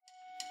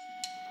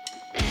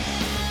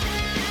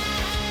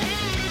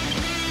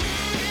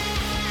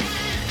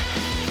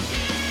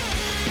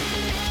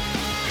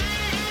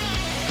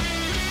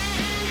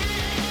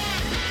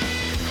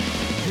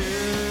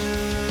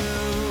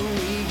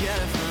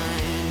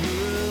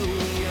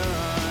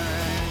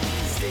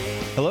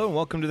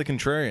welcome to The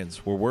Contrarians,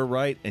 where we're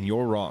right and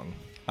you're wrong.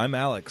 I'm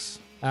Alex.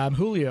 I'm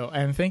Julio,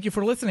 and thank you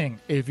for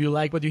listening. If you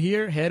like what you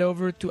hear, head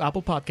over to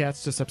Apple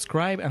Podcasts to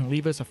subscribe and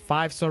leave us a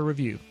 5-star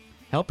review.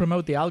 Help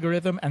promote the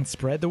algorithm and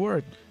spread the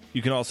word.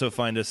 You can also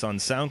find us on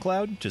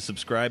SoundCloud to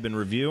subscribe and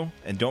review,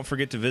 and don't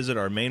forget to visit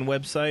our main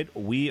website,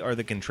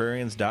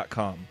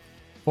 wearethecontrarians.com.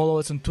 Follow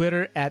us on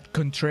Twitter at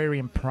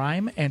Contrarian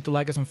Prime, and to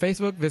like us on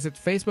Facebook, visit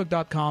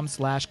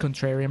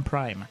facebook.com/Contrarian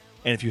Prime.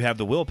 And if you have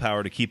the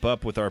willpower to keep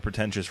up with our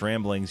pretentious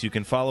ramblings, you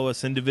can follow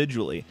us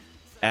individually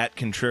at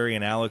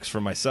Contrarian Alex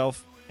for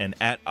myself and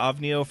at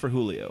Ovnio for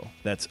Julio.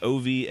 That's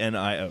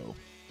OVNIO.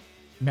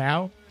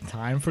 Now,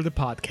 time for the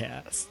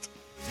podcast.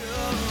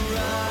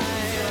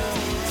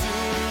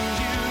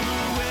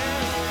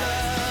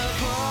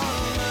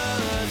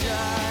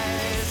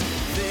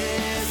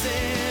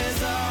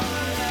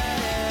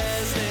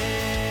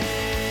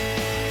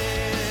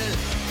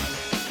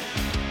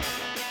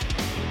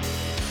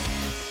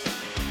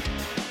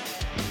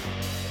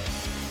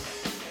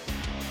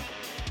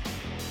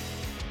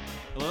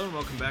 Hello and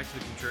welcome back to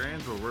The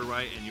Contrarians, where we're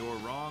right and you're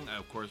wrong.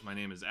 Of course, my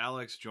name is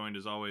Alex, joined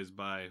as always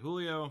by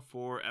Julio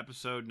for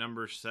episode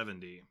number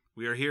 70.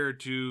 We are here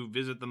to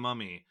visit the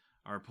mummy.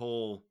 Our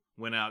poll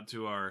went out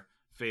to our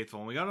faithful,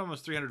 and we got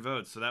almost 300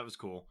 votes, so that was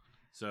cool.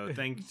 So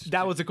thanks.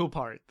 That was a cool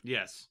part.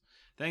 Yes.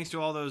 Thanks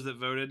to all those that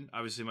voted.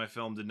 Obviously, my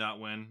film did not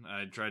win.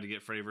 I tried to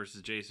get Freddy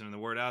vs. Jason and the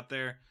word out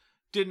there.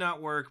 Did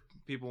not work.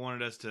 People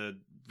wanted us to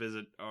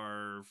visit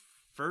our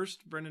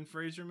first Brendan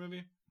Fraser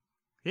movie.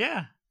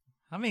 Yeah.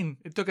 I mean,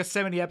 it took us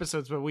 70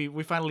 episodes, but we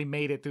finally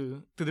made it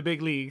to the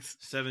big leagues.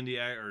 70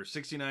 or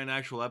 69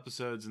 actual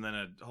episodes and then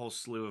a whole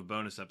slew of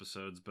bonus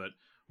episodes, but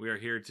we are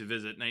here to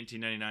visit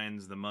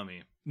 1999's The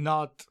Mummy.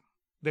 Not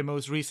the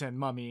most recent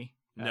Mummy.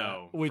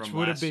 No, which from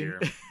would have last been.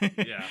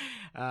 year.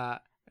 Yeah.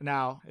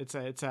 Now it's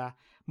a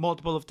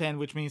multiple of 10,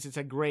 which means it's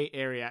a gray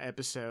area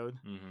episode,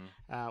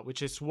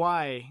 which is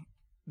why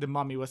The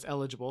Mummy was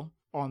eligible.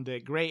 On the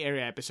gray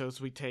area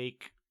episodes, we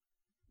take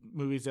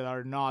movies that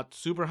are not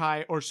super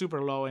high or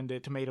super low in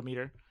the tomato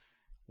meter.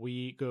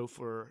 We go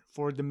for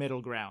the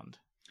middle ground.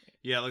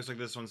 Yeah, it looks like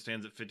this one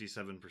stands at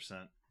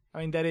 57%. I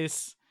mean, that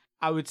is,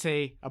 I would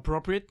say,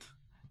 appropriate.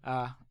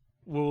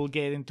 We'll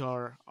get into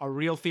our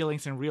real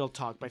feelings and real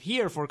talk. But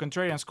here, for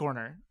Contrarian's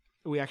Corner,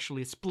 we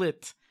actually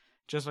split,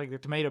 just like the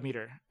tomato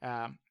meter.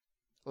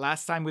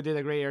 Last time we did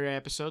a gray area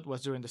episode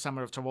was during the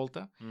Summer of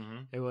Travolta.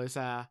 It was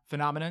a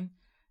phenomenon,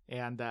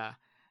 and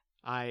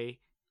I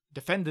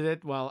defended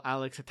it while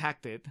Alex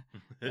attacked it.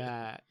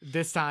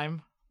 This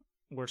time,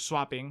 we're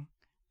swapping.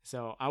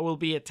 So I will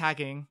be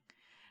attacking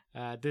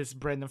this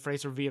Brendan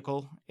Fraser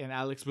vehicle, and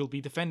Alex will be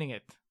defending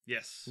it.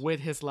 Yes. With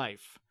his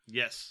life.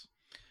 Yes.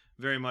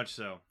 Very much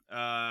so.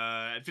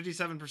 At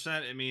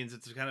 57%, it means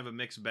it's kind of a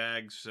mixed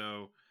bag.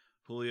 So,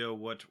 Julio,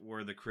 what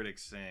were the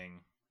critics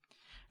saying?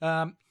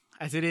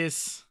 As it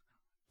is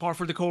par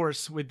for the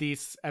course with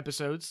these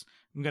episodes,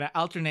 I'm going to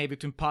alternate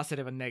between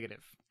positive and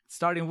negative.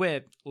 Starting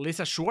with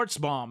Lisa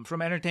Schwartzbaum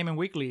from Entertainment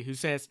Weekly, who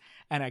says,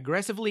 an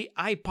aggressively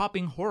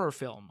eye-popping horror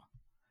film.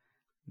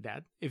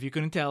 That, if you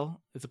couldn't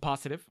tell, is a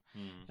positive.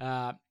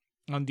 On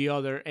the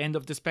other end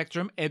of the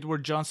spectrum,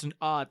 Edward Johnson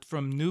Ott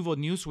from Nouveau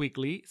News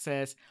Weekly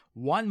says,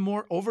 one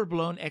more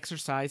overblown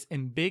exercise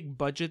in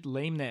big-budget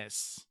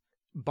lameness.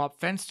 Bob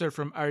Fenster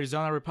from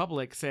Arizona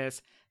Republic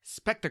says,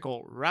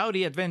 spectacle,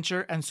 rowdy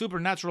adventure, and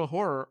supernatural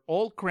horror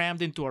all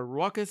crammed into a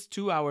raucous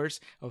 2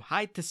 hours of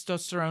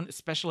high-testosterone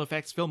special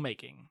effects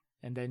filmmaking.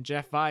 And then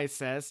Jeff Weiss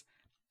says,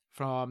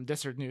 from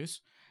Desert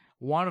News,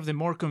 one of the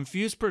more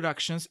confused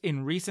productions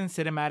in recent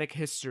cinematic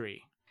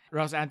history.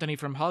 Ross Anthony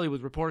from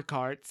Hollywood Report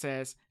Card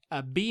says,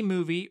 a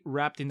B-movie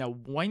wrapped in a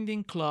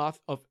winding cloth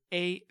of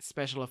A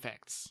special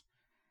effects.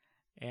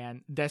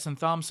 And Desson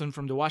Thompson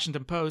from The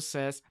Washington Post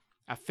says,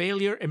 a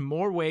failure in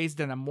more ways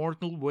than a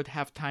mortal would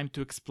have time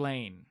to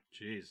explain.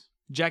 Jeez.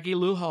 Jackie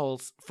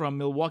Luhals from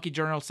Milwaukee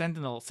Journal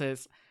Sentinel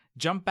says,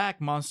 jump back,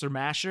 monster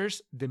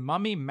mashers, the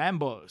mummy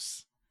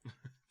mambos.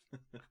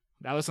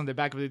 That was on the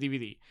back of the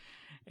DVD.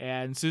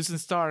 And Susan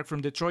Stark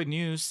from Detroit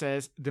News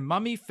says, the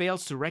mummy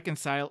fails to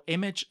reconcile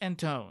image and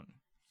tone.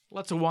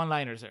 Lots of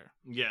one-liners there.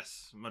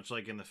 Yes, much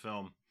like in the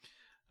film.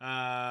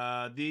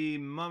 The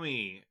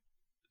Mummy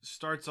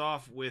starts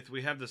off with,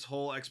 we have this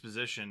whole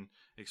exposition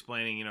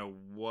explaining,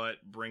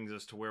 what brings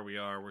us to where we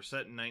are. We're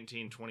set in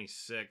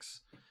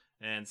 1926,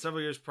 and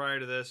several years prior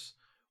to this,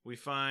 we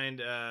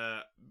find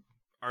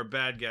our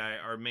bad guy,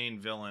 our main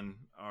villain,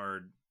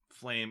 our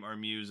flame, our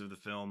muse of the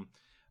film,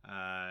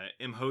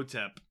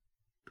 Imhotep,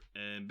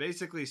 and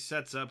basically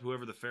sets up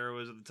whoever the pharaoh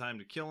is at the time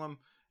to kill him,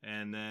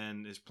 and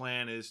then his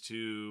plan is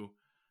to...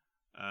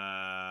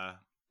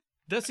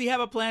 Does he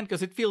have a plan?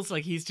 Because it feels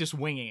like he's just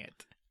winging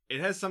it. It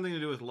has something to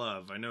do with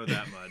love. I know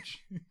that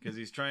much. Because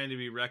he's trying to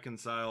be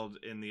reconciled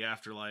in the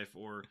afterlife,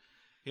 or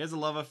he has a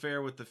love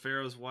affair with the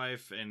pharaoh's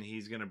wife, and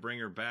he's going to bring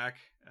her back.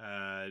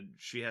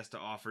 She has to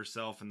off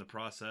herself in the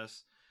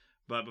process.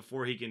 But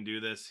before he can do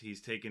this,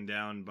 he's taken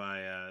down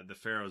by the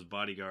pharaoh's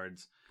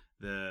bodyguards,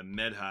 the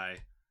Medhai,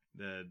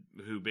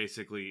 who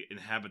basically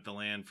inhabit the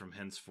land from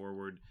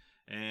henceforward.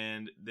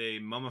 and they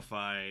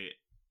mummify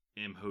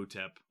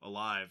Imhotep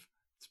alive.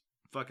 It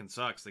fucking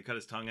sucks. They cut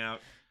his tongue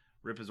out,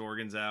 rip his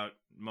organs out,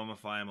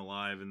 mummify him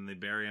alive, and they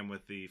bury him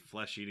with the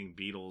flesh-eating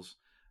beetles.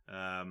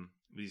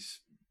 These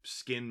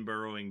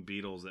skin-burrowing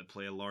beetles that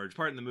play a large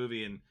part in the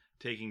movie in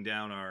taking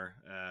down our...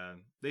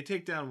 they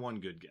take down one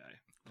good guy.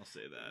 I'll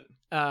say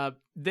that.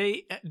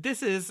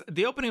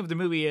 The opening of the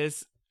movie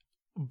is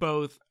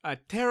both a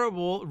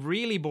terrible,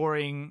 really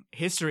boring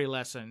history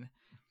lesson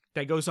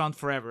that goes on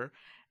forever,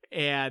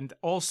 and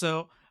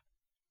also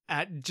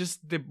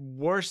just the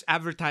worst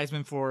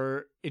advertisement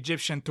for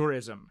Egyptian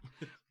tourism.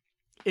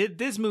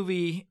 This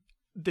movie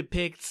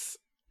depicts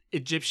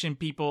Egyptian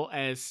people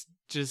as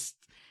just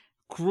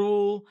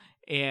cruel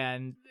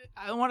and,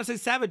 I don't want to say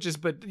savages,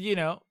 but,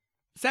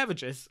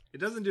 savages. It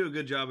doesn't do a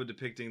good job of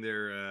depicting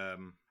their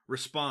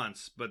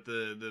response, but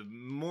the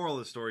moral of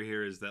the story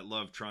here is that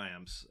love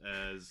triumphs,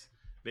 as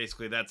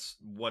basically that's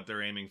what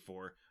they're aiming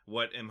for.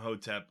 What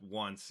Imhotep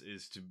wants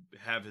is to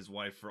have his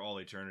wife for all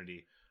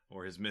eternity,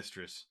 or his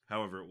mistress,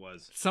 however it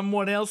was.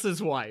 Someone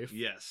else's wife.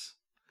 Yes.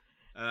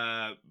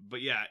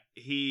 But yeah,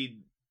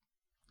 he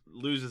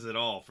loses it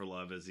all for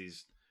love as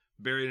he's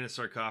buried in a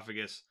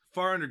sarcophagus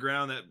far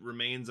underground that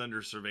remains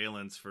under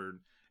surveillance for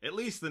at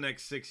least the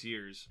next 6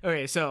 years.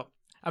 Okay, so,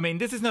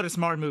 this is not a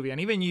smart movie, and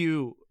even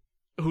you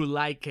who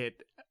like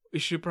it, you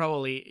should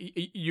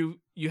probably,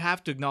 you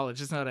have to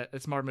acknowledge it's not a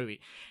smart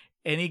movie.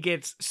 And it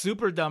gets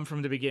super dumb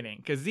from the beginning,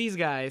 because these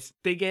guys,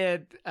 they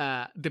get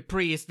the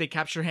priest, they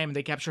capture him,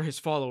 they capture his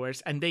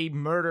followers, and they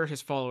murder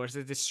his followers,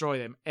 they destroy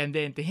them. And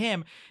then to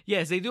him,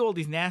 yes, they do all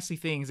these nasty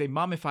things, they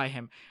mummify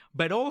him,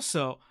 but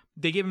also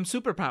they give him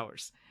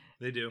superpowers.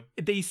 They do.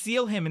 They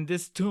seal him in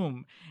this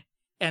tomb,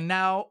 and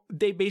now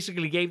they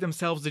basically gave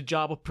themselves the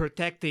job of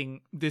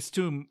protecting this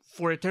tomb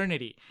for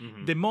eternity.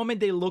 Mm-hmm. The moment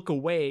they look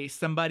away,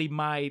 somebody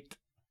might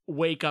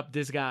wake up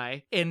this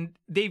guy, and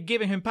they've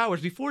given him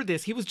powers. Before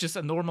this, he was just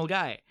a normal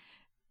guy,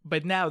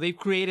 but now they've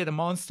created a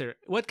monster.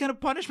 What kind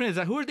of punishment is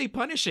that? Who are they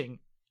punishing?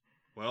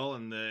 Well,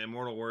 in the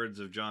immortal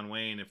words of John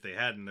Wayne, if they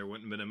hadn't, there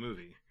wouldn't have been a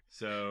movie.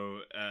 So,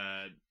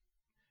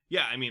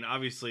 yeah,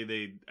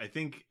 obviously I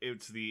think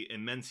it's the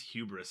immense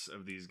hubris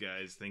of these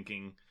guys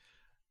thinking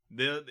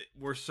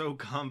we're so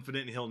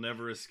confident he'll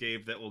never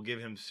escape that we'll give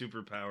him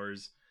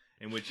superpowers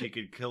in which he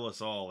could kill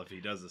us all if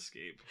he does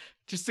escape.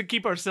 Just to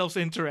keep ourselves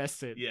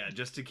interested. Yeah,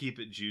 just to keep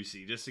it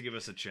juicy, just to give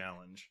us a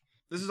challenge.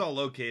 This is all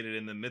located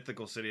in the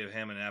mythical city of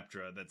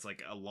Hamunaptra that's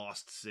like a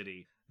lost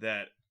city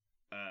that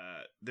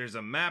there's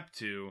a map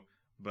to,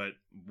 but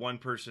one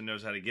person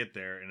knows how to get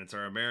there, and it's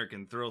our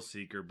American thrill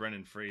seeker,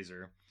 Brendan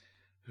Fraser,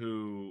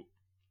 who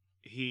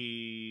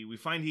we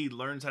find he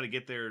learns how to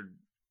get there.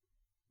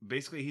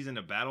 Basically, he's in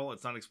a battle.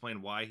 It's not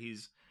explained why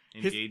he's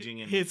engaging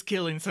in... He's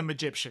killing some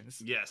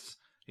Egyptians. Yes.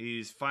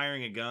 He's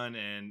firing a gun,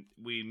 and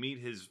we meet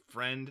his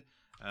friend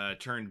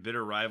turned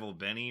bitter rival,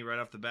 Benny, right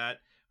off the bat,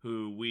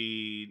 who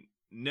we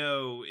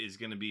know is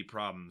going to be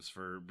problems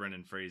for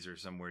Brendan Fraser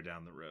somewhere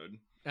down the road.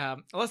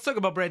 Let's talk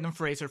about Brendan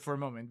Fraser for a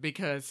moment,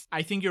 because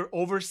I think you're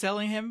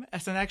overselling him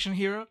as an action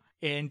hero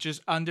and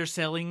just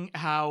underselling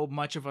how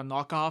much of a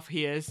knockoff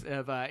he is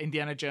of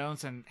Indiana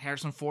Jones and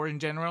Harrison Ford in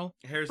general.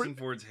 Harrison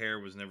Ford's hair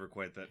was never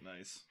quite that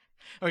nice.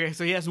 Okay,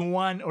 so he has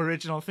one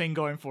original thing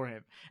going for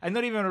him. And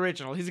not even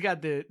original. He's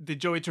got the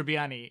Joey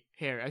Tribbiani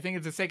hair. I think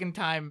it's the second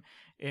time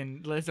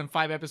in less than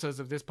 5 episodes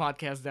of this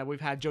podcast that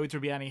we've had Joey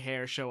Tribbiani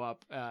hair show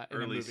up in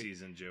early a movie.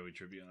 Season Joey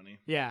Tribbiani.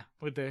 Yeah,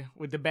 with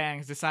the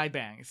bangs, the side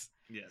bangs.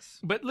 Yes.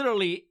 But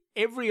literally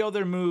every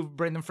other move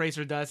Brendan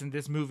Fraser does in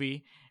this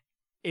movie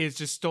is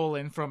just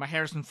stolen from a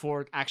Harrison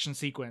Ford action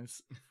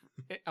sequence.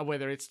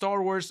 Whether it's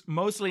Star Wars,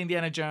 mostly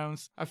Indiana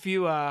Jones, a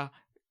few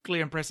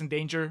clear and present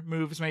danger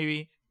moves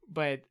maybe,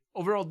 but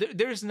overall,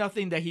 there's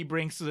nothing that he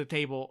brings to the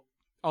table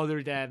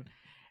other than,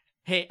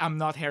 hey, I'm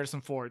not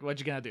Harrison Ford. What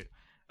you gonna do?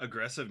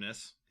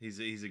 Aggressiveness.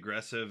 He's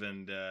aggressive,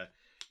 and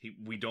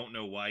we don't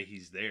know why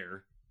he's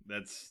there.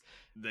 That's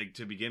like,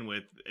 to begin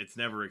with, it's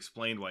never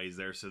explained why he's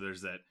there. So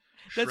there's that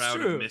shroud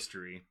of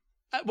mystery.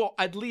 Well,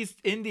 at least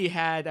Indy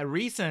had a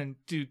reason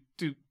to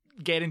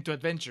get into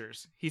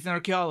adventures. He's an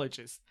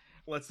archaeologist.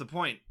 Well, that's the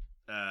point.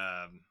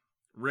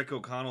 Rick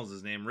O'Connell's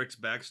his name. Rick's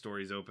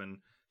backstory is open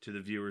to the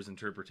viewer's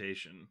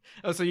interpretation.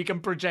 Oh, so you can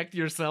project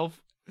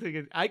yourself.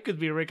 I could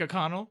be Rick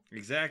O'Connell.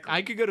 Exactly.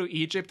 I could go to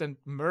Egypt and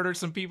murder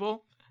some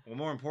people. Well,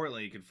 more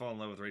importantly, you could fall in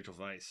love with Rachel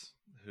Weisz,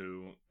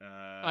 who...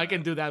 I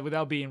can do that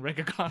without being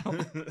Rick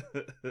O'Connell.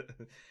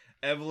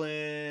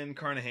 Evelyn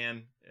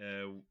Carnahan.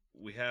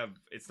 We have...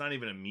 It's not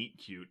even a meet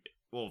cute.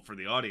 Well, for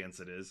the audience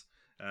it is.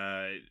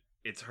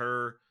 It's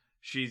her.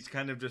 She's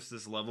kind of just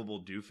this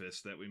lovable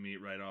doofus that we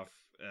meet right off.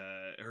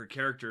 Her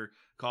character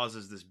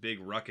causes this big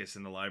ruckus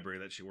in the library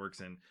that she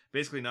works in.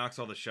 Basically knocks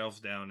all the shelves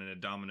down in a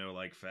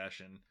domino-like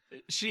fashion.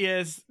 She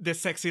is the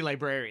sexy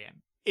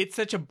librarian. It's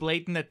such a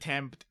blatant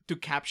attempt to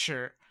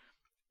capture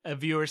a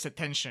viewer's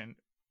attention.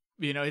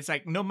 You know, it's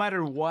like no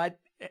matter what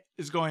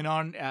is going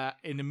on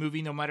in the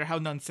movie, no matter how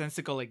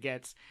nonsensical it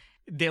gets,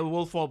 they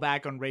will fall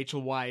back on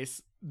Rachel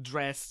Weisz,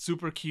 dressed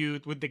super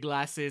cute with the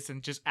glasses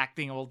and just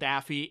acting all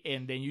daffy,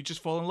 and then you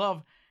just fall in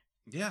love.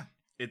 Yeah,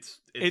 it's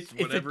It's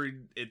whatever.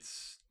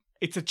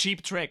 It's a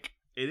cheap trick.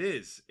 It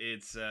is.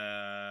 It's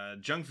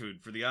junk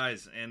food for the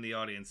eyes and the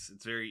audience.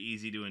 It's very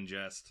easy to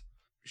ingest.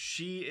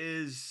 She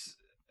is.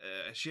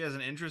 She has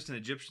an interest in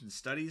Egyptian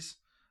studies.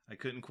 I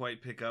couldn't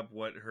quite pick up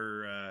what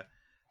her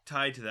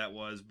tie to that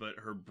was, but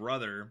her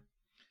brother,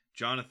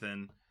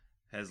 Jonathan,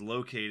 has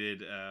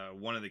located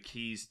one of the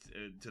keys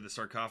to the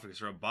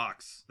sarcophagus, or a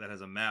box that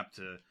has a map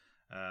to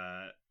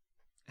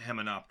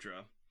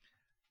Hymenoptera.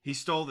 He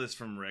stole this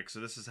from Rick, so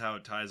this is how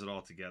it ties it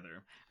all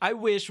together. I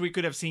wish we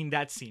could have seen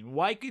that scene.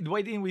 Why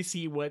didn't we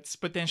see what's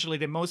potentially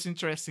the most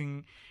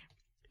interesting,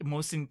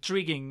 most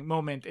intriguing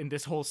moment in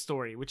this whole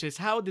story, which is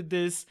how did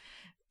this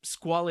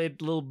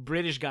squalid little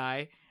British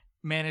guy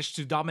manage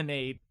to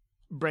dominate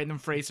Brendan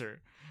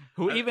Fraser,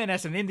 who even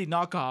as an indie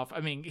knockoff,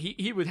 I mean,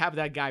 he would have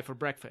that guy for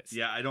breakfast.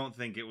 Yeah, I don't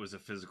think it was a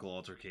physical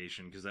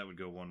altercation, because that would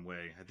go one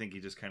way. I think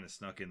he just kind of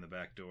snuck in the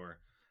back door.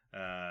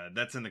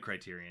 That's in the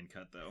Criterion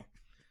cut, though.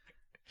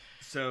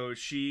 So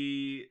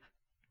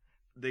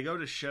they go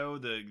to show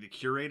the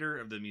curator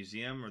of the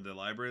museum or the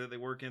library that they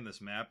work in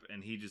this map,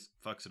 and he just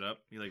fucks it up.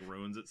 He like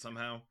ruins it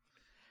somehow,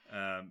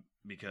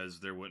 because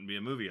there wouldn't be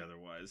a movie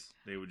otherwise.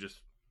 They would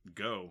just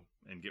go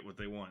and get what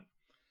they want.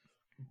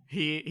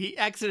 He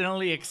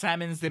accidentally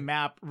examines the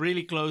map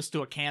really close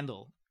to a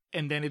candle,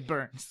 and then it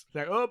burns.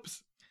 Like,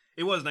 oops.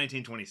 It was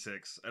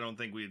 1926. I don't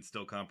think we had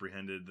still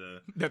comprehended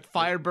that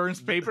fire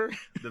burns paper.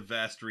 The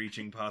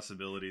vast-reaching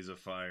possibilities of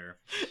fire.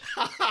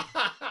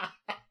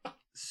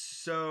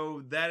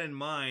 So that in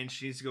mind,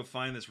 she needs to go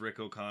find this Rick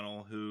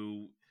O'Connell,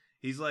 who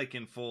he's like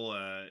in full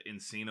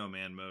Encino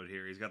Man mode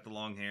here. He's got the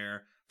long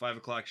hair, 5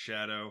 o'clock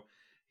shadow.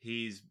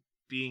 He's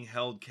being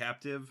held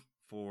captive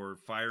for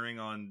firing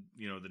on,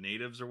 the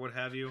natives or what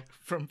have you.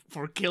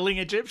 For killing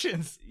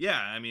Egyptians. Yeah,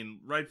 I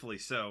mean, rightfully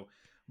so.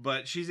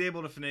 But she's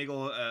able to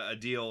finagle a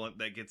deal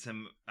that gets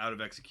him out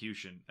of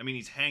execution. I mean,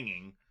 he's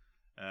hanging.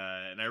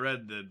 And I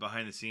read the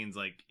behind the scenes,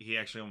 like, he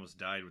actually almost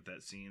died with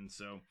that scene.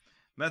 So,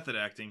 method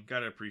acting,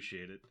 gotta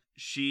appreciate it.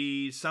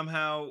 She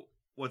somehow,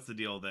 what's the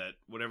deal that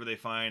whatever they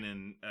find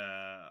in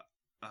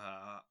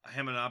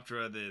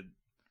Hymenoptera,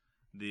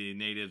 the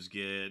natives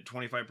get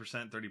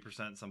 25%,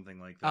 30%, something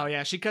like that. Oh,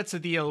 yeah, she cuts a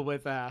deal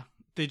with the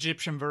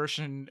Egyptian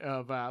version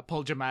of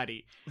Paul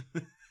Giamatti.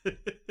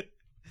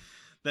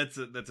 That's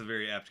a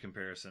very apt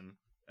comparison.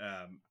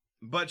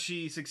 But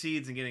she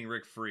succeeds in getting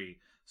Rick free.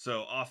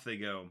 So off they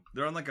go.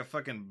 They're on like a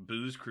fucking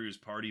booze cruise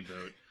party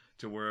boat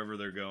to wherever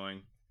they're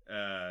going.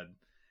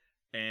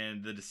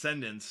 And the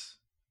descendants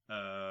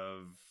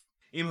of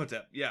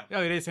Imhotep. Yeah.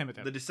 Oh, it is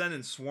Imhotep. The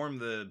descendants swarm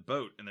the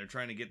boat, and they're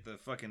trying to get the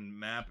fucking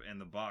map and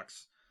the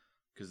box,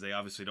 because they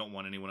obviously don't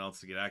want anyone else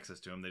to get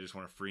access to him. They just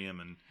want to free him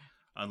and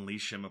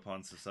unleash him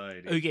upon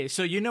society. Okay,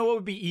 so you know what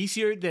would be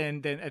easier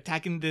than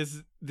attacking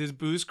this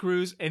booze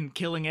cruise and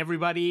killing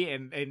everybody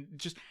and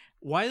just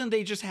why don't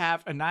they just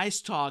have a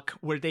nice talk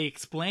where they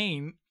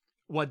explain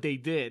what they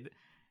did?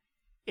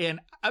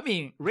 And I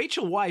mean,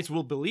 Rachel Weisz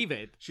will believe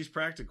it. She's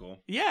practical.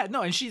 Yeah,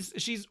 no, and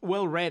she's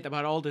well read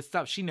about all this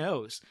stuff. She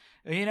knows.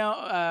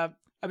 I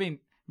mean,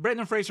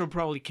 Brendan Fraser will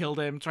probably kill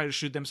them, try to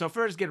shoot them. So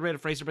first get rid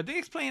of Fraser, but they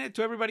explain it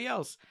to everybody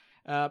else.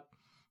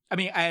 I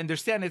mean, I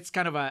understand it's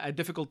kind of a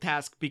difficult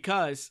task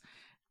because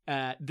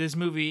this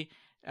movie,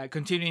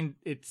 continuing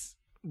its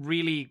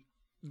really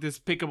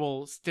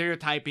despicable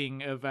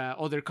stereotyping of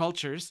other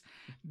cultures,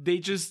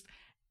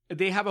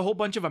 they have a whole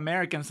bunch of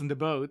Americans on the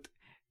boat,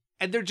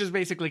 and they're just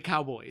basically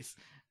cowboys.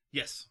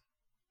 Yes,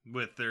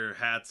 with their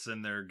hats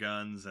and their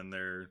guns and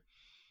their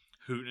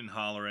hooting and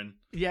hollering.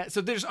 Yeah,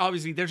 so there's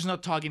no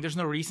talking, there's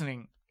no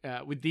reasoning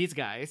with these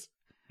guys.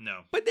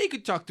 No. But they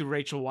could talk to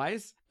Rachel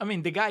Weisz. I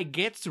mean, the guy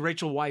gets to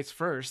Rachel Weisz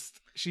first.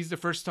 She's the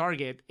first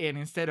target, and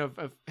instead of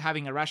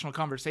having a rational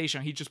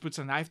conversation, he just puts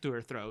a knife to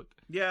her throat.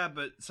 Yeah,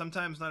 but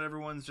sometimes not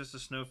everyone's just a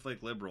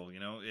snowflake liberal,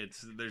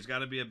 there's got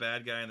to be a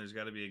bad guy and there's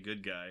got to be a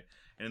good guy.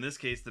 And in this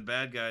case, the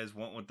bad guys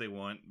want what they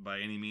want by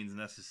any means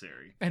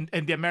necessary. And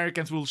the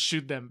Americans will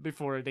shoot them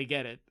before they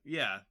get it.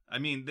 Yeah, I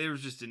mean, there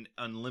was just an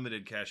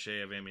unlimited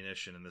cachet of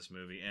ammunition in this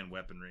movie and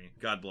weaponry.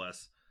 God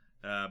bless.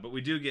 But we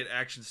do get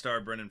action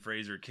star Brendan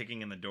Fraser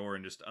kicking in the door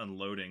and just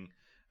unloading.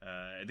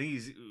 I think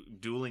he's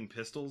dueling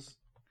pistols.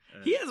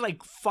 He has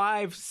like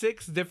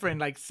 5-6 different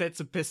like sets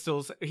of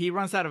pistols. He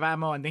runs out of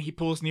ammo and then he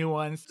pulls new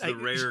ones. It's the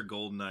rare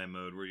GoldenEye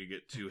mode where you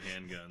get 2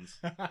 handguns.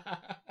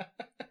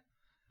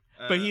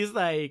 But he's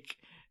like,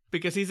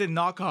 because he's a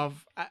knockoff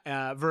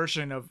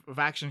version of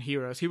action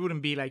heroes, he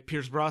wouldn't be like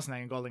Pierce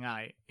Brosnan in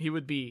GoldenEye. He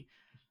would be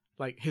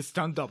like his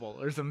stunt double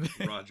or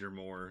something. Roger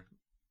Moore.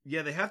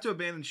 Yeah, they have to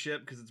abandon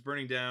ship because it's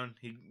burning down.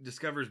 He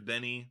discovers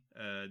Benny.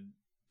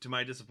 To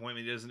my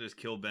disappointment, he doesn't just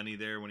kill Benny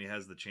there when he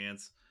has the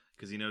chance,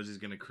 because he knows he's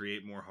going to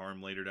create more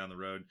harm later down the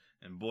road.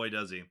 And boy,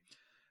 does he.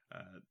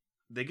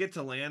 They get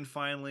to land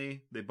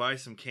finally. They buy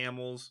some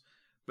camels.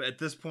 But at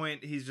this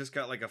point, he's just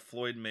got like a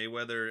Floyd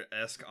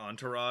Mayweather-esque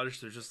entourage.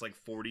 There's just like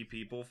 40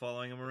 people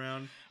following him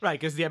around. Right,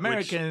 because the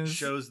Americans... Which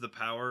shows the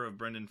power of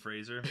Brendan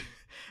Fraser.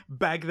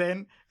 Back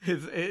then,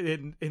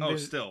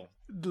 Still.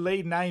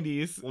 late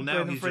 90s. Well, now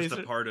Brendan he's Fraser,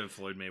 just a part of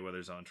Floyd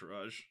Mayweather's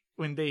entourage.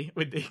 when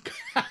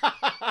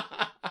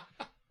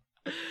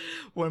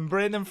when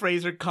Brendan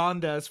Fraser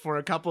conned us for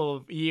a couple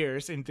of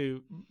years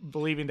into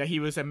believing that he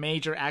was a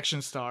major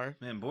action star.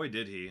 Man, boy,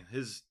 did he.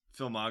 His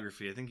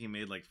filmography, I think he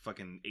made like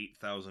fucking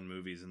 8,000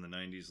 movies in the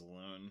 90s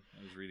alone.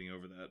 I was reading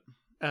over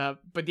that.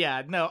 But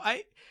yeah, no,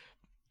 I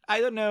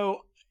don't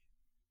know.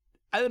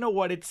 I don't know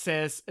what it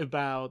says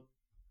about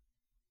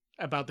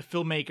the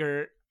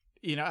filmmaker.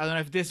 You know, I don't know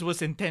if this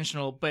was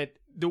intentional, but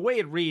the way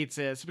it reads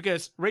is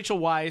because Rachel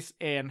Weisz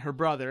and her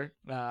brother,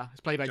 is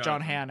played by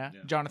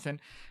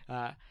Jonathan,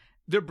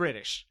 they're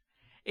British.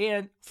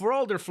 And for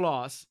all their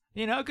flaws,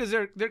 you know, because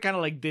they're kind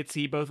of like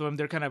ditzy, both of them,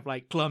 they're kind of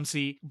like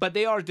clumsy, but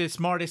they are the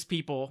smartest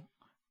people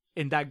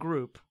in that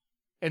group.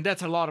 And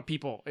that's a lot of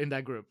people in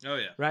that group. Oh,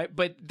 yeah. Right?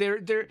 But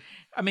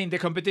I mean, the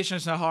competition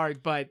is not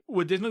hard, but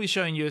what this movie is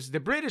showing you is the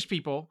British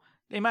people,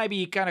 they might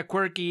be kind of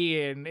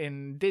quirky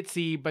and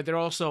ditzy, but they're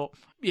also,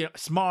 you know,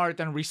 smart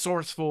and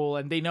resourceful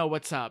and they know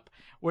what's up.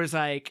 Whereas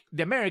like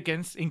the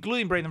Americans,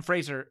 including Brendan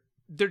Fraser,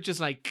 they're just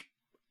like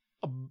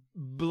a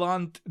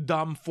blunt,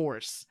 dumb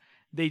force.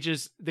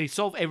 They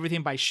solve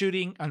everything by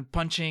shooting and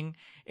punching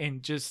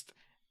and just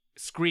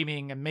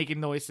screaming and making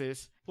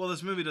noises. Well,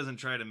 this movie doesn't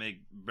try to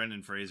make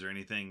Brendan Fraser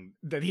anything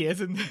that he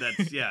isn't.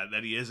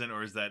 that he isn't,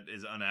 or that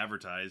is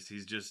unadvertised.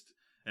 He's just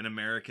an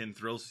American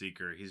thrill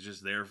seeker. He's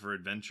just there for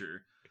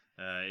adventure.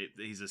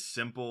 He's a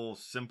simple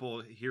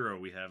hero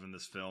we have in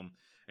this film,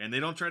 and they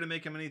don't try to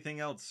make him anything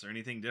else or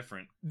anything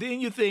different. Didn't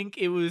you think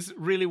it was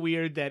really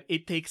weird that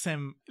it takes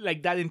him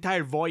like that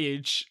entire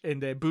voyage in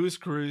the booze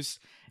cruise,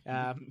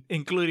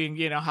 including,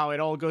 you know, how it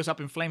all goes up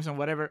in flames and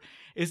whatever?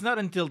 It's not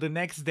until the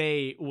next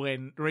day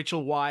when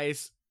Rachel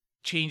Weisz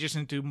changes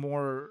into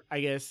more,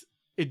 I guess,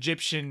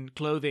 Egyptian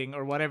clothing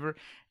or whatever,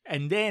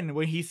 and then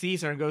when he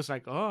sees her and goes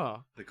like,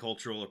 oh, the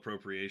cultural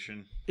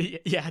appropriation.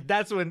 Yeah,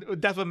 that's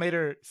what made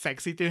her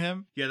sexy to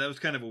him. Yeah, that was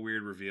kind of a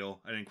weird reveal.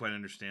 I didn't quite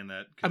understand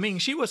that. I mean,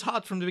 she was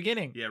hot from the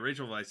beginning. Yeah,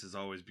 Rachel Weisz is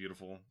always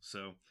beautiful.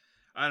 So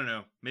I don't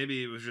know.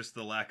 Maybe it was just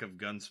the lack of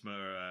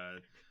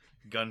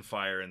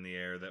gunfire in the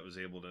air that was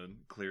able to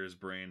clear his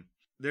brain.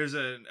 There's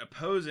an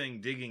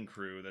opposing digging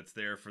crew that's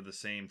there for the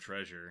same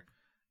treasure.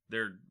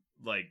 They're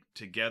like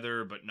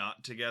together but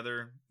not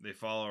together. They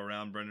follow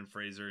around Brendan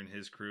Fraser and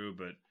his crew,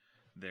 but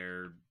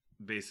they're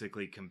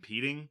basically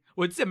competing.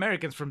 Well, it's the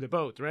Americans from the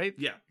boat, right?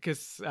 Yeah.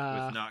 Because with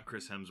not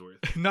Chris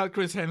Hemsworth. Not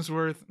Chris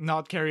Hemsworth,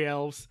 not Cary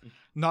Elves,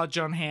 not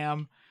John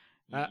Hamm.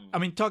 I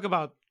mean, talk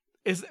about...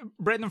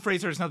 Brendan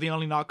Fraser is not the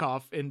only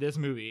knockoff in this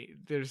movie.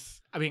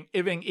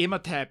 Even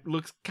Imhotep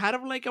looks kind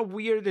of like a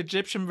weird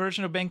Egyptian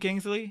version of Ben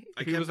Kingsley.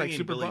 He was like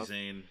super Billy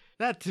Zane.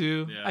 That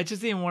too. Yeah. I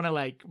just didn't want to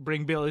like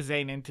bring Billy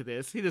Zane into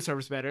this. He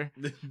deserves better.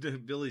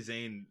 Billy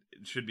Zane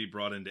should be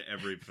brought into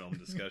every film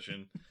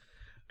discussion.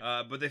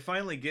 But they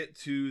finally get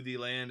to the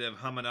land of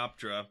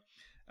Hamunaptra,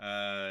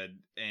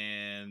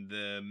 and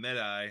the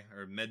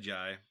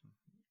Medjai.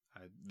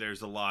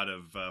 There's a lot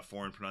of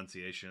foreign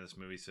pronunciation in this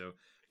movie, so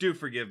do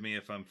forgive me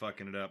if I'm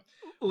fucking it up.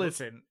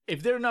 Listen,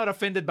 if they're not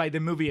offended by the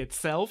movie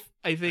itself,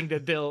 I think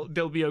that they'll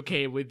be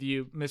okay with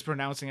you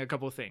mispronouncing a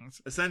couple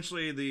things.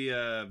 Essentially,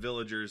 the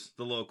villagers,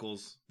 the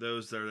locals,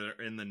 those that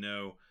are in the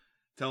know,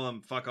 tell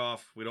them, fuck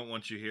off, we don't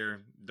want you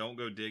here, don't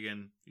go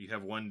digging, you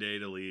have one day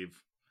to leave.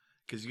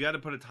 Because you got to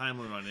put a time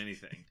limit on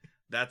anything.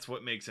 That's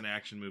what makes an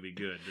action movie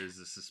good. There's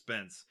the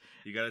suspense.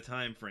 You got a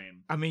time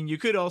frame. I mean, you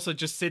could also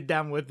just sit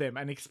down with them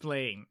and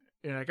explain.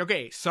 You're like,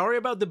 okay, sorry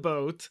about the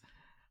boat,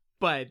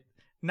 but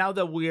now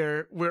that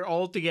we're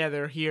all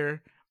together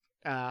here,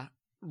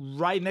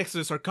 right next to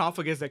the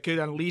sarcophagus that could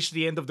unleash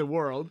the end of the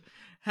world,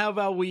 how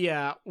about we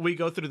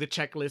go through the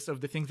checklist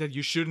of the things that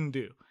you shouldn't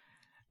do?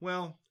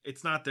 Well,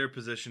 it's not their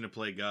position to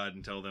play God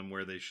and tell them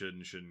where they should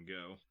and shouldn't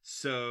go.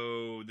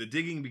 So the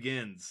digging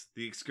begins,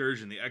 the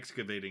excursion, the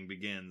excavating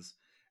begins,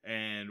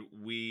 and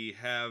we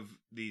have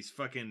these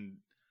fucking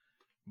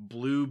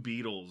blue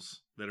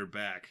beetles that are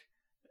back.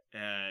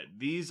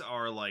 These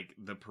are like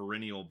the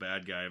perennial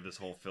bad guy of this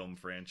whole film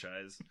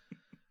franchise.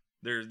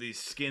 There's these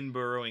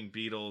skin-burrowing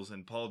beetles,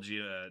 and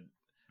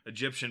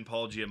Egyptian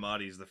Paul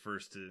Giamatti is the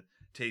first to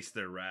taste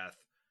their wrath.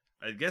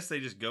 I guess they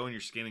just go in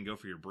your skin and go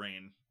for your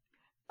brain.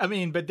 I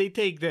mean, but they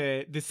take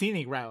the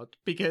scenic route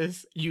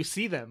because you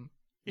see them.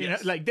 You know,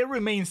 like they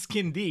remain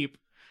skin deep.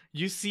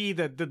 You see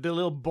the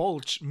little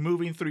bulge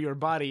moving through your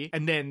body,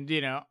 and then, you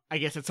know, I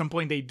guess at some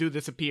point they do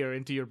disappear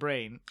into your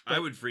brain. But I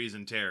would freeze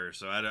in terror,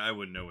 so I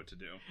wouldn't know what to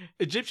do.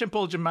 Egyptian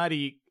Paul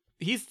Giamatti,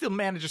 he still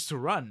manages to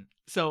run.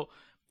 So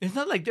it's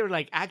not like they're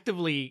like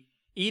actively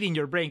eating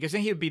your brain, because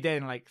then he'd be dead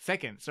in like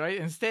seconds, right?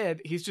 Instead,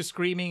 he's just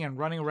screaming and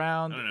running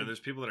around. I don't know. There's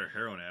people that are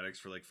heroin addicts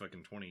for like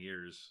fucking 20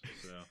 years,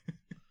 so...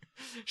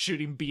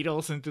 Shooting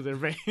beetles into their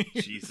brain.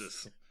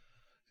 Jesus.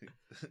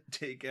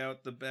 Take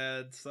out the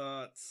bad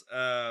thoughts.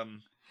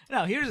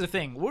 Now, here's the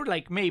thing. We're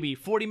like maybe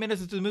 40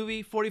 minutes into the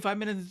movie, 45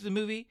 minutes into the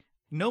movie.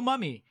 No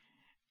mummy.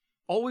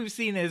 All we've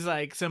seen is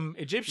like some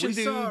Egyptian dudes.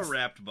 We saw a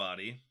wrapped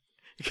body.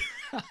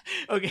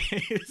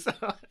 Okay, so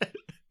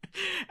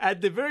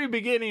at the very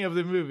beginning of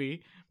the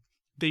movie,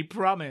 they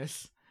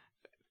promise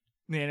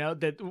You know,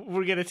 that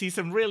we're going to see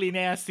some really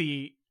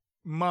nasty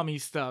mummy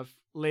stuff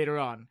later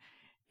on.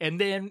 And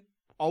then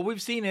all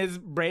we've seen is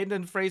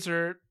Brendan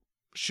Fraser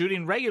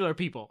shooting regular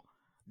people.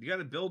 You got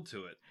to build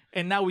to it.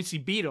 And now we see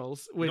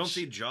beetles, which... You don't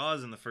see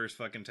Jaws in the first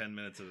fucking 10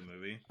 minutes of the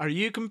movie. Are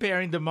you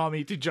comparing The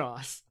Mummy to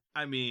Jaws?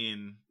 I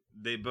mean,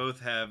 they both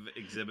have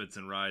exhibits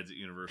and rides at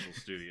Universal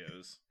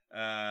Studios.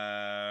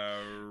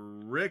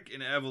 Rick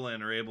and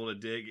Evelyn are able to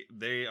dig.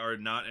 They are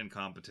not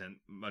incompetent,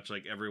 much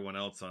like everyone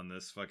else on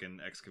this fucking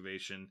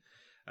excavation.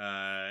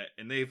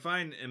 And they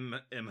find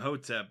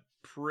Imhotep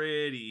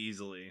pretty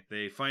easily.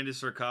 They find his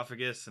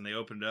sarcophagus and they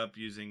open it up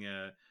using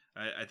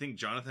I think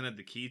Jonathan had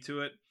the key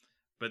to it.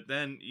 But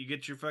then you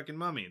get your fucking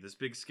mummy. This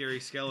big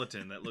scary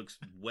skeleton that looks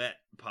wet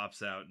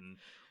pops out, and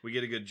we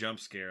get a good jump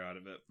scare out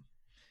of it.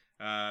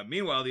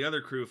 Meanwhile, the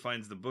other crew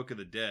finds the Book of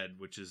the Dead,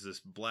 which is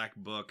this black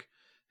book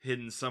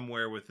hidden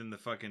somewhere within the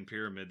fucking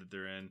pyramid that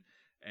they're in.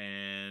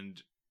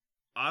 And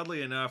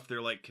oddly enough,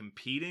 they're like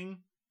competing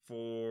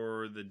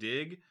for the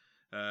dig,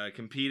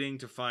 competing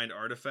to find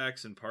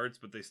artifacts and parts,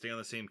 but they stay on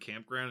the same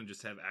campground and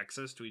just have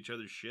access to each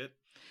other's shit.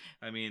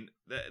 I mean,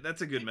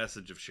 that's a good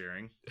message of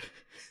sharing.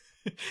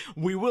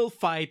 We will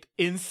fight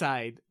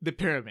inside the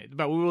pyramid,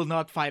 but we will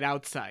not fight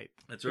outside.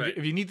 That's right.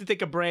 If you need to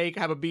take a break,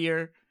 have a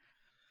beer.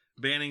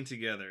 Banding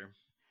together.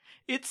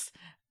 It's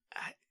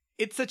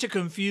such a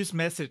confused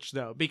message,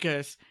 though,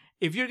 because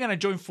if you're going to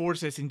join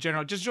forces in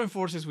general, just join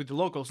forces with the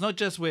locals, not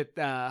just with,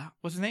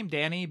 what's his name?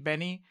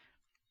 Benny?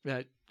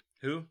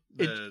 Who?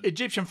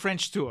 Egyptian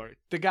French tour.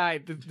 The guy,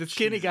 the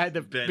skinny guy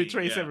that Benny,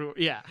 betrays yeah. everyone.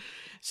 Yeah.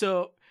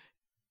 So...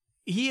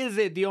 he is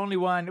the only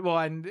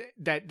one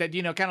that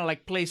you know, kind of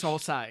like plays all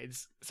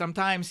sides.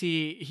 Sometimes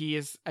he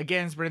is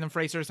against Brendan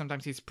Fraser,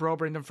 sometimes he's pro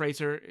Brendan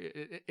Fraser.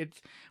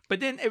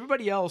 But then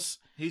everybody else,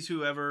 he's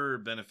whoever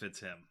benefits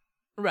him.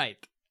 Right.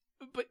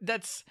 But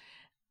that's,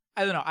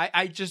 I don't know.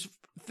 I just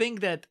think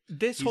that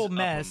he's whole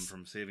mess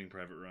from Saving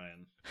Private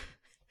Ryan.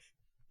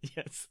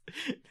 Yes.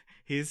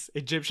 He's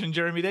Egyptian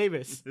Jeremy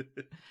Davis.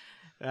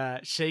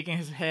 Shaking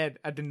his head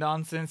at the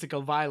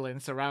nonsensical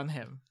violence around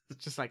him.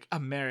 It's just like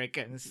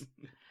Americans.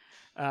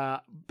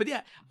 But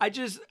yeah,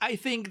 I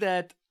think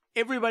that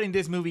everybody in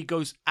this movie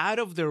goes out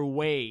of their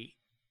way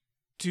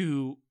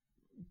to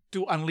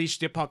unleash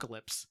the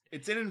apocalypse.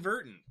 It's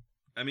inadvertent.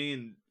 I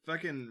mean,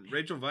 fucking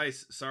Rachel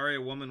Weisz, sorry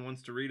a woman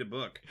wants to read a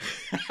book.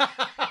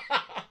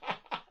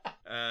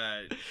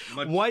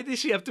 Why did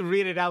she have to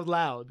read it out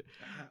loud?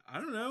 I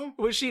don't know.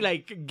 Was she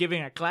like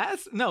giving a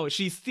class? No,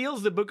 she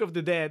steals the Book of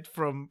the Dead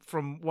from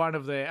one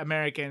of the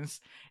Americans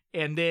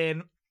and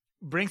then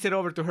brings it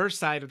over to her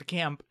side of the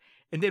camp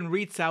and then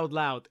reads out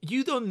loud.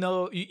 You don't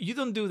know, you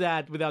don't do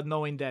that without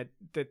knowing that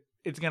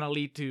it's gonna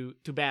lead to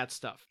bad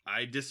stuff.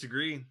 I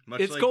disagree.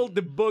 It's called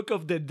the Book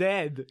of the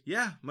Dead.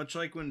 Yeah, much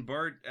like when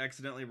Bart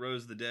accidentally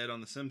rose the dead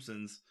on The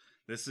Simpsons.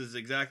 This is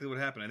exactly what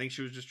happened. I think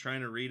she was just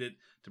trying to read it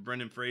to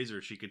Brendan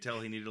Fraser. She could tell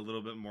he needed a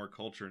little bit more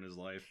culture in his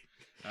life.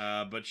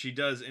 But she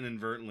does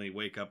inadvertently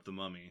wake up the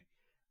mummy.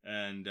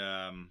 And,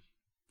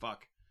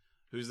 fuck.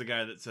 Who's the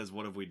guy that says,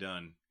 "What have we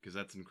done?" Because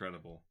that's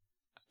incredible.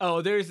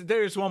 Oh,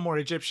 there's one more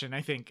Egyptian,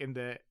 I think, in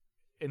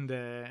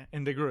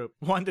the group.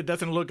 One that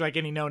doesn't look like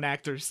any known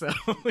actor, so.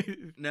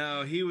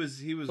 No, he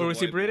was. Or was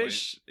he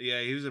British? Boy.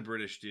 Yeah, he was a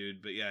British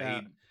dude. But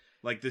yeah, he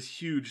like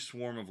this huge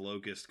swarm of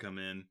locusts come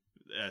in,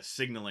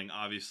 signaling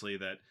obviously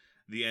that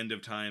the end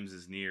of times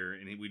is near,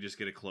 and we just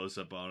get a close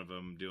up of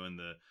him doing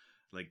the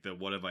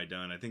 "What have I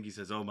done?" I think he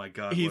says, "Oh my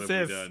God, what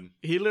have we done?"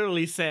 He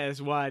literally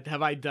says, "What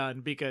have I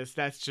done?" Because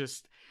that's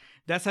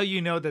how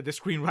you know that the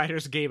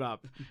screenwriters gave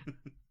up.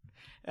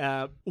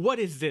 What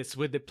is this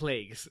with the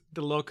plagues,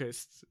 the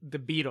locusts, the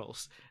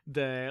beetles?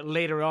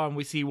 Later on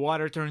we see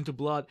water turn to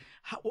blood.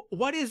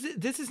 What is it?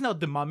 This is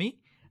not the Mummy.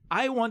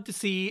 I want to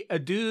see a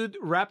dude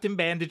wrapped in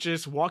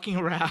bandages walking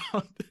around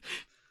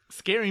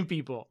scaring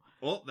people.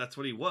 Well, that's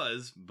what he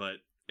was, but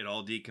it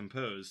all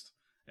decomposed.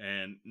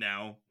 And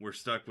now we're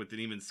stuck with an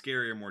even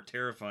scarier, more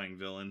terrifying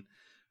villain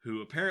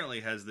who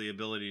apparently has the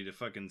ability to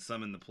fucking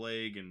summon the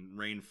plague and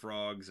rain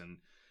frogs and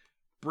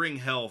bring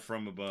hell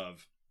from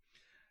above.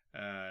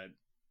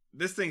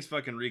 This thing's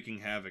fucking wreaking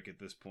havoc at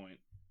this point.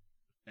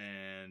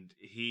 And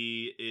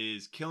he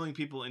is killing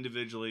people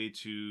individually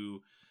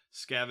to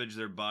scavenge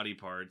their body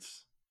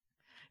parts.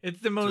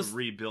 It's the most to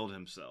rebuild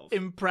himself.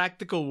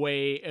 Impractical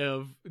way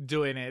of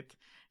doing it.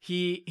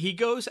 He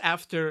goes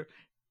after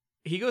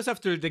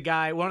the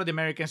guy, one of the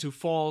Americans who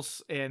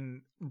falls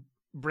and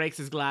breaks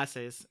his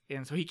glasses,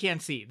 and so he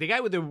can't see. The guy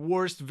with the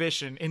worst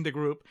vision in the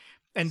group,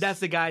 and that's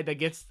the guy that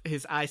gets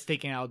his eyes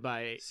taken out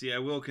by... See, I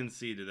will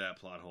concede to that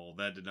plot hole.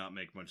 That did not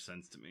make much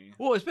sense to me.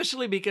 Well,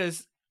 especially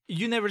because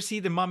you never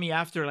see the Mummy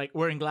after, like,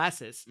 wearing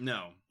glasses.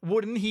 No.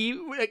 Wouldn't he?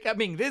 I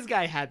mean, this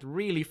guy had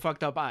really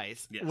fucked up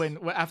eyes. Yes. When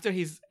after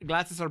his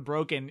glasses are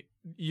broken,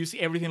 you see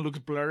everything looks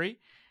blurry,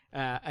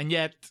 and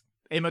yet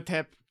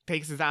Imhotep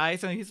takes his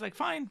eyes and he's like,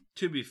 fine.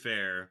 To be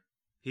fair,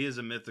 he is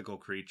a mythical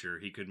creature.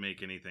 He could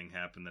make anything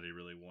happen that he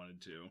really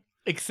wanted to.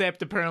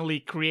 Except apparently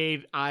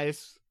create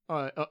eyes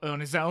on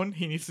his own.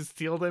 He needs to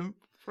steal them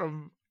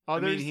from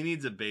Others, I mean, he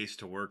needs a base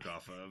to work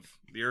off of.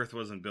 The Earth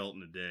wasn't built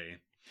in a day.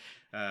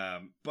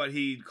 But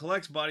he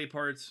collects body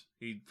parts.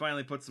 He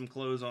finally puts some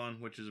clothes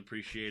on, which is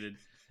appreciated.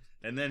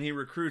 And then he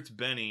recruits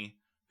Benny,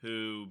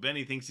 who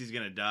Benny thinks he's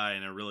going to die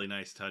in a really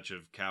nice touch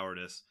of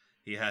cowardice.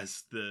 He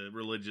has the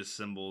religious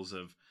symbols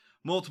of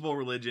multiple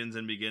religions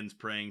and begins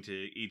praying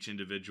to each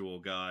individual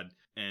god.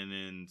 And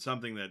in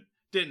something that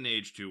didn't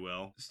age too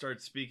well,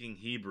 starts speaking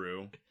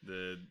Hebrew.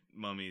 The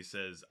mummy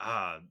says,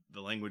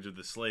 the language of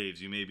the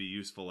slaves, you may be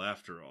useful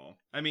after all.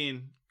 I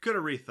mean, could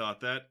have rethought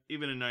that,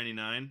 even in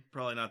 99.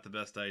 Probably not the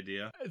best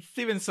idea.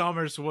 Stephen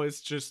Sommers was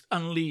just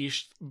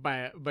unleashed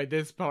by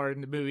this part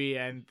in the movie,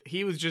 and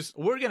he was just,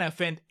 we're gonna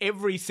offend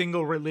every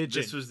single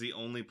religion. This was the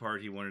only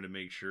part he wanted to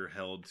make sure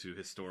held to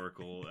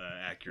historical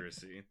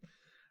accuracy.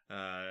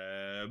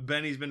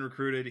 Benny's been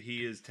recruited.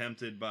 He is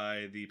tempted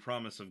by the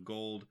promise of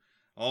gold,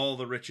 all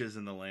the riches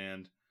in the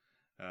land.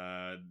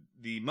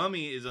 The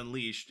mummy is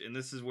unleashed, and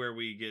this is where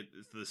we get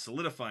the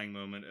solidifying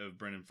moment of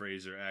Brendan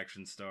Fraser,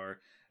 action star,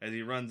 as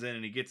he runs in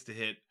and he gets to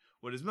hit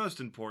what is most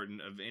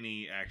important of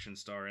any action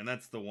star, and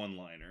that's the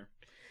one-liner.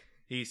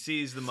 He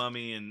sees the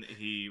mummy and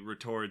he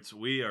retorts,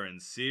 "We are in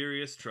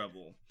serious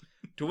trouble."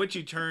 To which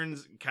he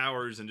turns,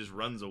 cowers, and just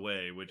runs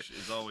away, which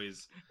is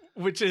always...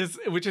 Which is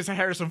a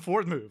Harrison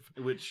Ford move.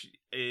 Which,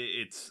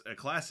 it's a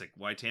classic.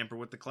 Why tamper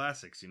with the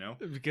classics, you know?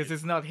 Because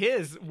it's not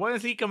his. Why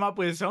does he come up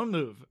with his own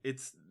move?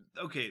 It's,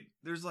 okay,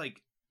 there's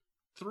like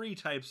 3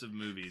 types of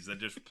movies that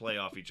just play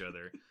off each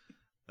other.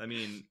 I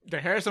mean... The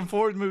Harrison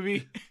Ford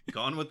movie.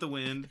 Gone with the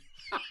Wind.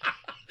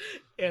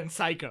 And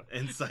Psycho.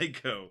 And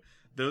Psycho.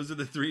 Those are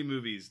the 3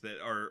 movies that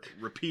are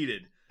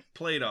repeated,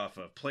 played off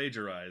of,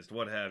 plagiarized,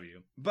 what have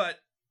you. But...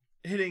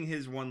 hitting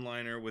his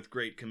one-liner with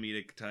great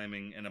comedic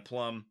timing and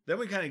aplomb. Then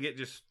we kind of get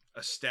just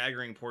a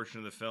staggering portion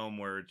of the film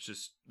where it's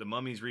just the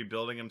mummy's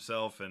rebuilding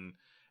himself and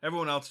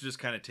everyone else is just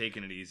kind of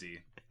taking it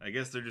easy. I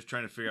guess they're just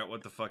trying to figure out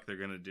what the fuck they're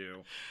going to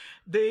do.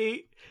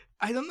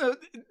 I don't know,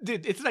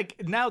 dude, it's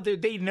like now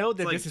they know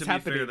that this is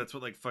happening. To be fair, that's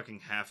what like fucking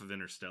half of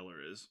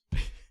Interstellar is.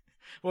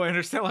 Well,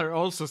 Interstellar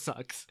also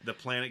sucks. The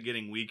planet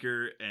getting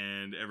weaker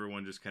and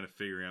everyone just kind of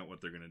figuring out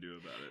what they're going to do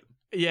about it.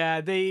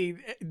 Yeah,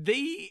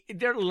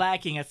 they're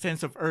lacking a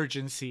sense of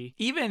urgency.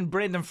 Even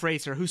Brendan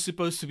Fraser, who's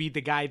supposed to be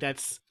the guy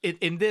that's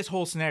in this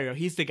whole scenario,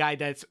 he's the guy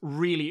that's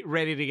really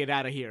ready to get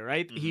out of here,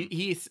 right?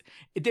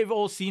 Mm-hmm. They've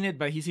all seen it,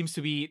 but he seems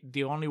to be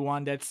the only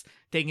one that's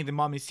taking the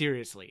mummy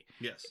seriously.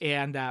 Yes.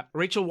 And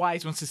Rachel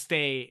Weisz wants to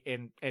stay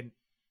and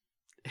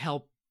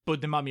help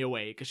put the mummy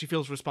away because she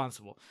feels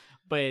responsible.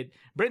 But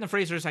Brendan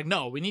Fraser is like,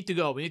 no, we need to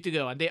go.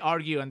 And they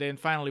argue, and then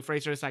finally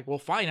Fraser is like, well,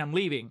 fine, I'm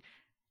leaving.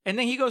 And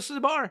then he goes to the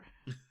bar.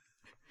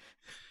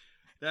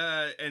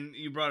 And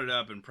you brought it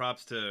up, and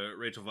props to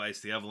Rachel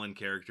Weisz, the Evelyn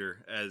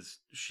character, as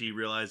she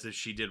realizes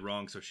she did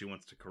wrong, so she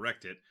wants to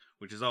correct it,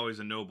 which is always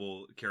a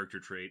noble character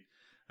trait.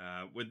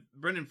 With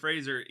Brendan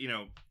Fraser, you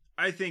know,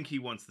 I think he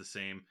wants the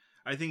same.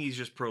 I think he's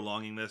just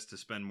prolonging this to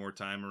spend more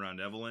time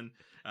around Evelyn,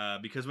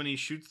 because when he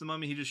shoots the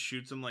mummy, he just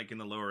shoots him like in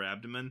the lower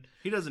abdomen.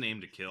 He doesn't aim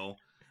to kill.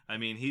 I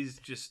mean,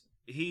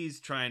 he's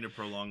trying to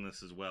prolong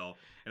this as well.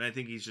 And I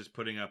think he's just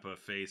putting up a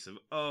face of,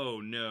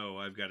 oh no,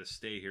 I've got to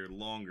stay here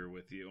longer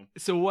with you.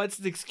 So what's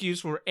the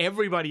excuse for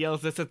everybody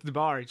else that's at the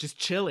bar just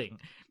chilling?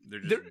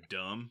 They're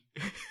dumb.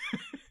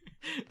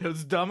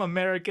 Those dumb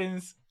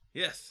Americans.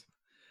 Yes.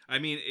 I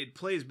mean, it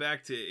plays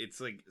back to, it's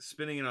like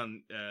spinning it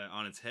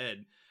on its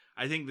head.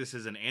 I think this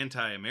is an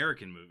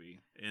anti-American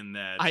movie in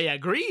that... I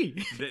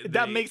agree.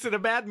 That makes it a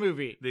bad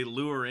movie. They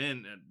lure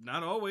in,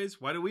 not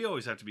always. Why do we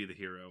always have to be the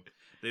hero?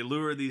 They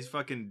lure these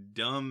fucking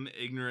dumb,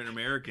 ignorant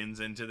Americans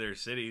into their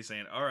city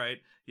saying, all right,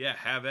 yeah,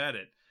 have at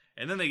it.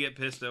 And then they get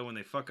pissed, though, when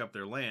they fuck up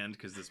their land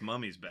because this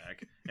mummy's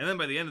back. And then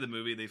by the end of the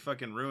movie, they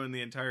fucking ruin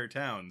the entire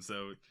town.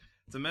 So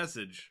it's a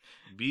message.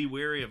 Be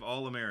wary of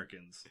all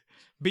Americans.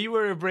 Be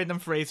wary of Brendan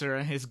Fraser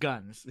and his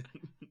guns.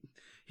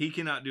 He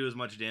cannot do as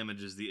much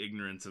damage as the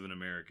ignorance of an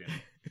American.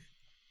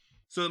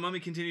 So the mummy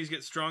continues to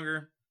get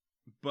stronger,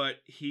 but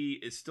he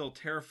is still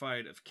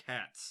terrified of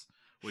cats,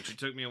 which it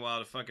took me a while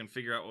to fucking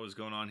figure out what was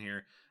going on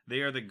here. They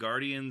are the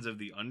guardians of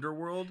the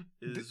underworld,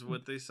 is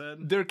what they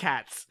said. They're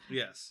cats.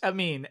 Yes. I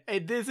mean,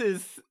 this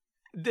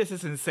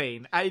is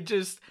insane.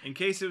 In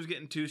case it was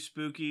getting too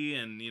spooky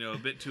and, you know, a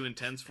bit too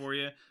intense for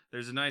you,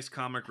 there's a nice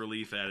comic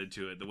relief added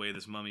to it, the way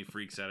this mummy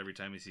freaks out every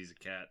time he sees a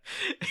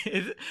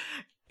cat.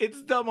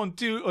 It's dumb on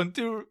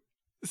two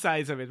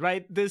sides of it,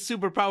 right? This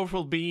super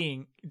powerful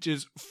being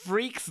just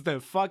freaks the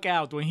fuck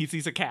out when he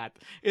sees a cat.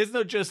 It's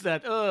not just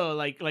that,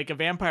 like a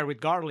vampire with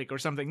garlic or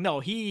something.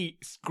 No, he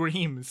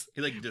screams.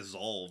 He like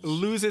dissolves.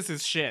 Loses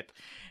his shit.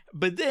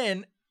 But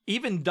then,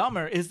 even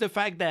dumber is the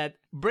fact that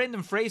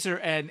Brendan Fraser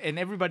and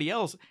everybody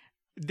else,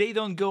 they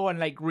don't go and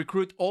like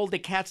recruit all the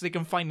cats they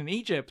can find in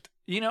Egypt.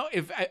 You know,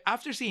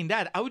 after seeing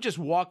that, I would just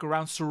walk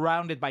around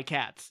surrounded by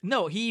cats.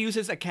 No, he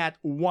uses a cat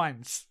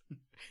once.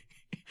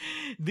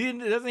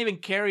 Doesn't even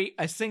carry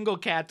a single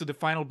cat to the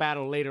final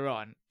battle later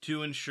on.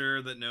 to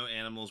ensure that no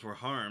animals were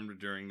harmed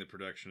during the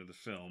production of the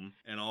film,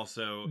 and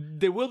also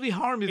They will be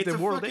harmed if it's the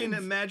a world fucking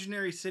ends.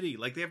 imaginary city.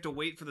 Like they have to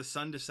wait for the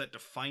sun to set to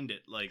find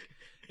it. Like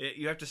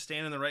you have to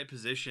stand in the right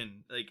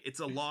position. Like it's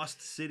a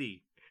lost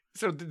city.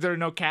 So there are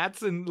no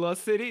cats in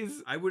lost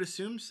cities? I would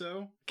assume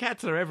so.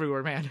 Cats are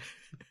everywhere, man.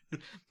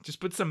 Just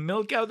put some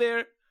milk out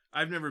there.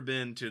 I've never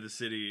been to the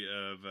city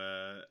of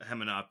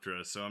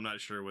Hymenoptera, so I'm not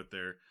sure what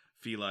their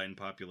feline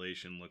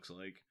population looks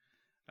like.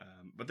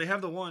 But they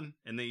have the one,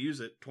 and they use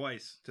it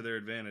twice to their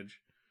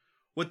advantage.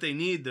 What they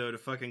need, though, to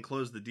fucking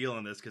close the deal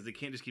on this, because they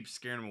can't just keep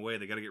scaring them away.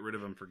 They got to get rid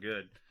of them for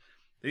good.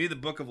 They need the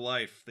Book of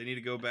Life. They need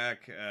to go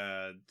back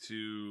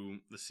to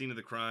the scene of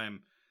the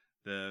crime,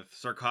 the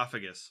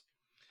sarcophagus.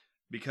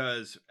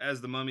 Because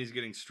as the mummy's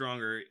getting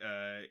stronger,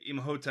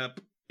 Imhotep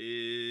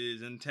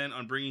is intent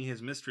on bringing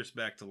his mistress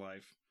back to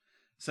life.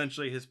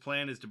 Essentially, his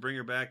plan is to bring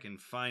her back and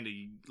find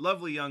a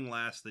lovely young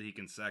lass that he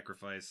can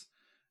sacrifice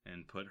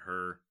and put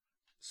her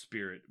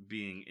spirit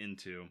being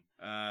into.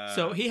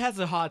 So he has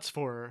the hots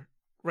for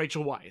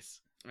Rachel Weisz,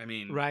 I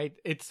mean, right?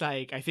 It's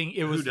like, I think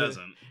it was who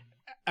doesn't?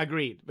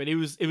 Agreed, but it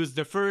was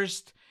the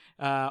first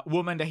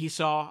woman that he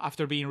saw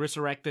after being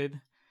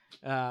resurrected.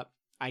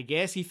 I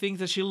guess he thinks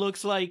that she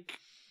looks like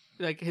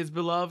his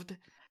beloved,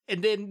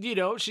 and then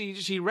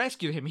she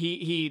rescued him.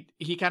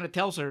 He kind of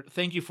tells her,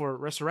 "Thank you for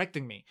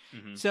resurrecting me."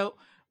 Mhm. So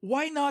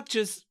why not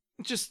just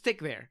stick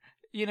there?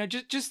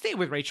 Just stay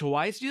with Rachel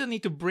Weisz. You don't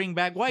need to bring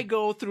back. Why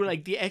go through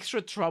like the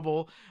extra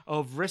trouble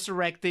of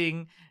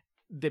resurrecting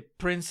the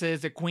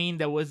princess, the queen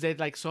that was dead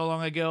like so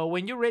long ago,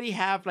 when you already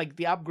have like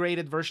the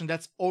upgraded version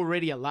that's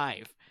already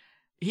alive?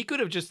 He could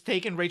have just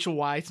taken Rachel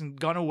Weisz and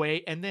gone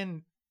away, and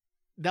then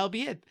that'll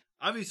be it.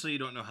 Obviously, you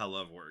don't know how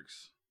love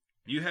works.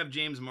 You have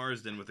James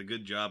Marsden with a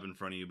good job in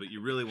front of you, but you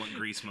really want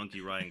Grease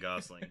Monkey Ryan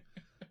Gosling.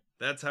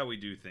 That's how we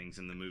do things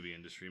in the movie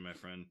industry, my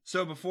friend.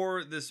 So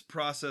before this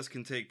process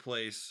can take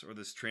place, or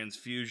this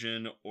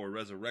transfusion, or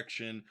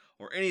resurrection,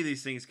 or any of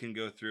these things can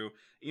go through,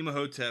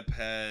 Imhotep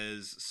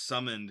has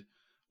summoned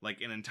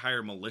like an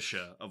entire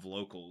militia of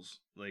locals,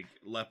 like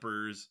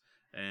lepers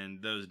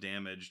and those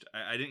damaged.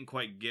 I didn't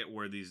quite get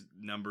where these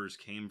numbers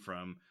came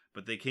from,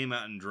 but they came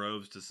out in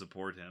droves to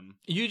support him.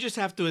 You just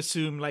have to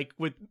assume, like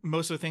with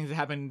most of the things that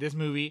happen in this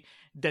movie,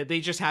 that they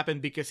just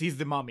happened because he's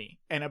the mummy.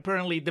 And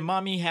apparently the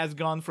mummy has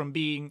gone from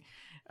being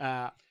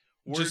Word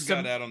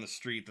got out on the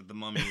street that the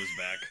mummy was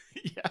back.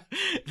 Yeah,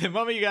 the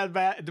mummy got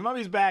back. The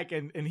mummy's back,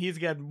 and he's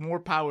got more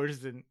powers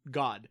than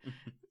God.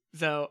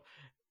 So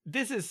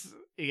this is,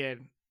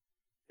 again,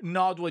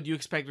 not what you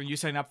expect when you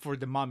sign up for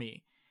the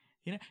mummy.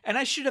 And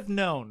I should have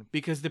known,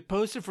 because the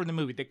poster for the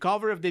movie, the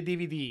cover of the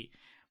DVD,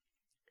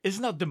 is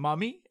not the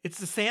mummy. It's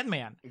the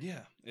Sandman.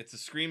 Yeah, it's a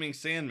screaming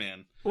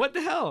Sandman. What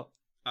the hell?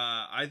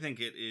 I think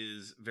it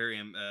is very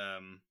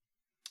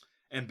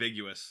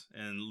ambiguous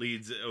and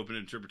leads open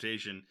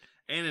interpretation,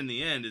 and in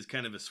the end is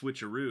kind of a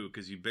switcheroo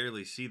because you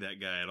barely see that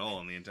guy at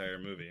all in the entire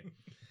movie.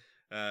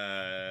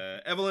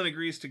 Evelyn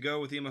agrees to go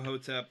with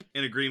Imhotep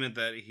in agreement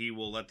that he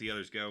will let the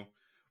others go,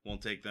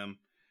 won't take them.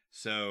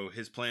 So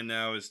his plan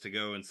now is to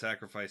go and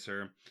sacrifice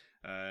her.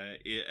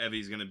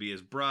 Evie's going to be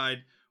his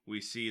bride.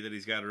 We see that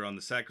he's got her on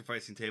the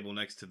sacrificing table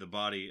next to the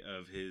body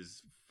of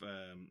his,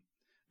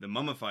 the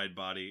mummified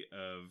body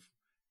of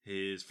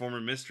his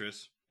former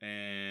mistress.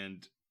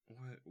 And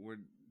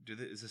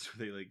is this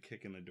where they like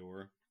kick in the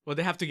door? Well,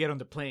 they have to get on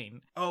the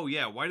plane. Oh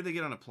yeah, why did they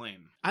get on a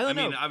plane? I don't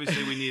know. I mean,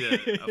 obviously we need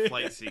a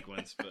flight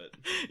sequence, but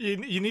you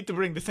need to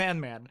bring the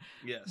Sandman.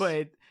 yes.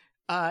 But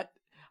I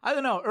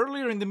don't know.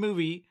 Earlier in the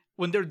movie,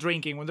 when they're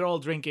all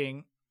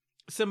drinking,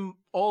 some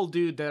old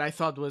dude that I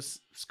thought was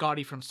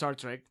Scotty from Star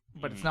Trek,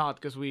 but it's not,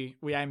 because we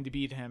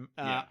IMDb'd him.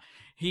 Yeah.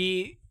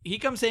 He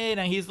comes in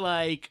and he's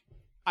like,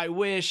 "I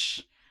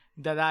wish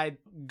that I'd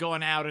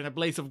gone out in a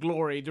blaze of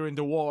glory during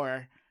the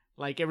war,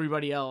 like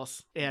everybody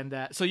else." And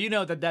so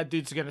that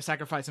dude's gonna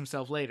sacrifice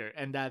himself later,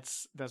 and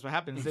that's what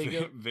happens. They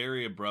go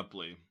very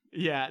abruptly.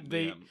 Yeah,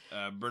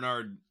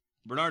 Bernard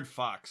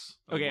Fox.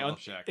 Okay,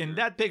 in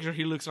that picture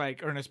he looks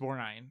like Ernest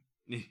Borgnine.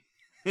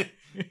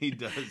 He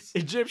does.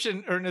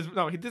 Egyptian Ernest.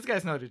 No, this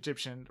guy's not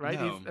Egyptian, right?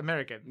 No. He's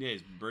American. Yeah,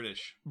 he's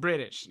British.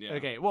 Yeah.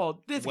 Okay.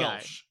 Well, this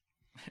Welsh.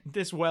 guy,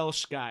 this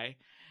Welsh guy,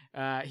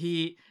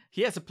 he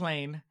has a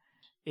plane,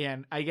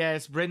 and I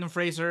guess Brendan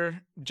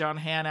Fraser, John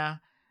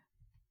Hannah,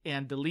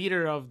 and the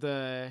leader of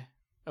the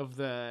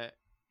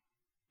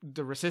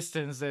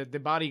resistance,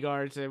 the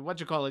bodyguards, what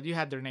you call it? You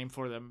had their name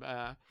for them.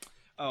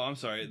 Oh, I'm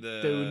sorry.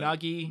 The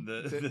Unagi,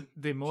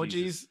 the emojis,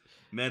 Jesus.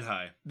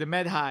 Medhai. The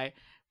Medhai.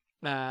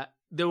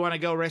 They want to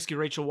go rescue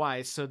Rachel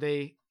Weisz, so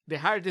they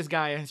hired this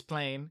guy on his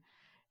plane,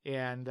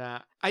 and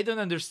I don't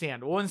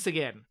understand. Once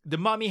again, the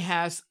mummy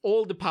has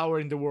all the power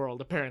in the world,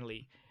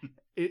 apparently.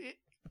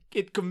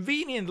 It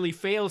conveniently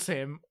fails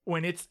him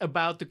when it's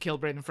about to kill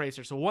Brendan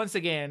Fraser. So once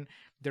again,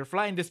 they're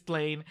flying this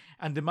plane,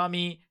 and the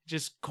mummy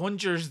just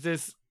conjures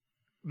this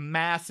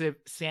massive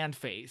sand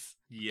face.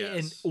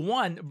 Yes.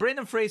 And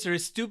Brendan Fraser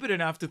is stupid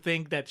enough to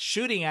think that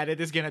shooting at it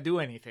is going to do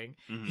anything.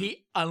 Mhm.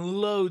 He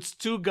unloads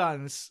 2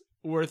 guns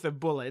worth of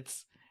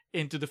bullets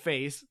into the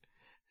face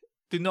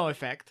to no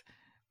effect.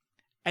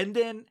 And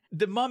then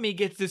the mummy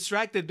gets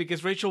distracted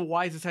because Rachel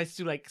Weisz decides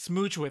to like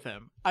smooch with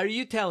him. Are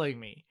you telling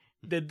me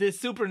that this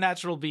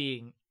supernatural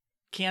being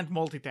can't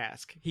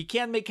multitask? He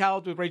can't make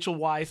out with Rachel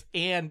Weisz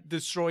and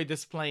destroy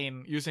this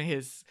plane using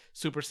his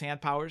super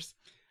sand powers?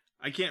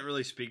 I can't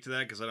really speak to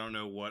that because I don't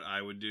know what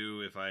I would do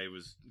if I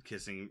was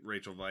kissing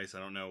Rachel Weisz. I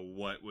don't know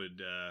what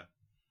would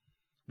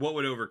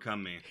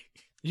overcome me.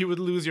 You would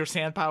lose your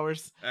sand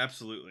powers?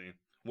 Absolutely.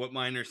 What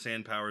minor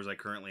sand powers I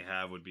currently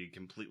have would be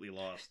completely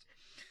lost.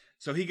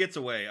 So he gets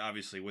away,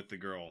 obviously, with the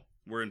girl.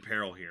 We're in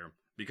peril here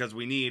because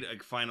we need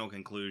a final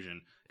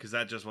conclusion because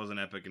that just wasn't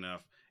epic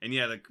enough. And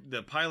yeah,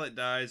 the pilot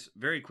dies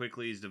very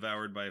quickly. He's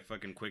devoured by a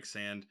fucking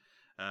quicksand.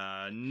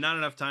 Not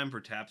enough time for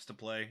taps to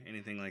play,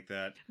 anything like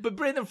that. But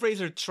Brendan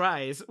Fraser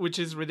tries, which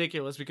is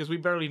ridiculous because we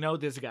barely know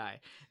this guy.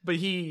 But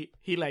he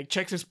like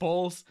checks his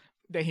pulse,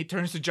 then he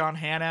turns to John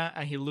Hannah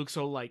and he looks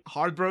so like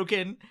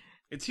heartbroken.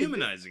 It's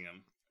humanizing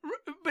him.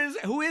 But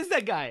who is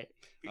that guy?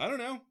 I don't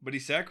know, but he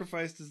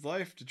sacrificed his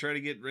life to try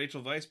to get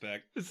Rachel Weisz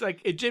back. It's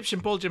like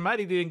Egyptian Paul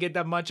Giamatti didn't get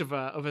that much of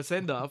a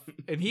send-off,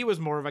 and he was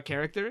more of a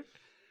character.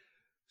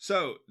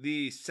 So,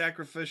 the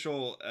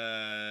sacrificial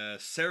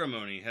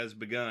ceremony has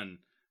begun.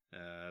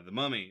 The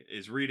mummy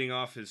is reading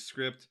off his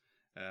script.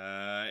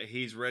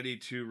 He's ready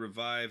to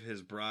revive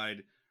his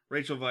bride.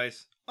 Rachel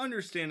Weisz,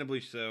 understandably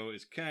so,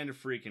 is kind of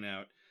freaking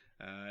out.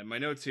 In my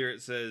notes here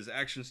it says,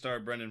 action star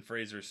Brendan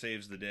Fraser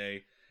saves the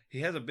day. He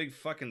has a big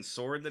fucking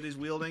sword that he's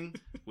wielding,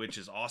 which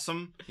is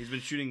awesome. He's been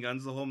shooting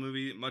guns the whole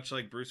movie, much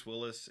like Bruce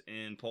Willis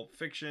in Pulp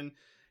Fiction.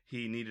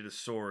 He needed a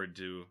sword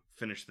to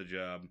finish the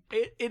job.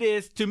 It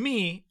is, to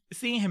me,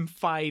 seeing him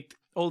fight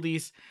all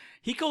these,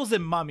 he calls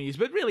them mummies,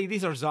 but really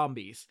these are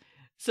zombies.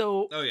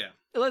 So, oh yeah,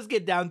 let's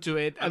get down to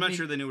it. I'm not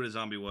sure they knew what a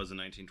zombie was in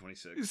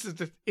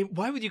 1926.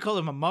 Why would you call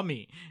him a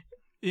mummy?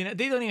 You know,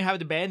 they don't even have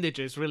the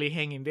bandages really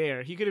hanging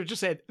there. He could have just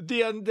said, the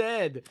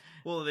undead.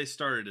 Well, they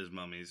started as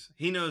mummies.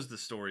 He knows the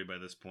story by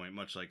this point,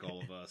 much like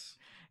all of us.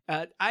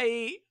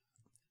 I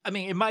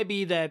mean, it might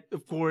be that,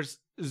 of course,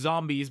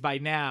 zombies by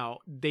now,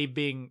 they've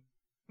been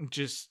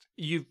just,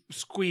 you've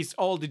squeezed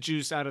all the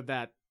juice out of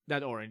that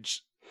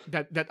orange,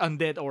 that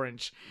undead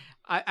orange.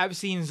 I've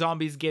seen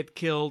zombies get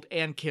killed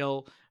and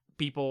kill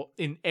people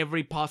in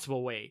every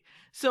possible way.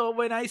 So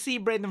when I see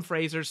Brendan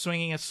Fraser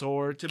swinging a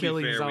sword,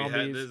 killing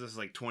zombies, this is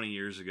like 20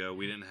 years ago.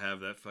 We didn't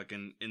have that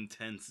fucking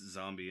intense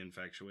zombie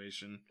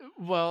infatuation.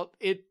 Well,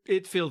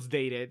 it feels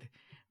dated.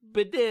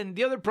 But then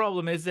the other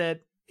problem is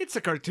that it's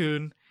a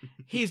cartoon.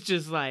 He's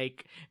just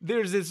like,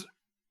 there's this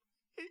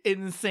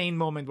insane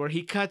moment where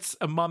he cuts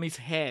a mummy's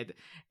head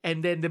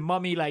and then the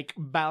mummy like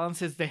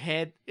balances the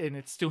head in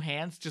its two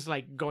hands, just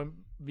like going,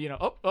 you know,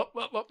 up,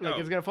 like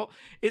it's gonna fall.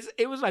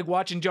 It was like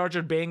watching Jar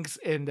Jar Binks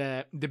in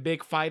the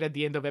big fight at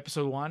the end of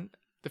episode 1,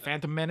 The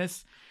Phantom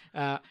Menace.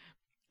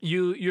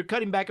 You're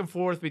cutting back and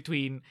forth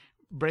between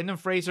Brendan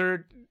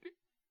Fraser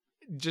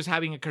just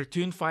having a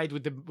cartoon fight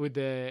with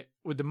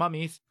the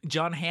mummies,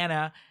 John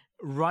Hannah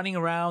running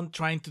around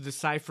trying to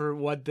decipher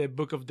what the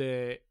Book of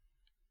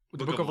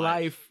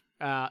Life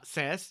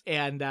says,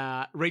 and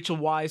Rachel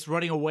Weisz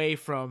running away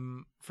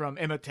from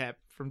Imhotep,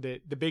 from the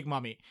big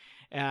mummy.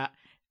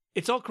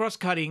 It's all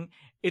cross-cutting.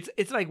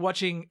 It's like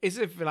watching, as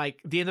if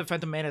like the end of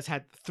Phantom Menace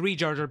had 3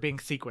 Jar Jar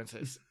Binks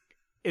sequences.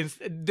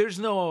 There's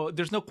no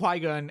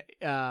Qui-Gon,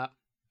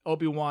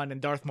 Obi-Wan,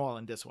 and Darth Maul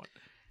in this one.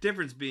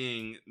 Difference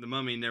being, the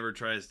mummy never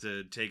tries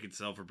to take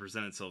itself or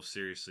present itself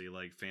seriously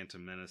like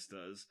Phantom Menace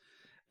does.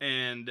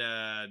 And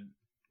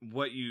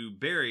what you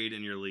buried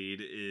in your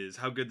lead is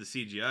how good the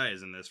CGI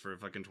is in this for a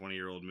fucking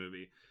 20-year-old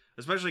movie.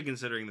 Especially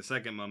considering the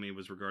second Mummy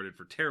was regarded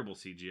for terrible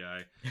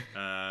CGI.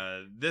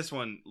 This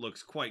one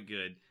looks quite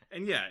good.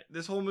 And yeah,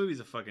 this whole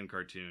movie's a fucking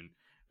cartoon.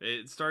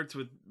 It starts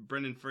with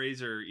Brendan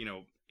Fraser, you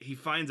know, he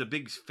finds a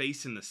big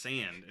face in the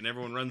sand and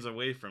everyone runs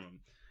away from him.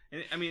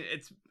 And I mean,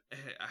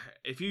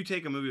 if you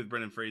take a movie with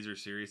Brendan Fraser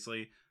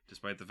seriously,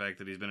 despite the fact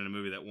that he's been in a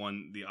movie that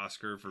won the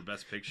Oscar for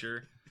Best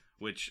Picture,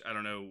 which I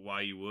don't know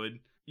why you would,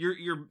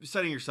 you're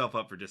setting yourself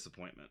up for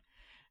disappointment.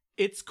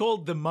 It's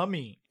called The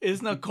Mummy.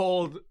 It's not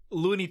called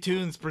Looney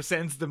Tunes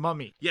Presents The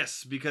Mummy.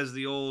 Yes, because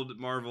the old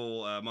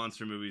Marvel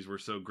monster movies were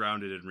so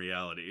grounded in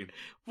reality.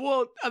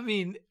 Well, I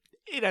mean,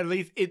 at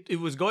least it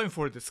was going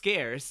for the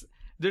scares.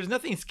 There's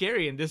nothing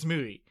scary in this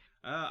movie.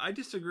 I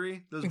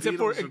disagree. Those Except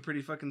beetles for, are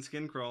pretty fucking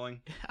skin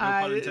crawling. No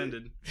pun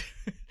intended.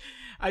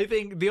 I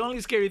think the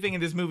only scary thing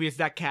in this movie is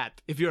that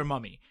cat, if you're a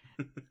mummy.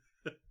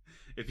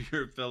 If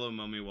you're a fellow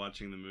mummy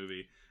watching the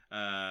movie.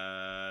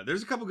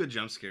 There's a couple good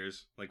jump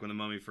scares, like when the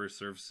mummy first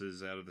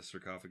surfaces out of the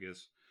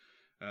sarcophagus.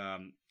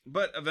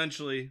 But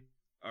eventually,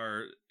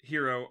 our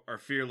hero, our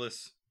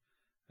fearless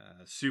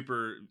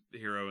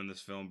superhero in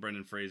this film,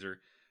 Brendan Fraser,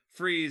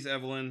 frees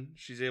Evelyn.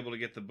 She's able to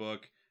get the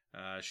book.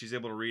 She's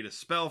able to read a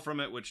spell from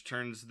it, which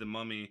turns the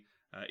mummy,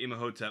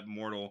 Imhotep,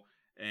 mortal.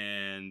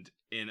 And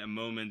in a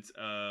moment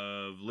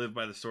of live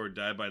by the sword,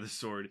 die by the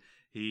sword,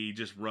 he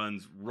just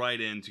runs right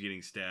into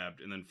getting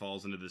stabbed and then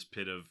falls into this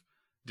pit of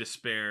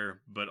despair,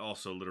 but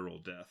also literal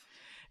death.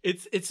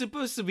 It's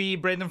supposed to be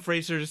Brendan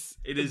Fraser's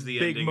It is the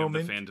big ending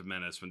moment. of The Phantom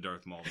Menace when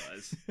Darth Maul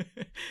dies.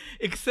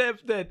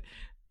 Except that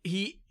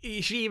she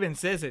even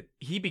says it.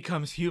 He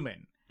becomes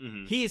human.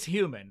 Mhm. He is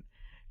human.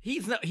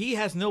 He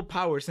has no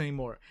powers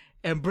anymore.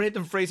 And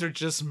Brendan Fraser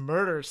just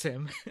murders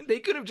him. They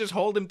could have just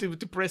hauled him to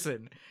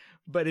prison.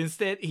 But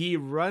instead, he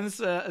runs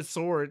a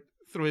sword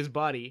through his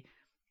body,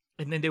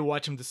 and then they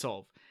watch him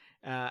dissolve.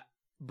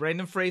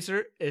 Brendan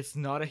Fraser is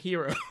not a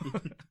hero.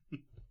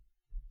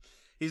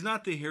 He's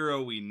not the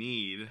hero we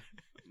need,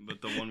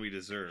 but the one we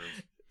deserve.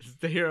 It's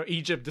the hero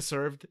Egypt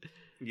deserved.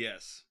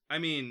 Yes. I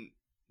mean,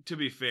 to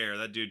be fair,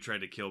 that dude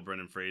tried to kill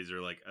Brendan Fraser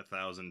like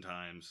 1,000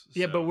 times.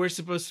 Yeah, so- but we're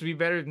supposed to be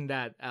better than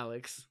that,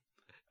 Alex.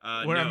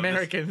 We're no,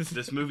 Americans.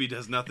 This movie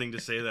does nothing to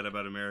say that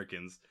about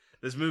Americans.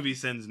 This movie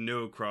sends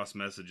no cross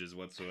messages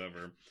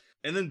whatsoever.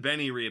 And then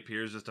Benny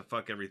reappears just to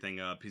fuck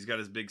everything up. He's got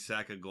his big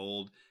sack of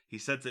gold. He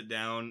sets it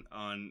down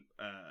on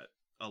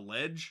a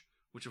ledge,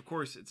 which of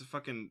course it's a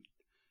fucking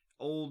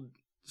old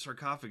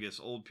sarcophagus,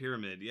 old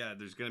pyramid. Yeah,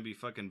 there's gonna be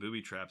fucking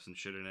booby traps and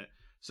shit in it.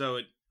 So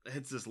it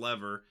hits this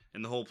lever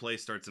and the whole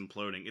place starts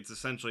imploding. It's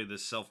essentially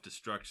this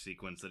self-destruct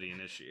sequence that he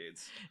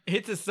initiates.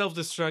 It's a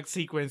self-destruct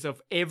sequence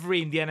of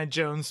every Indiana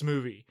Jones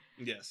movie.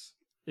 Yes.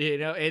 You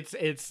know,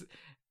 it's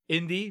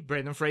Indy,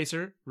 Brendan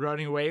Fraser,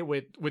 running away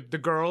with the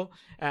girl,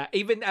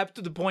 even up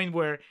to the point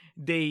where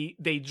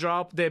they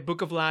drop the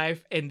Book of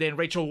Life, and then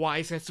Rachel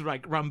Weisz has to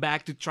like run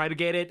back to try to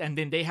get it, and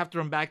then they have to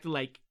run back to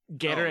like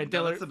get her and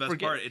tell her. That's the best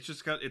part.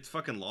 It's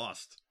fucking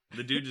lost.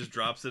 The dude just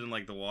drops it in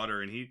like the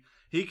water, and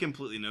he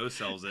completely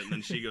no-sells it, and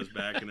then she goes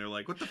back, and they're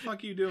like, "What the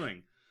fuck are you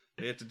doing?"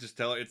 They have to just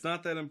tell her it's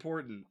not that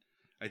important.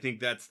 I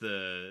think that's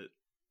the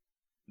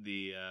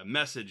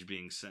message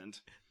being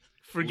sent.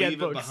 Forget leave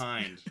books. it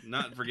behind.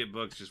 Not forget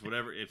books, just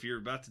whatever. If you're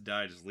about to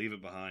die, just leave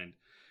it behind.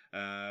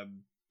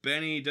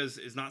 Benny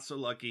is not so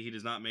lucky. He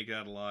does not make it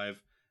out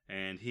alive,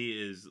 and he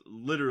is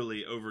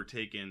literally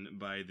overtaken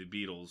by the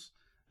Beatles.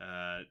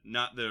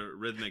 Not the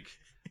rhythmic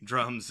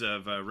drums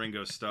of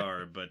Ringo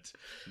Starr, but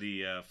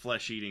the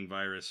flesh-eating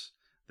virus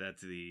that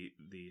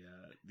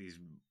these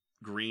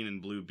green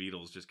and blue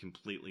beetles just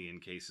completely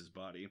encase his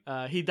body.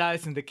 He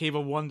dies in the Cave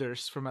of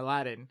Wonders from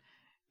Aladdin.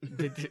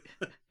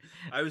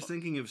 I was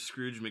thinking of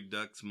Scrooge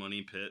McDuck's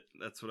Money Pit.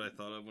 That's what I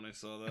thought of when I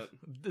saw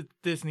that.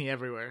 Disney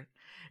everywhere.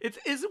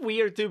 It's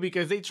weird too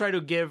because they try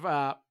to give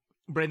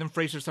Brendan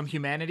Fraser some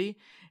humanity,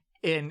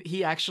 and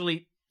he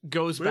actually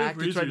goes back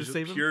to try to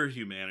save him. Pure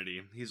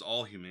humanity. He's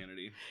all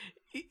humanity.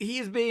 He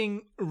is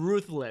being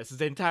ruthless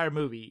the entire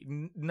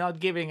movie, not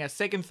giving a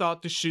second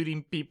thought to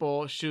shooting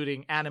people,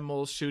 shooting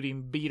animals,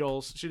 shooting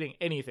beetles, shooting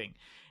anything.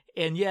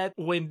 And yet,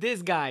 when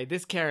this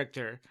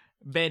character,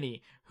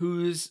 Benny,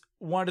 who's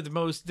one of the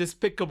most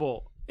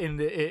despicable in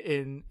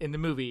the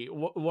movie,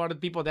 one of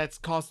the people that's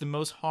caused the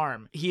most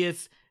harm,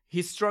 he's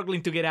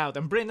struggling to get out,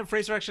 and Brendan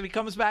Fraser actually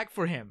comes back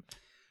for him.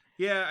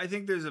 Yeah, I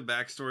think there's a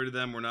backstory to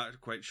them we're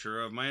not quite sure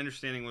of. My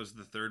understanding was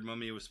the third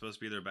Mummy was supposed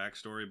to be their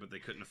backstory, but they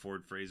couldn't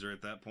afford Fraser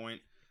at that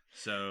point,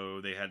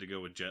 so they had to go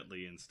with Jet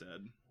Li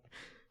instead.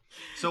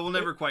 So we'll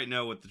never quite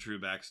know what the true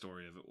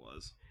backstory of it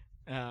was.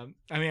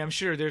 I mean, I'm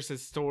sure there's a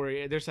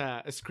story, there's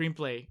a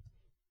screenplay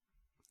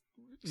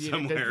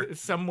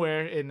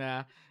somewhere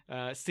in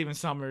Stephen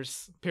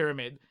Sommers'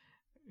 Pyramid.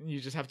 You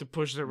just have to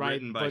push the right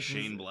written by buttons.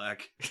 Shane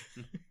Black.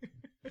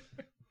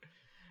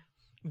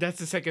 That's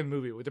the second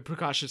movie with the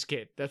precocious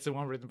kid. That's the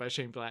one written by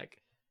Shane Black.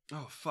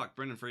 Oh fuck,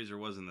 Brendan Fraser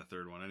was in the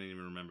third one. I didn't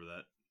even remember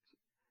that.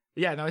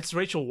 Yeah, no, it's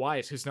Rachel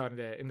Weisz who's not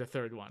in the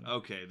third one.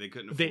 Okay, they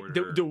couldn't afford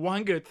her. The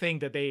one good thing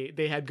that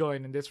they had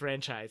going in this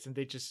franchise, and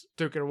they just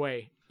took it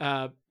away.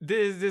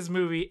 This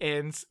movie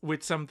ends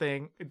with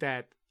something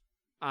that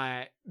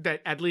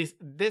at least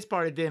this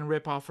part it didn't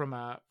rip off from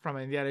an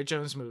Indiana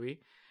Jones movie,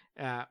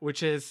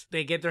 which is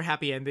they get their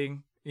happy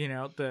ending. You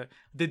know, the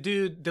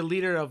dude, the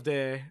leader of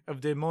the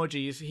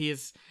emojis,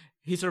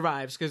 he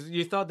survives because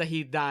you thought that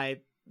he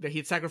died, that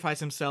he'd sacrificed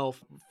himself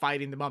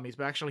fighting the mummies,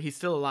 but actually he's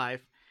still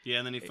alive. Yeah,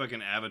 and then he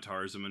fucking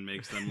avatars them and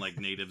makes them like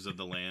natives of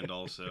the land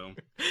also.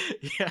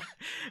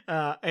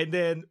 Yeah. And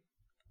then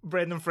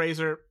Brendan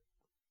Fraser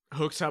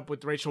hooks up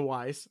with Rachel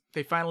Weisz.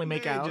 They finally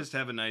make out. Just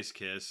have a nice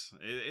kiss.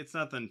 It's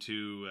nothing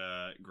too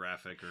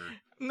graphic or...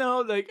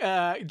 No, like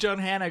John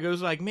Hannah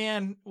goes like,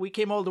 man, we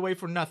came all the way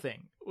for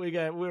nothing.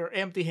 We're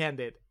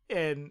empty-handed.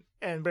 And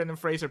Brendan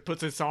Fraser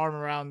puts his arm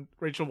around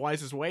Rachel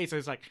Weisz's waist. And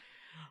it's like,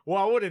 well,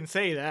 I wouldn't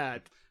say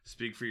that.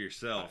 Speak for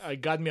yourself. I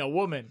got me a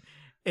woman.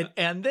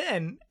 And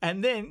then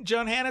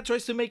John Hannah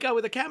tries to make out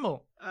with a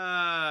camel.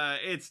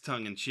 It's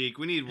tongue in cheek.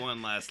 We need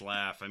one last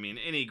laugh. I mean,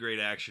 any great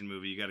action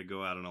movie, you got to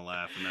go out on a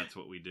laugh, and that's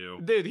what we do.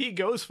 Dude, he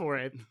goes for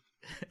it.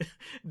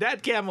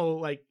 That camel,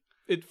 like,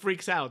 it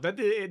freaks out.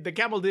 The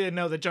camel didn't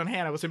know that John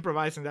Hannah was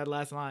improvising that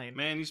last line.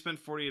 Man, you spent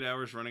 48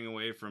 hours running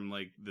away from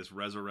like this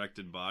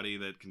resurrected body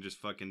that can just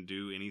fucking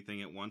do anything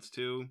it wants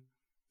to.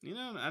 You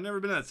know, I've never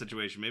been in that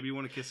situation. Maybe you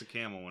want to kiss a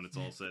camel when it's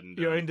all said and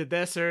done. You're in the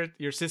desert.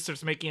 Your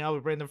sister's making out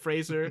with Brendan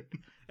Fraser.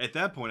 At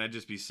that point, I'd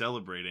just be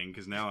celebrating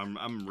because now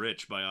I'm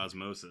rich by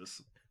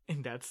osmosis.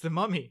 And that's the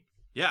Mummy.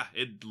 Yeah,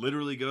 it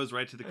literally goes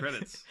right to the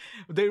credits.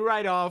 They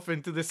ride off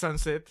into the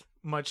sunset,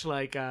 much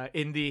like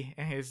Indy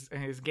and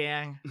his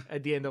gang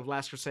at the end of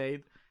Last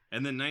Crusade.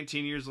 And then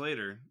 19 years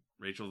later,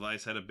 Rachel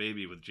Weisz had a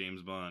baby with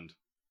James Bond.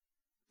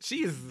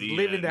 She is The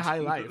living end. the high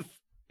life.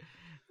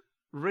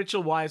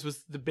 Rachel Weisz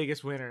was the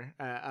biggest winner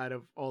out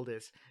of all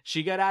this.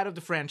 She got out of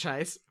the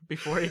franchise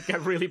before it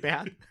got really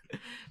bad.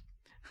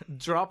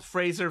 Dropped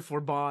Fraser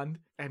for Bond,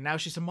 and now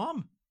she's a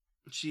mom.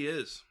 She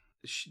is.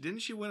 Didn't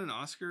she win an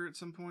Oscar at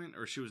some point?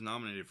 Or she was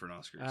nominated for an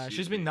Oscar?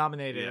 She's been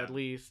nominated Yeah. at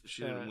least.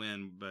 She didn't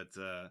win, but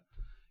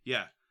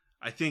yeah.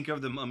 I think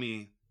of the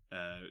Mummy,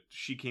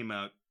 she came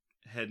out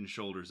head and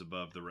shoulders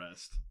above the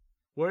rest.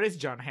 Where is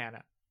John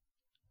Hannah?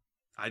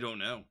 I don't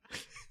know.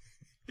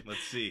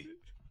 Let's see.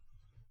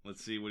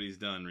 Let's see what he's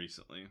done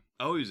recently.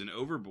 Oh, he was in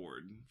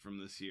Overboard from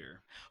this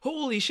year.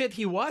 Holy shit,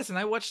 he was, and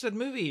I watched that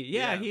movie.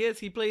 Yeah, Yeah. he is.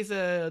 He plays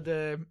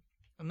the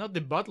not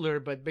the butler,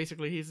 but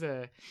basically he's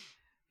the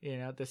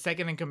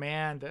second in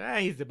command.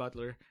 He's the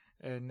butler,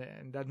 and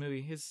that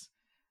movie.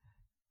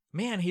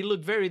 He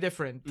looked very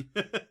different.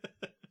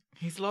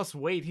 He's lost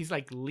weight. He's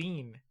like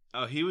lean.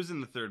 Oh, he was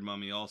in the third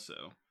Mummy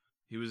also.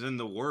 He was in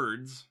The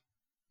Words.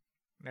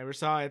 Never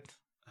saw it.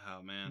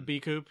 Oh, man.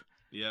 B. Coop.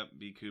 Yep,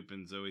 B. Coop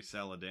and Zoe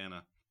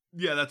Saldana.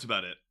 Yeah, that's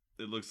about it.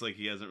 It looks like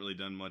he hasn't really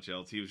done much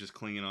else. He was just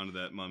clinging on to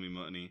that Mummy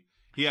money.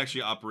 He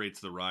actually operates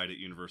the ride at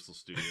Universal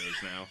Studios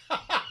now.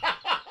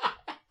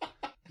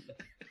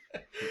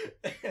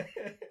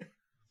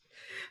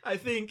 I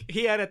think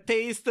he had a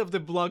taste of the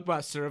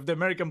blockbuster, of the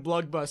American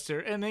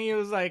blockbuster, and then he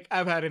was like,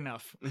 I've had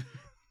enough.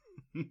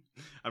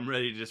 I'm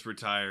ready to just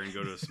retire and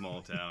go to a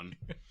small town.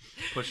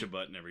 Push a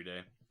button every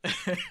day.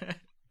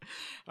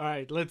 All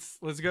right, let's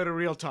go to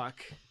Real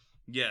Talk.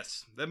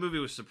 Yes, that movie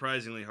was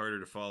surprisingly harder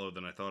to follow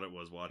than I thought it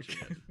was watching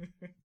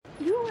it.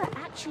 You were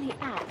actually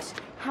at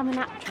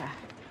Hamunaptra.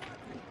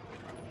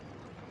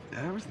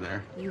 Yeah, I was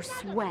there. You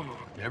swear.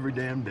 Every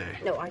damn day.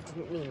 No, I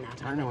didn't mean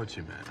that. I know what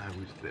you meant. I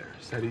was there.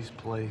 Seti's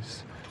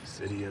place,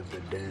 City of the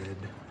Dead.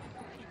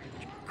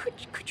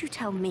 Could you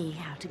tell me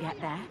how to get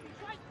there?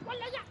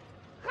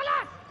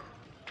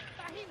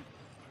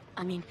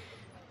 I mean,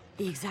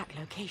 the exact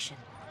location.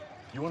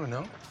 You want to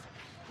know?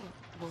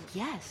 Well,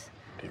 yes.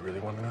 Do you really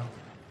want to know?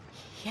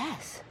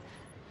 Yes.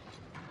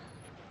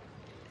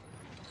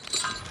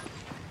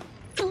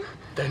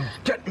 Then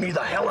get me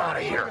the hell out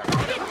of here!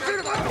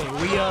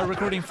 We are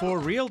recording for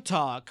Real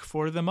Talk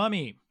for The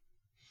Mummy.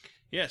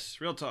 Yes,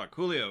 real talk.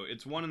 Julio,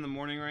 it's 1 a.m.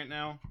 right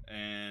now,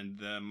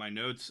 and my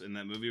notes in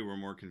that movie were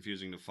more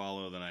confusing to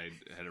follow than I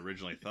had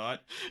originally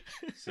thought.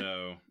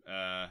 So,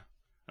 I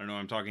don't know,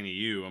 I'm talking to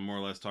you. I'm more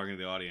or less talking to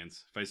the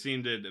audience. If I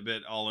seemed a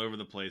bit all over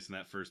the place in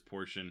that first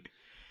portion,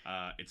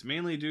 it's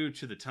mainly due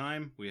to the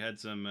time. We had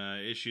some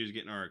issues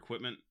getting our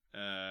equipment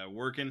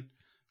working,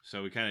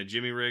 so we kind of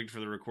jimmy-rigged for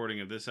the recording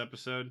of this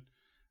episode.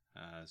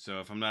 So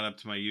if I'm not up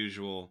to my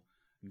usual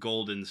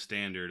golden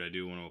standard, I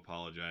do want to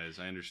apologize.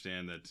 I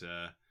understand that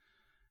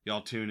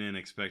y'all tune in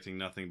expecting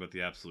nothing but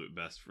the absolute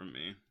best from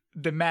me.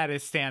 The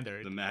maddest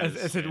standard,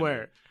 as it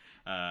were.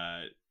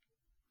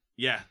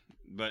 Yeah,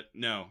 but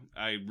no,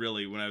 I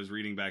really, when I was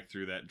reading back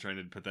through that and trying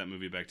to put that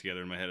movie back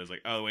together in my head, I was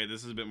like, oh, wait,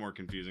 this is a bit more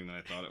confusing than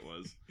I thought it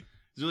was.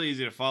 It's really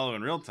easy to follow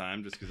in real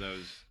time just because I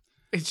was...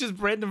 It's just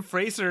Brendan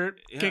Fraser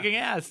kicking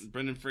ass.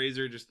 Brendan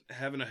Fraser just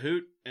having a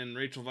hoot and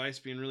Rachel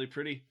Weisz being really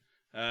pretty.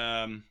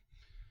 Man,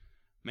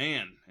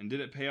 and did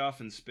it pay off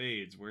in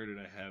spades? Where did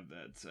I have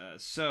that?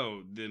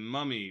 So, The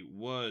Mummy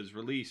was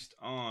released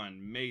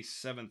on May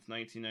 7th,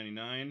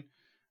 1999,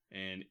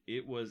 and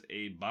it was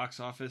a box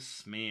office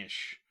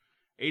smash.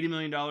 $80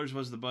 million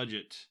was the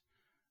budget,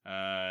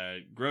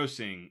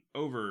 grossing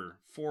over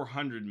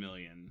 $400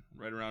 million,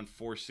 right around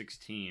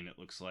 416 it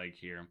looks like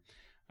here.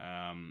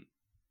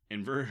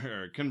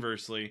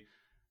 Conversely,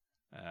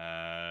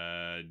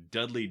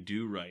 Dudley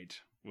Do-Right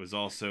was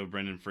also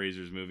Brendan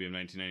Fraser's movie of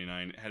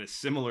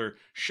 1999.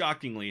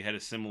 Shockingly had a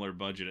similar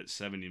budget at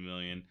 $70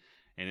 million,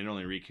 and it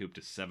only recouped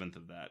a seventh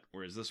of that.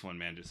 Whereas this one,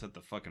 man, just set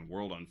the fucking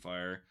world on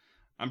fire.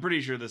 I'm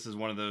pretty sure this is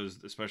one of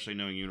those, especially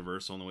knowing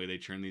Universal and the way they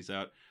churn these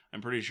out.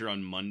 I'm pretty sure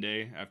on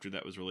Monday after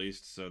that was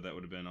released, so that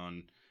would have been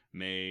on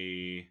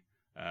May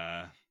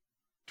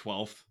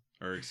 12th,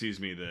 or excuse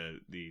me,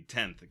 the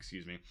 10th,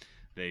 excuse me.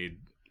 They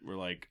were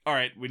like, all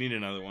right, we need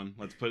another one.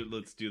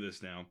 Let's do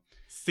this now.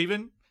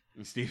 Steven,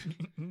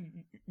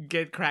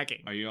 get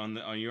cracking. Are you on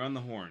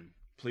the horn?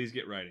 Please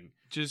get writing.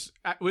 Just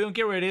we don't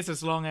care where it is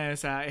as long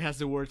as it has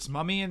the words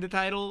 "mummy" in the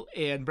title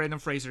and Brendan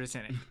Fraser is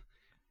in it.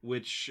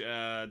 Which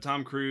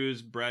Tom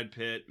Cruise, Brad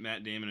Pitt,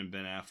 Matt Damon, and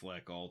Ben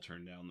Affleck all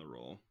turned down the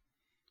role.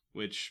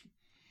 Which,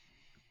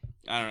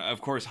 I don't know. Of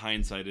course,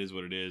 hindsight is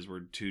what it is. We're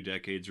 2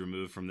 decades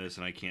removed from this,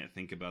 and I can't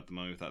think about The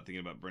Mummy without thinking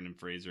about Brendan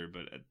Fraser.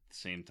 But at the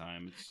same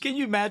time, Can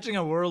you imagine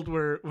a world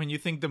where when you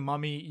think The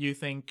Mummy, you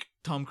think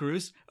Tom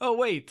Cruise? Oh,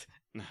 wait.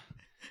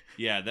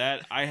 Yeah,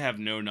 that I have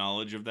no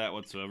knowledge of that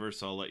whatsoever,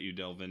 so I'll let you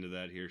delve into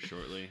that here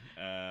shortly.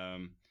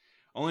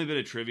 Only bit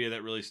of trivia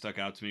that really stuck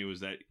out to me was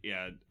that,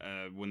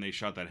 when they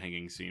shot that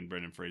hanging scene,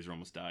 Brendan Fraser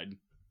almost died.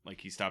 Like,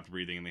 he stopped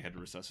breathing and they had to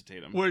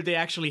resuscitate him. Were they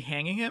actually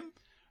hanging him?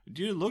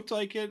 Dude, it looked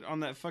like it on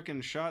that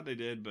fucking shot they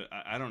did, but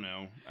I don't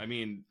know. I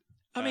mean,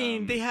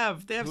 they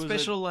have who was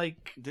special it?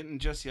 like. Didn't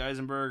Jesse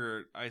Eisenberg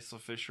or Isla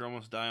Fisher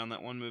almost die on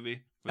that one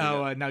movie?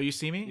 Now You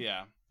See Me.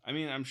 Yeah. I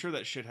mean, I'm sure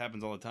that shit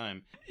happens all the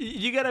time.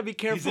 You gotta be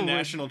careful. He's a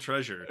national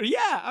treasure.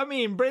 Yeah, I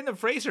mean, Brendan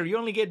Fraser, you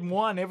only get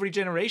one every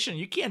generation.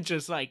 You can't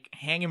just like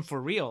hang him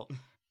for real.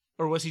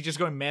 Or was he just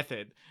going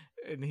method?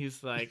 And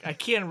he's like, I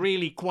can't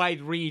really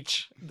quite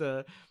reach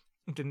the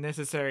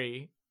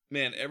necessary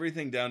Man,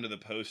 everything down to the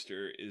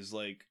poster is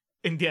like...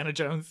 Indiana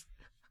Jones.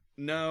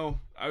 No,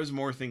 I was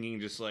more thinking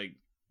just like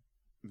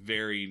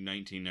very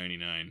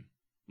 1999.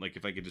 Like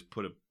if I could just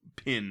put a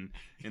pin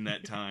in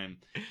that time.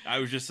 I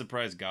was just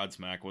surprised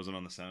Godsmack wasn't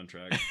on the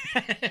soundtrack.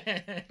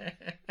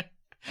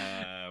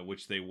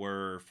 Which they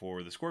were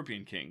for The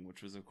Scorpion King,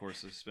 which was of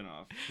course a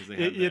spinoff.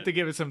 You have to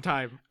give it some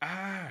time.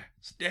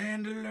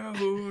 Stand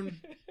alone.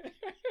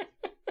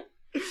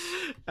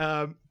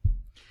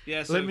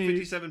 Yeah, so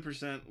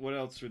 57%. What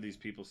else are these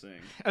people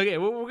saying? Okay,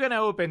 well, we're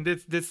gonna open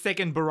this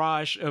second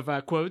barrage of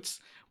quotes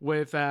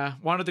with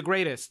one of the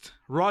greatest,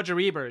 Roger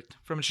Ebert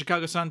from the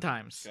Chicago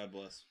Sun-Times. God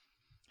bless.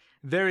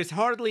 There is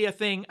hardly a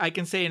thing I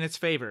can say in its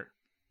favor,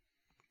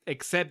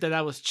 except that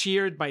I was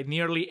cheered by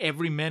nearly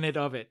every minute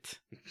of it.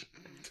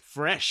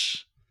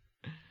 Fresh.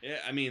 Yeah,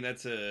 I mean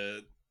that's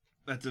a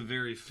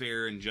very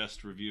fair and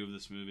just review of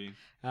this movie.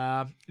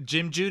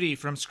 Jim Judy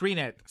from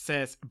Screenet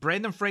says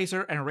Brendan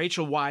Fraser and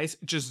Rachel Weisz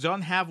just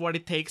don't have what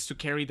it takes to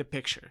carry the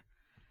picture.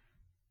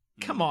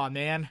 Come on,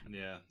 man.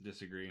 Yeah,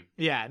 disagree.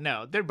 Yeah,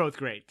 no, they're both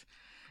great.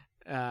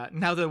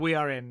 Now that we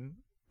are in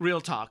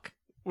real talk,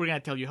 we're gonna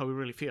tell you how we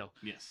really feel.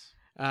 Yes.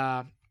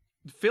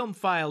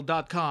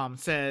 Filmfile.com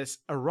says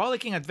a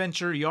rollicking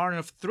adventure yarn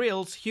of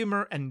thrills,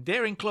 humor, and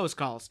daring close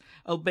calls,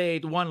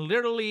 albeit one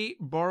literally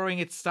borrowing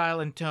its style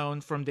and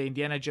tone from the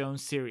Indiana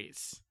Jones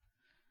series.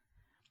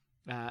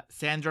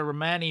 Sandra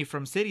Romani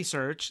from City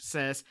Search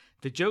says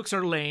the jokes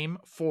are lame,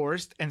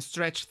 forced, and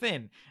stretched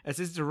thin, as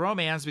is the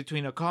romance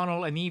between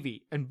O'Connell and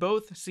Evie, and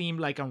both seem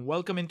like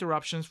unwelcome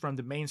interruptions from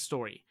the main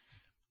story.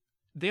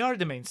 They are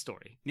the main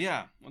story.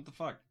 Yeah, what the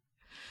fuck?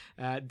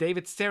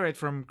 David Sterrett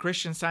from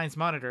Christian Science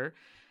Monitor.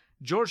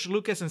 George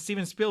Lucas and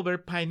Steven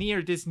Spielberg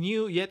pioneered this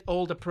new yet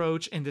old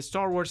approach in the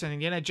Star Wars and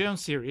Indiana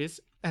Jones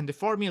series, and the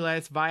formula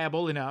is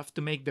viable enough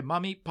to make The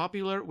Mummy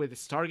popular with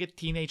its target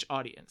teenage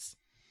audience.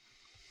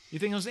 You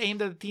think it was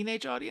aimed at a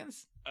teenage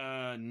audience?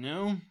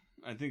 No.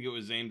 I think it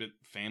was aimed at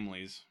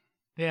families.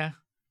 Yeah,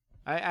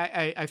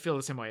 I feel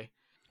the same way.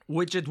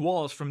 Widget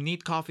Walls from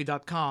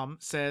NeatCoffee.com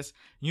says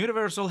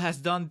Universal has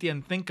done the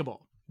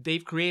unthinkable.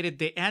 They've created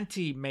the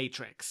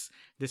Anti-Matrix,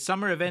 the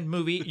summer event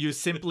movie you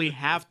simply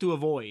have to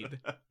avoid.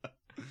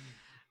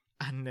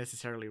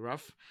 Unnecessarily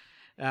rough.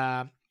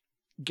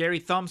 Gary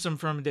Thompson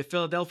from the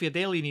Philadelphia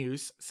Daily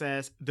News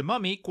says, The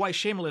Mummy, quite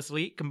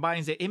shamelessly,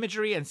 combines the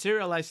imagery and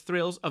serialized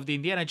thrills of the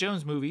Indiana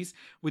Jones movies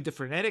with the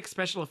frenetic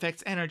special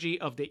effects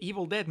energy of the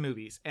Evil Dead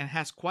movies, and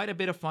has quite a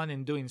bit of fun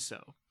in doing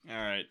so.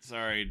 Alright,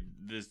 sorry.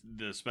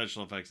 The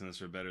special effects in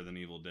this are better than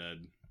Evil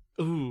Dead.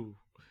 Ooh.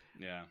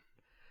 Yeah.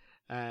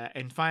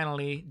 And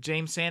finally,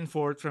 James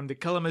Sanford from the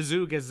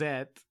Kalamazoo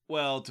Gazette.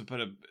 Well,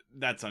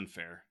 that's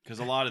unfair, because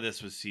a lot of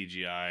this was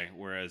CGI,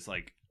 whereas,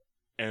 like,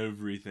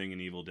 everything in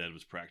Evil Dead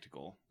was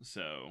practical.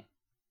 So,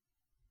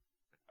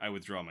 I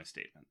withdraw my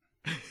statement.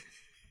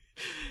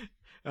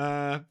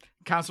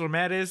 Counselor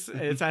Mattis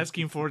is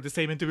asking for the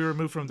statement to be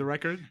removed from the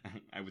record.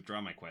 I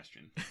withdraw my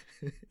question.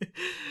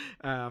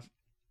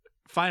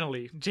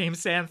 Finally, James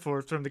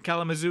Sanford from the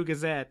Kalamazoo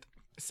Gazette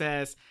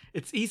says,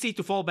 It's easy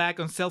to fall back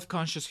on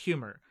self-conscious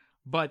humor.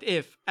 But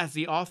if, as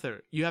the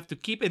author, you have to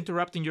keep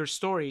interrupting your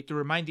story to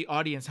remind the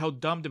audience how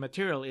dumb the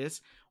material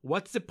is,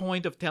 what's the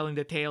point of telling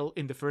the tale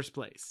in the first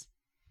place?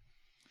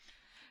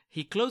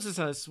 He closes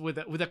us with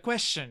a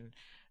question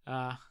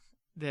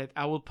that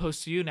I will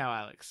pose to you now,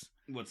 Alex.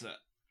 What's that?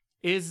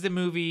 Is the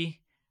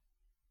movie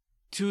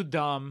too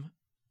dumb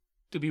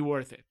to be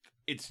worth it?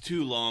 It's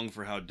too long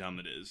for how dumb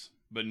it is.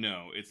 But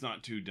no, it's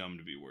not too dumb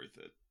to be worth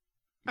it.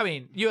 I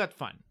mean, you had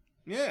fun.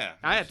 Yeah,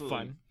 I had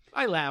fun.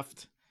 I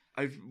laughed.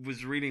 I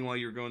was reading while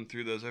you were going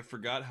through those. I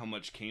forgot how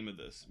much came of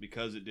this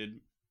because it did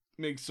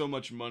make so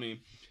much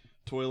money.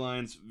 Toy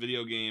Lines,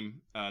 video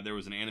game. There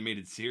was an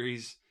animated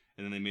series,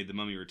 and then they made The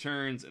Mummy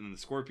Returns, and then The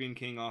Scorpion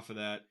King off of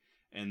that.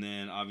 And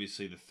then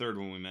obviously the third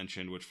one we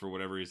mentioned, which for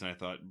whatever reason I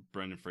thought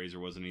Brendan Fraser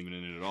wasn't even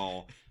in it at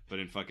all. But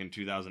in fucking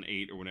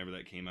 2008 or whenever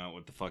that came out,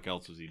 what the fuck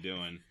else was he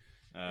doing?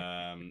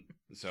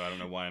 So I don't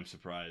know why I'm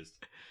surprised.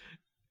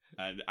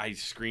 I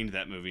screened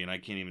that movie, and I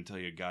can't even tell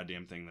you a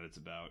goddamn thing that it's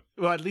about.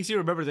 Well, at least you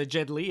remember that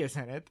Jet Li is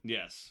in it.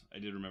 Yes, I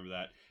did remember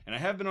that. And I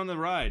have been on the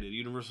ride at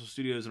Universal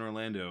Studios in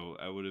Orlando.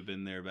 I would have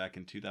been there back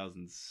in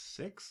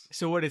 2006.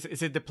 So what is it?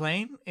 Is it the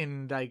plane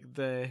in, like,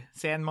 the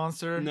sand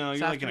monster? No,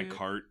 you're like in a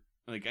cart.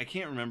 Like, I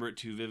can't remember it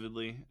too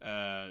vividly.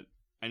 I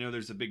know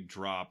there's a big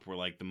drop where,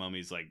 like, the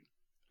mummy's, like,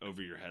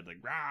 over your head, like,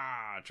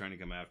 rah, trying to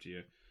come after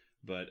you.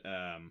 But,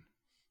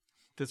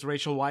 does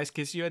Rachel Weisz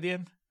kiss you at the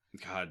end?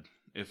 God,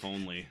 if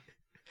only.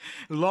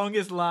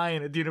 Longest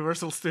line at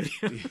Universal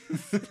Studios.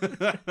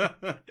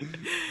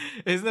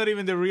 It's not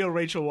even the real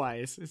Rachel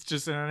Weisz. It's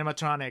just an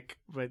animatronic,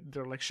 but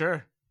they're like,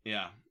 sure.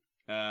 Yeah.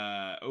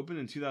 Opened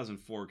in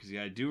 2004 because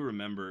I do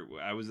remember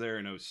I was there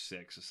in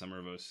 06, the summer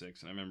of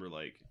 06, and I remember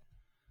like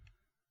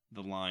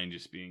the line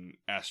just being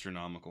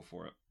astronomical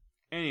for it.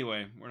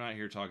 Anyway, we're not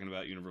here talking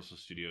about Universal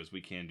Studios.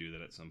 We can do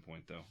that at some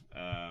point though.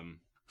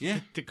 Yeah.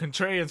 The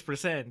Contrarians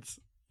presents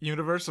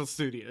Universal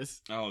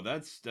Studios. Oh,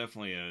 that's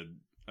definitely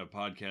a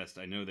podcast.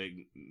 I know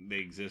they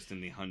exist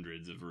in the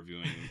hundreds of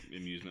reviewing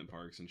amusement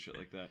parks and shit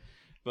like that.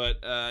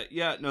 But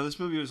yeah, no, this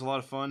movie was a lot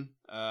of fun.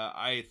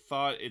 I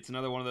thought it's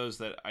another one of those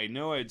that I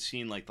know I'd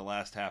seen like the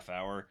last half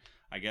hour.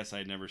 I guess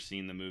I'd never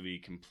seen the movie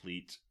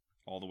complete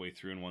all the way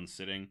through in one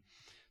sitting.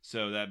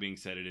 So that being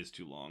said, it is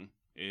too long.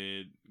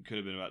 It could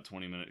have been about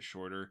 20 minutes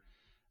shorter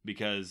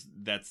because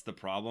that's the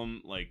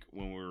problem. Like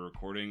when we were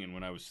recording and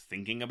when I was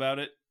thinking about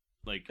it,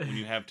 like when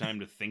you have time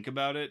to think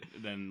about it,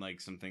 then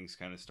like some things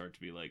kind of start to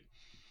be like,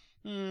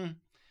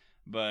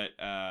 But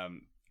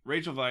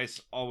Rachel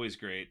Weisz, always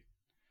great.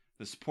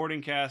 The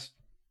supporting cast,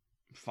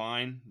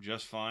 fine,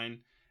 just fine.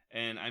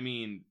 And I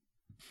mean,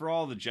 for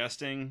all the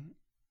jesting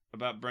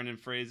about Brendan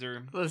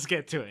Fraser, let's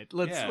get to it.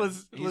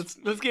 Let's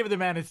give the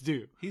man its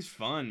due. He's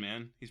fun,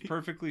 man. He's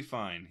perfectly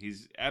fine.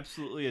 He's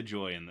absolutely a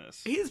joy in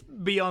this. He's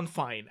beyond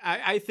fine.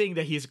 I think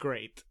that he's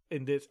great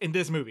in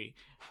this movie.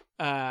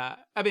 I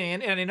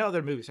mean, and in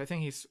other movies, I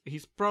think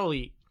he's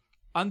probably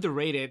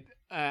underrated.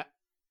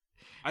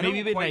 I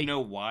don't quite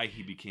know why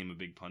he became a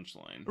big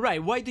punchline.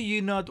 Right. Why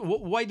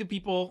do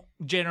people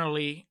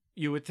generally,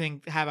 you would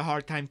think, have a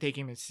hard time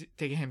taking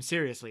him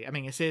seriously? I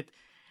mean, is it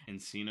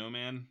Encino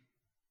Man?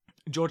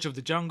 George of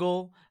the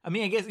Jungle? I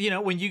mean, I guess,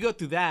 when you go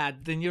to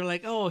that, then you're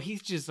like, oh,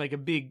 he's just like a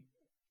big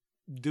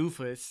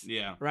doofus.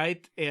 Yeah.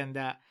 Right? And,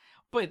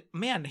 but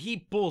man, he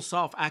pulls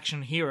off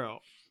action hero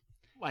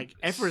like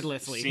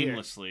effortlessly.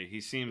 Seamlessly. Here. He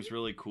seems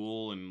really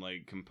cool and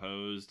like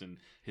composed, and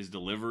his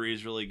delivery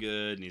is really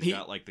good, and he's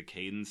got like the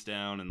cadence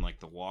down and like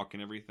the walk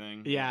and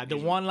everything. Yeah, the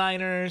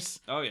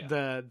one-liners. Oh yeah.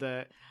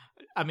 The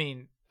I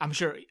mean, I'm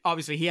sure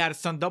obviously he had a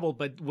stunt double,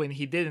 but when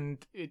he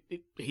didn't,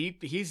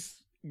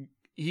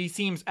 he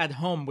seems at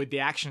home with the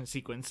action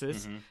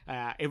sequences.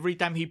 Mm-hmm. Every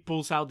time he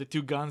pulls out the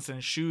two guns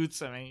and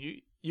shoots, I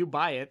mean, you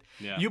buy it.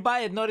 Yeah. You buy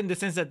it not in the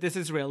sense that this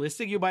is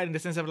realistic. You buy it in the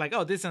sense of like,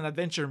 oh, this is an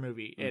adventure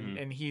movie, Mm-hmm.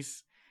 and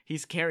he's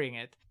carrying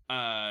it.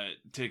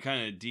 To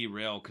kind of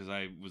derail, because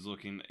I was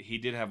looking, he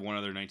did have one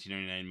other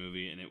 1999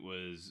 movie, and it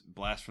was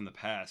Blast from the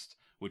Past,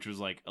 which was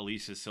like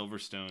Alicia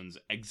Silverstone's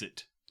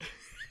Exit.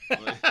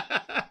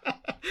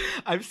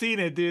 I've seen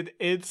it, dude.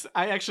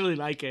 I actually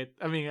like it.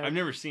 I mean, I've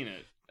never seen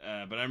it,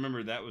 but I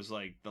remember that was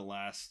like the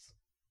last.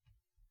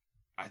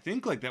 I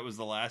think like that was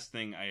the last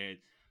thing I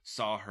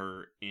saw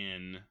her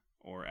in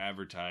or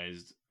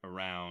advertised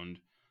around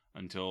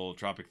until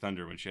Tropic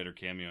Thunder, when she had her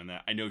cameo in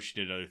that. I know she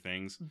did other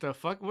things. The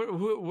fuck?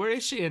 Where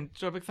is she in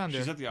Tropic Thunder?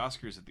 She's at the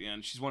Oscars at the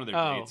end. She's one of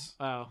their dates.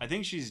 Oh. I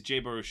think she's Jay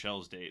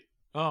Baruchel's date.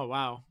 Oh,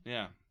 wow.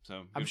 Yeah.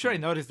 So I'm sure I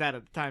noticed that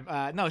at the time.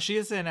 No, she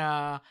is in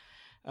the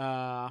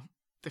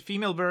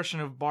female version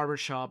of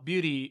Barbershop,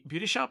 Beauty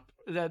Shop,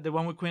 the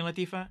one with Queen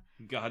Latifah.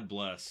 God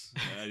bless.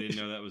 I didn't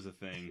know that was a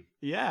thing.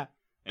 Yeah.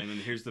 And then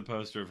here's the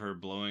poster of her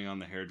blowing on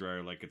the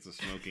hairdryer like it's a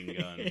smoking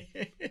gun.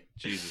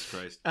 Jesus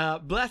Christ.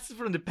 Blasted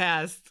from the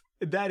Past.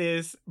 That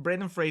is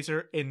Brendan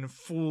Fraser in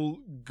full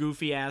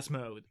goofy ass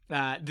mode.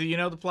 Do you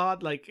know the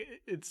plot? Like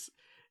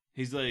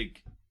he's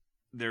like,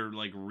 they're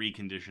like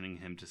reconditioning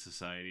him to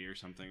society or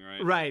something,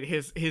 right? Right.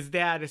 His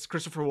dad is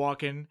Christopher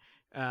Walken.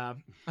 I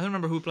don't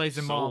remember who plays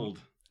the mom.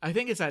 I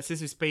think it's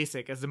Sissy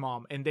Spacek as the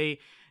mom, and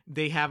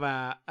they have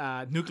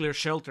a nuclear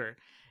shelter,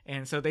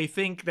 and so they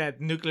think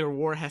that nuclear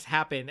war has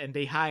happened, and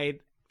they hide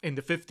in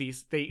the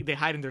 50s. They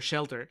hide in their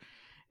shelter,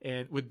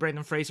 and with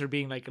Brendan Fraser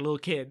being like a little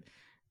kid,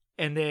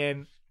 and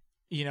then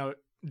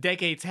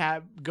decades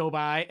go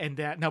by, and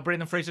now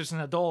Brendan Fraser's an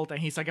adult,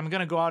 and he's like, I'm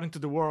gonna go out into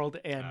the world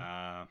and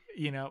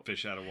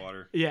fish out of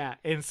water. Yeah,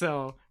 and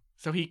so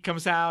he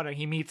comes out and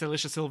he meets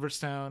Alicia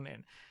Silverstone,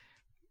 and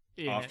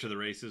off to the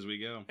races we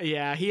go.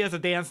 Yeah, he has a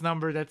dance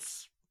number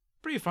that's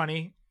pretty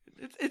funny.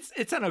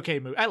 It's an okay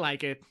movie. I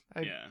like it.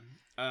 Yeah.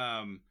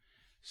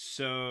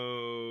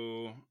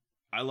 So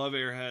I love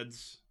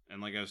Airheads,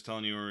 and like I was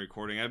telling you when we were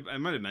recording, I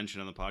might have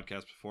mentioned on the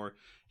podcast before.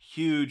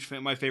 Huge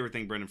fan. My favorite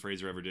thing Brendan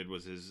Fraser ever did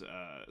was his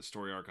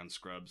story arc on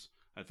Scrubs.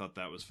 I thought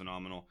that was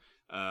phenomenal.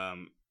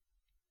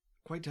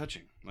 Quite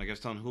touching. Like I was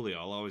telling Julio,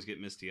 I'll always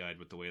get misty-eyed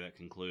with the way that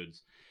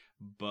concludes.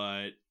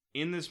 But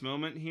in this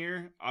moment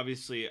here,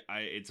 obviously,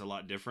 it's a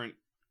lot different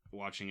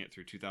watching it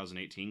through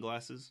 2018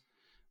 glasses.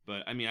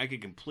 But I mean, I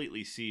could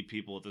completely see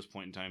people at this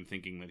point in time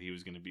thinking that he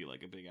was going to be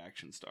like a big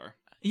action star.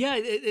 Yeah,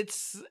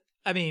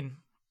 I mean,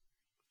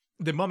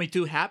 The Mummy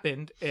 2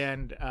 happened,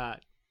 and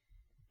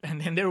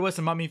then there was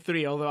a Mummy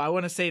 3. Although I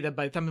want to say that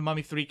by the time The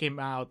Mummy 3 came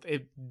out,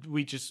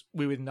 we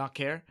would not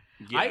care.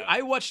 Yeah.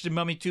 I watched The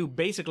Mummy 2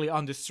 basically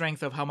on the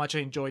strength of how much I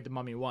enjoyed The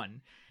Mummy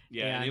 1.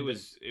 Yeah, and it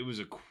was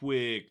a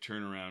quick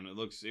turnaround.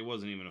 It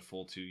wasn't even a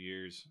full 2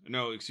 years.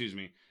 No, excuse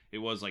me. It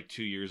was like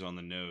 2 years on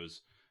the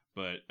nose.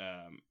 But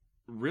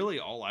really,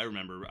 all I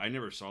remember, I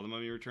never saw The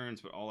Mummy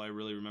Returns, but all I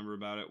really remember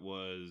about it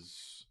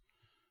was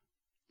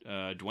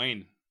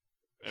Dwayne.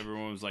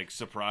 Everyone was like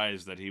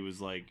surprised that he was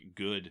like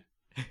good,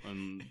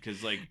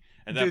 because like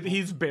at that Dude,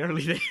 he's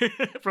barely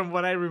there from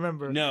what I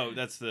remember. No,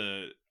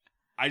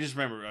 I just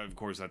remember, of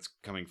course, that's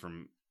coming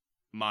from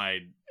my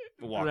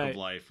walk Right. of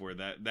life, where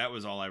that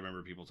was all I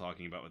remember people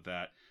talking about with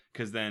that,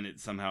 because then it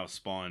somehow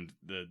spawned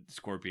the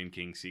Scorpion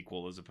King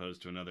sequel as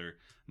opposed to another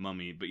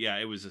Mummy. But yeah,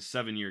 it was a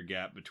 7-year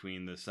gap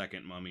between the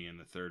second Mummy and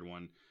the third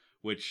one,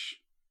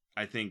 which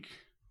I think...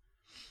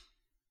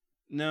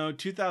 No,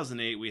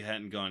 2008, we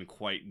hadn't gone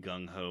quite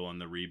gung-ho on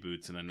the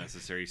reboots and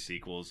unnecessary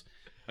sequels.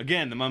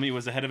 Again, The Mummy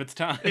was ahead of its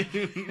time.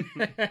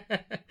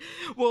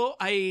 Well,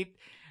 I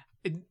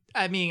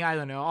mean, I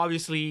don't know.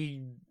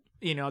 Obviously,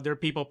 you know, there are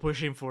people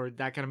pushing for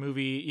that kind of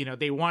movie. You know,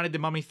 they wanted The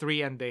Mummy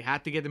 3 and they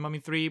had to get The Mummy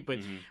 3. But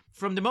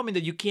from the moment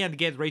that you can't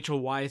get Rachel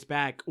Weisz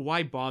back,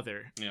 why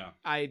bother? Yeah.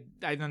 I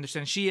don't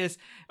understand. She is...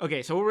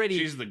 Okay, so we're already...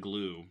 She's the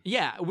glue.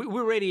 Yeah,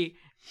 we're already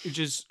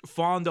just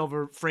fond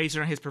over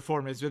Fraser and his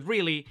performance. But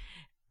really,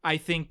 I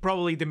think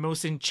probably the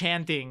most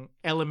enchanting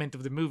element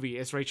of the movie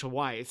is Rachel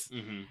Weisz.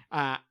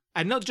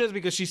 And not just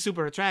because she's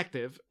super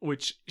attractive,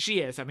 which she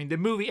is. I mean, the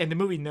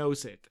movie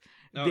knows it.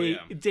 Oh,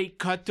 They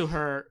cut to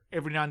her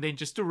every now and then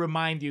just to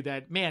remind you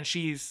that, man,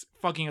 she's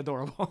fucking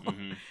adorable,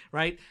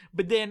 right?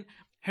 But then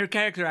her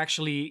character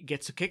actually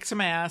gets to kick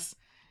some ass.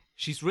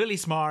 She's really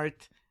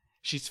smart.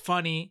 She's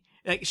funny.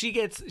 Like she's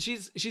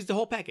the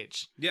whole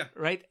package. Yeah.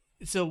 Right.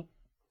 So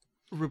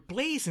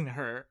replacing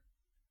her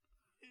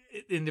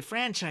in the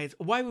franchise,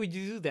 why would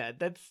you do that?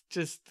 That's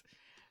just...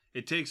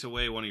 It takes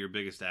away one of your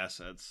biggest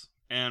assets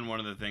and one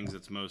of the things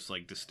that's most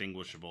like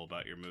distinguishable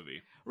about your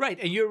movie. Right,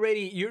 and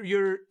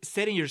you're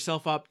setting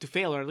yourself up to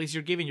fail, or at least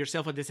you're giving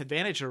yourself a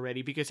disadvantage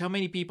already, because how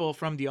many people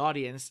from the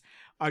audience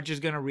are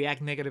just gonna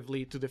react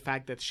negatively to the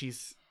fact that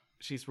she's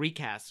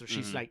recast or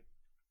she's like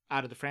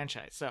out of the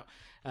franchise? So,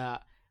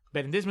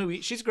 but in this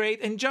movie, she's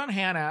great, and John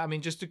Hannah. I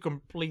mean, just to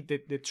complete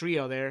the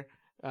trio there,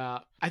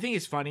 I think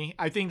it's funny.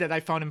 I think that I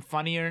found him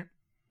funnier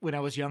when I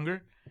was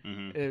younger,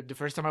 the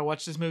first time I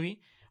watched this movie,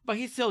 but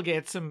he still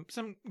gets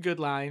some good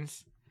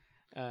lines.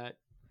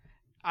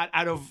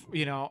 Out of,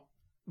 you know,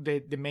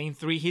 the main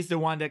three, he's the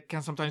one that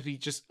can sometimes be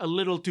just a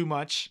little too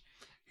much.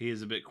 He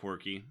is a bit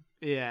quirky.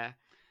 Yeah.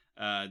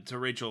 To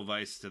Rachel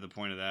Weisz, to the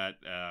point of that,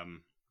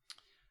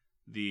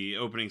 the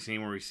opening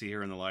scene where we see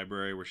her in the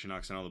library where she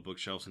knocks down all the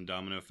bookshelves in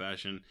domino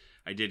fashion,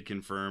 I did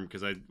confirm,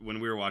 because when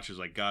we were watching, I was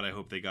like, God, I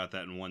hope they got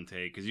that in one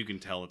take, because you can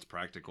tell it's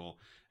practical.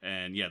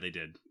 And yeah, they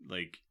did.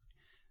 Like,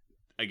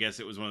 I guess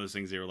it was one of those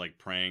things they were like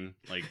praying,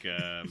 like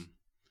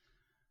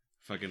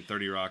fucking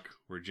 30 Rock,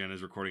 where Jen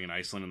is recording in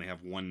Iceland and they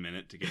have 1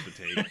 minute to get the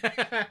take.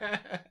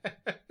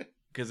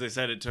 Because they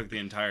said it took the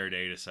entire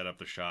day to set up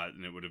the shot,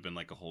 and it would have been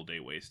like a whole day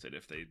wasted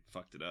if they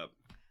fucked it up.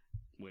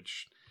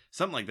 Which,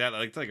 something like that,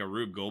 like a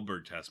Rube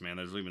Goldberg test, man.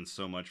 There's even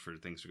so much for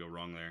things to go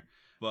wrong there.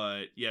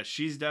 But yeah,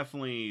 she's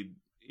definitely,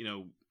 you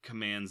know,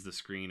 commands the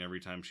screen every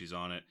time she's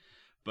on it.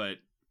 But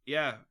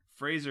yeah,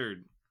 Fraser,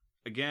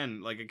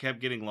 again, like I kept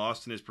getting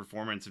lost in his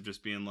performance of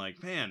just being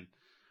like, man,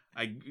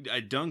 I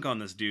dunk on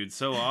this dude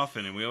so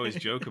often, and we always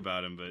joke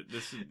about him, but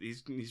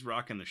he's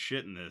rocking the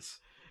shit in this.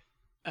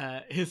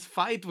 His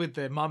fight with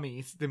the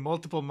mummies, the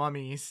multiple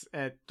mummies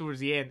towards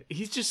the end,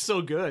 he's just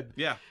so good.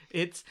 Yeah.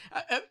 It's,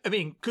 I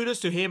mean, kudos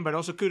to him, but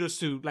also kudos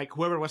to like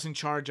whoever was in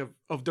charge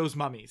of those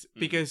mummies,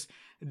 because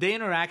the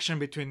interaction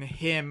between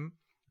him,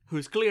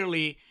 who's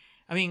clearly,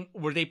 I mean,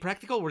 were they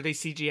practical? Were they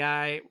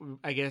CGI?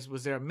 I guess,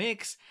 was there a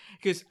mix?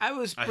 Because I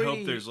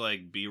hope there's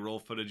like B-roll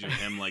footage of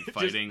him like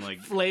fighting like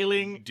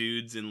flailing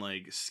dudes in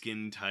like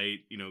skin tight,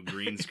 you know,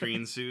 green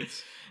screen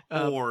suits,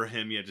 or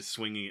him just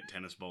swinging at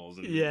tennis balls.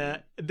 And yeah,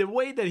 the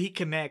way that he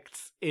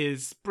connects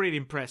is pretty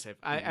impressive.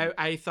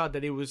 I thought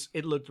that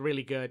it looked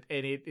really good,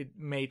 and it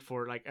made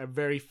for like a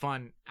very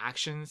fun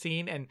action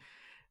scene. And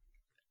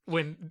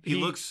when he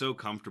looks so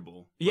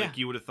comfortable, yeah, like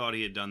you would have thought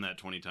he had done that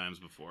 20 times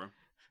before.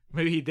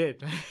 Maybe he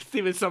did.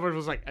 Steven Sommers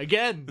was like,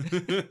 again.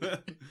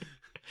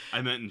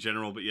 I meant in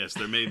general, but yes,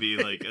 there may be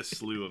like a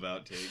slew of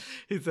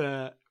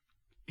outtakes.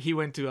 He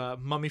went to a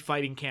mummy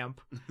fighting camp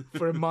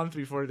for a month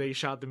before they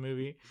shot the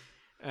movie.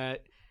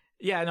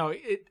 Yeah, no,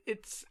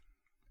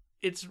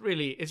 it's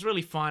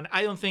really fun.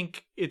 I don't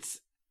think it's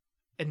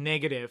a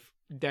negative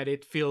that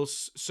it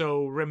feels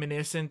so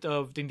reminiscent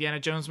of the Indiana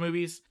Jones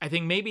movies. I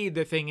think maybe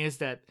the thing is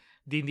that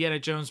the Indiana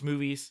Jones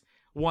movies,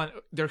 one,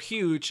 they're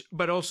huge,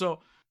 but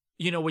also,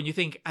 you know, when you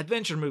think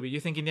adventure movie,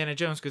 you think Indiana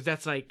Jones because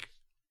that's like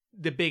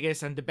the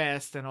biggest and the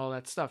best and all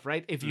that stuff,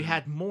 right? If you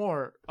had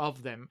more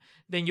of them,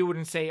 then you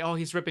wouldn't say, "Oh,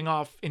 he's ripping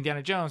off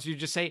Indiana Jones." You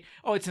just say,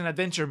 "Oh, it's an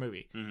adventure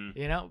movie,"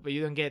 you know. But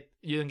you don't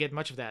get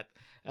much of that.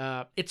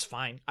 It's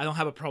fine. I don't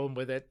have a problem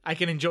with it. I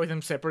can enjoy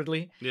them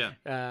separately. Yeah.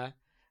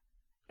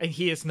 And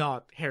he is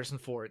not Harrison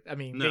Ford. I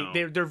mean, no.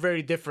 they're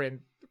very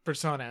different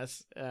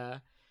personas.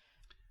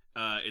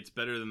 It's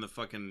better than the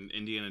fucking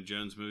Indiana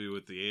Jones movie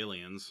with the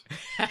aliens.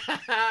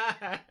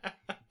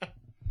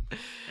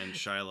 And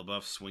Shia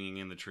LaBeouf swinging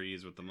in the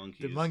trees with the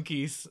monkeys. The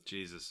monkeys.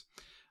 Jesus.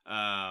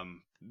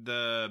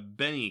 The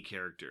Benny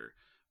character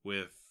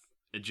with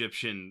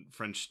Egyptian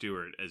French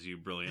Stewart, as you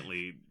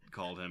brilliantly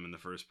called him in the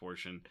first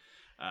portion.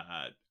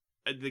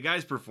 The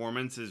guy's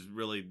performance is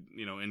really,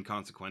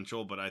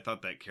 inconsequential, but I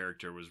thought that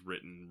character was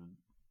written.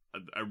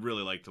 I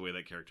really liked the way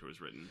that character was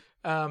written.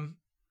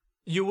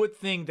 You would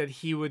think that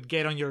he would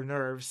get on your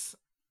nerves,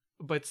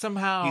 but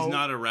somehow He's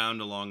not around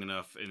long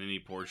enough in any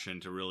portion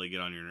to really get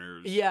on your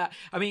nerves. Yeah,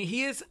 I mean,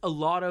 he is a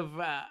lot of.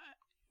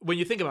 When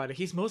you think about it,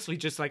 he's mostly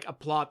just like a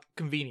plot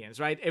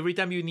convenience, right? Every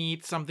time you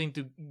need something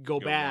to go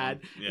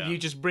bad, wrong. Yeah. you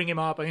just bring him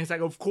up, and it's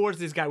like, of course,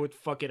 this guy would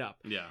fuck it up.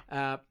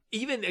 Yeah.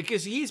 Even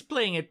because he's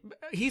playing it,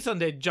 he's on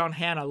the John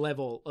Hannah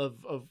level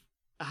of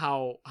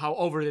how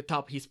over the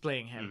top he's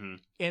playing him.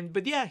 Mm-hmm.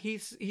 But yeah,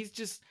 he's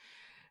just,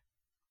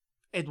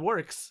 it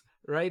works,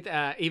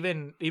 right?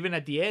 Even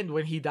at the end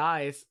when he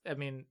dies, I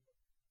mean,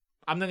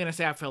 I'm not gonna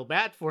say I felt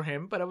bad for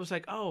him, but I was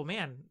like, oh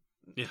man,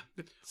 Yeah.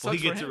 it Well, he sucks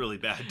for gets it him. really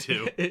bad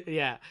too.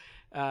 Yeah.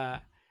 No,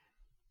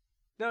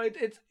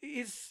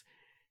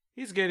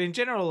 he's good in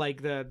general.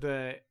 Like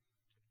the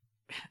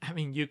I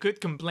mean, you could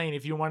complain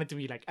if you wanted to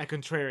be like a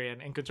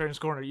contrarian in Contrarian's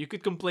Corner. You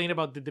could complain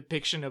about the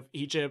depiction of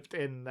Egypt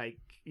and like,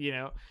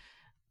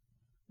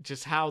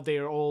 just how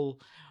they're all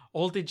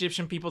the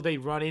Egyptian people they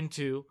run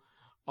into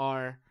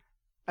are,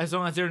 as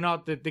long as they're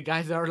not the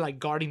guys that are like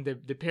guarding the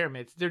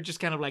pyramids, they're just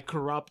kind of like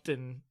corrupt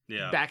and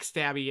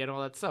backstabby and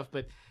all that stuff.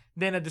 But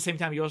then at the same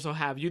time,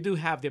 you do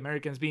have the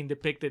Americans being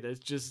depicted as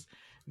just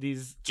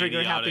these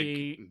trigger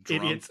happy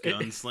drunk idiots,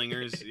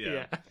 gunslingers.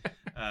 Yeah.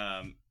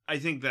 Yeah. I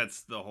think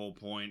that's the whole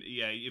point.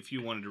 Yeah, if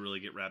you wanted to really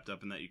get wrapped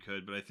up in that, you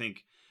could. But I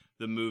think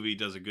the movie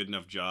does a good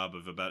enough job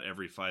of about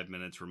every 5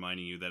 minutes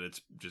reminding you that it's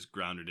just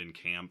grounded in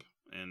camp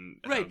and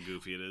how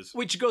goofy it is.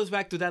 Which goes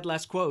back to that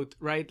last quote,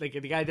 right? Like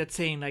the guy that's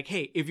saying, like,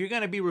 hey, if you're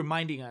going to be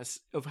reminding us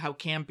of how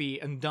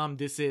campy and dumb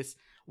this is,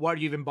 why are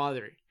you even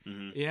bothering?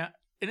 Mm-hmm. Yeah.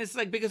 And it's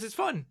like, because it's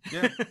fun.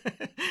 Yeah.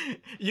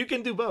 You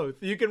can do both.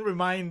 You can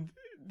remind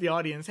the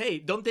audience, hey,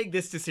 don't take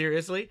this too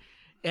seriously,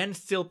 and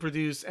still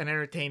produce an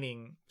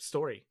entertaining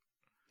story.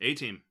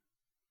 A-Team.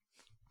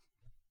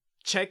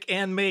 Check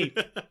and mate.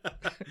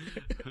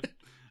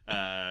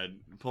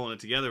 Pulling it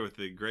together with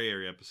the gray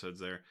area episodes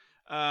there.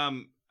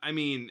 I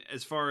mean,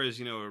 as far as,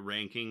 a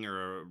ranking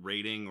or a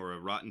rating or a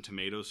Rotten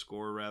Tomatoes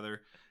score, rather,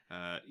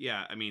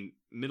 yeah, I mean,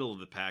 middle of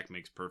the pack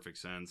makes perfect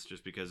sense,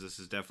 just because this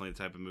is definitely the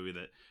type of movie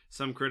that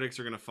some critics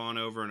are going to fawn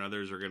over and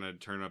others are going to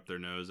turn up their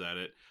nose at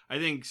it. I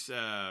think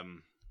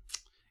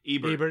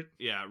Ebert,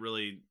 yeah,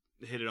 really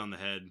hit it on the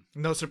head.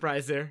 No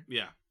surprise there.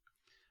 Yeah.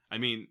 I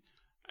mean,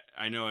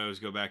 I know I always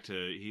go back to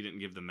he didn't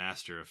give The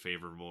Master a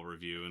favorable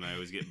review, and I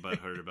always get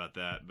butthurt about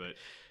that. But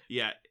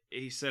yeah,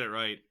 he said it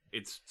right.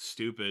 It's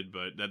stupid,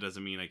 but that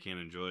doesn't mean I can't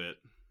enjoy it.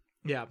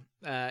 Yeah,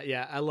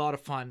 a lot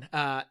of fun.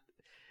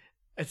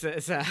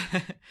 It's a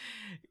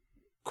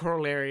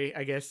corollary,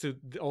 I guess, to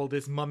all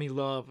this mummy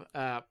love.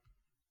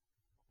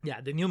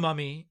 Yeah, the new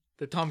Mummy,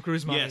 the Tom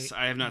Cruise Mummy. Yes,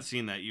 I have not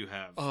seen that. You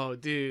have. Oh,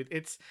 dude,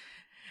 it's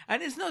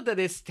not that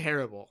it's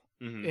terrible,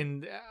 Mhm.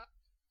 and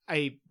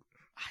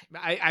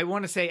I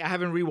want to say I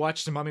haven't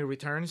rewatched The Mummy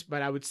Returns,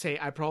 but I would say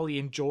I probably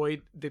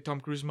enjoyed the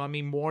Tom Cruise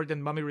Mummy more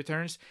than Mummy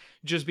Returns,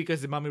 just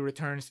because The Mummy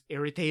Returns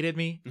irritated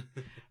me,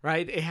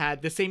 right? It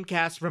had the same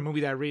cast from a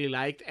movie that I really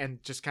liked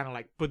and just kind of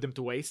like put them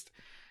to waste.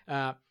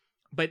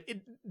 But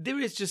there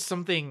is just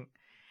something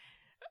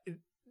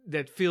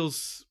that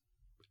feels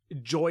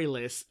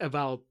joyless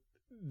about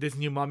this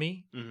new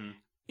Mummy. Mm-hmm.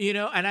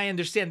 And I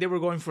understand they were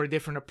going for a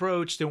different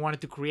approach. They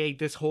wanted to create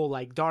this whole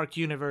like dark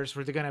universe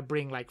where they're gonna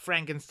bring like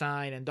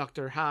Frankenstein and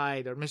Dr.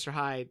 Hyde or Mr.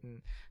 Hyde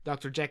and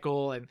Dr.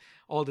 Jekyll and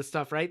all this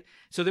stuff, right?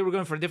 So they were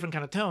going for a different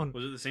kind of tone.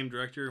 Was it the same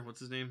director? What's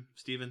his name?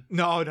 Steven?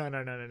 No.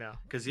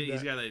 Because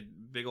he's got a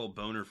big old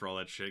boner for all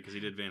that shit because he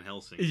did Van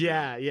Helsing.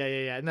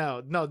 Yeah.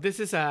 No, this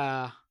is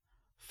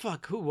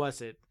fuck, who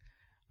was it?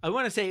 I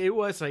want to say it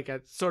was like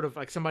a sort of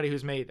like somebody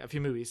who's made a few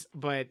movies,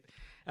 but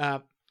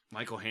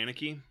Michael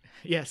Haneke?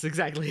 yes,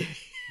 exactly.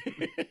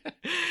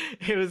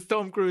 It was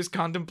Tom Cruise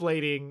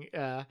contemplating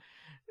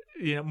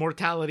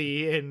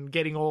mortality and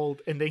getting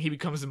old, and then he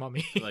becomes the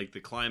mummy. Like the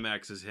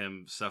climax is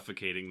him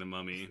suffocating the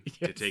mummy to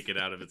Yes. take it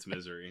out of its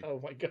misery. Oh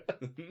my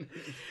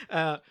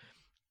god.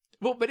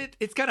 Well, but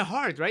it's kind of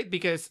hard, right?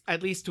 Because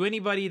at least to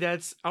anybody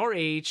that's our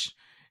age,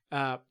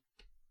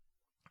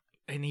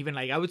 and even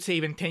like I would say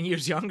even 10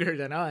 years younger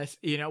than us,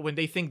 when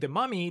they think the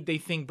Mummy, they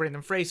think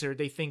Brendan Fraser,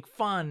 they think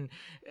fun,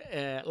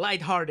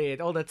 lighthearted,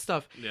 all that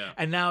stuff. Yeah.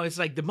 And now it's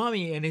like the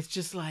Mummy, and it's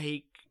just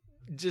like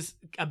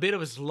a bit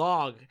of a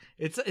slog.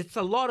 It's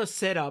a lot of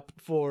setup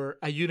for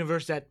a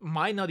universe that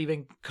might not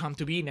even come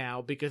to be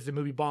now because the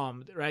movie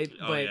bombed, right?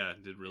 Oh, yeah,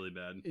 it did really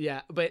bad.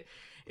 Yeah, but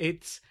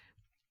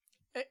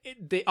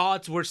the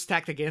odds were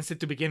stacked against it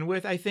to begin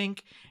with, I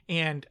think.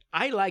 And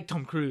I like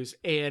Tom Cruise,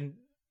 and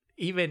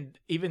even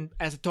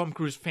as a Tom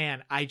Cruise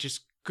fan, I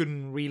just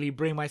couldn't really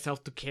bring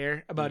myself to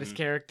care about his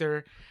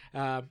character.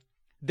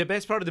 The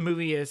best part of the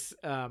movie is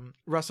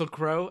Russell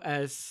Crowe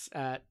as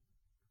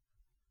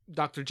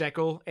Dr.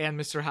 Jekyll and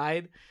Mr.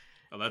 Hyde.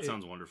 Oh, that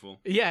sounds wonderful.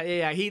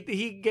 Yeah.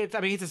 He gets. I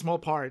mean, he's a small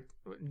part.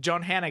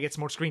 John Hannah gets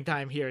more screen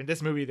time here in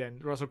this movie than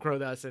Russell Crowe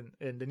does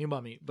in the new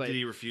Mummy. But Did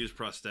he refuse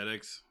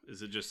prosthetics?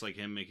 Is it just like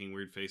him making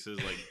weird faces,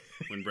 like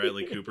when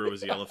Bradley Cooper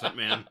was the Elephant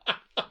Man?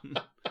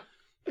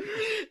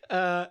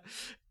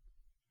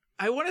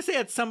 I want to say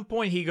at some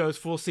point he goes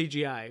full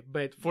CGI,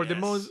 but for the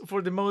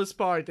most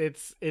part,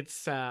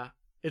 it's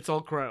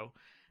all Crowe.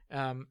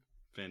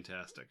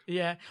 Fantastic.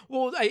 Yeah.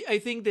 Well, I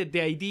think that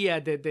the idea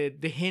that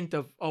the hint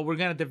of we're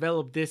gonna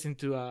develop this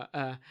into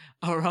our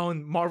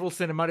own Marvel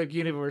Cinematic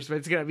Universe, but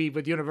it's gonna be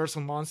with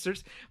Universal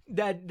monsters.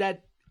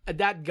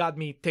 That got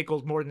me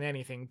tickled more than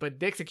anything. But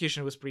the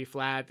execution was pretty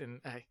flat, and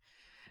I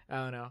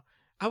don't know.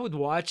 I would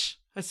watch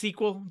a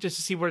sequel just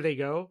to see where they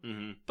go.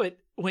 Mm-hmm. But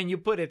when you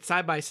put it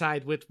side by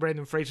side with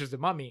Brendan Fraser's The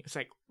Mummy, it's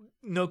like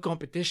no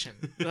competition.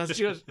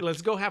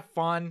 Let's go have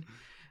fun.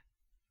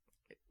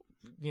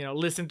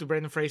 Listen to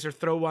Brendan Fraser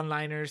throw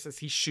one-liners as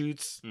he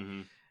shoots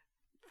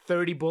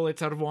 30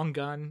 bullets out of one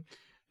gun.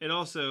 It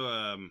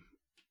also,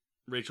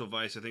 Rachel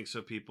Weisz, I think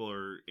so people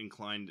are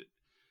inclined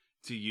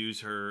to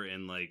use her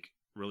in like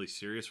really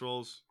serious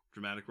roles,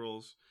 dramatic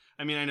roles.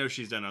 I mean, I know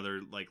she's done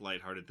other like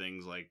lighthearted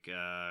things like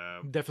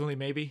Definitely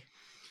Maybe.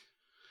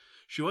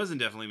 She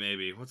wasn't Definitely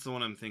Maybe. What's the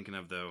one I'm thinking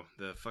of though?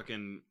 The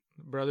fucking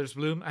Brothers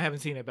Bloom? I haven't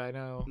seen it, but I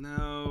know.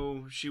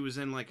 No, she was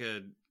in like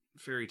a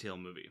fairy tale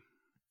movie.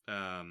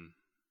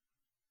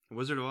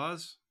 Wizard of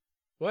Oz?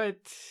 What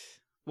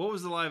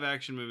was the live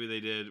action movie they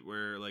did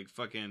where like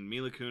fucking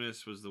Mila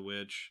Kunis was the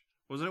witch?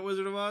 Wasn't it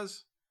Wizard of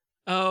Oz?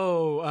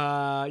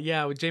 Oh,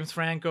 yeah, with James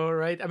Franco,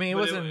 right? I mean,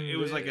 it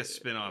was like a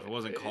spin-off. It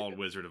wasn't called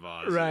Wizard of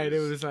Oz. Right, it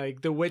was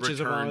like The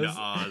Witches Return of Oz.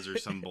 to Oz or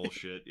some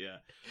bullshit. Yeah.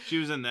 She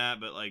was in that,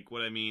 but like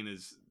what I mean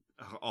is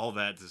all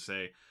that to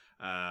say,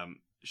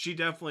 she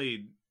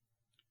definitely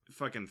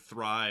fucking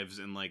thrives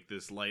in like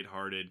this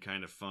lighthearted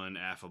kind of fun,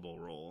 affable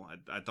role.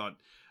 I thought,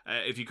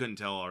 if you couldn't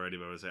tell already,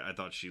 but I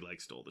thought she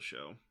like stole the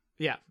show.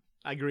 Yeah,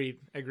 agreed.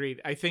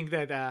 I think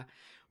that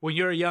when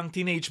you're a young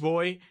teenage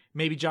boy,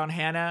 maybe John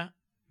Hannah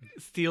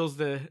steals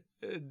the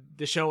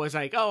show as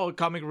like, oh,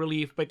 comic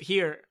relief, but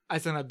here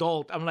as an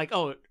adult, I'm like,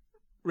 oh,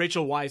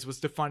 Rachel Weisz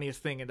was the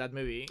funniest thing in that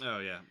movie. Oh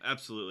yeah,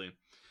 absolutely.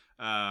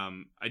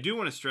 I do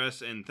want to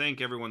stress and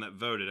thank everyone that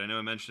voted. I know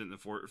I mentioned it in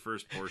the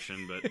first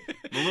portion, but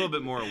I'm a little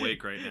bit more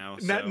awake right now.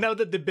 So. Now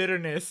that the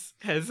bitterness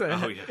has,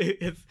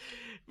 it's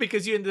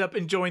because you ended up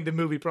enjoying the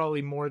movie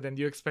probably more than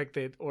you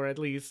expected, or at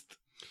least.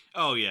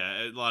 Oh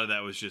yeah, a lot of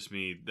that was just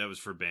me. That was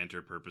for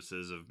banter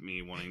purposes of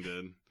me wanting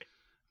to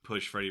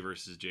push Freddy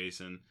versus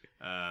Jason.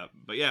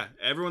 But yeah,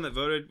 everyone that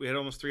voted, we had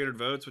almost 300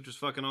 votes, which was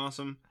fucking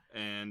awesome,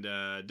 and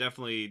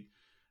definitely.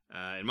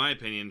 In my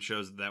opinion,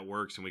 shows that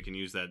works, and we can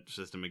use that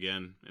system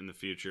again in the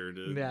future.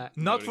 Yeah,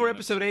 not for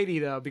episode 80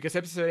 though, because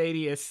episode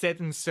 80 is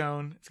set in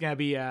stone. It's gonna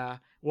be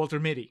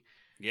Walter Mitty.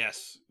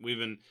 Yes,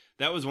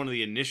 that was one of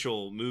the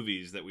initial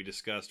movies that we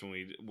discussed when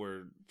we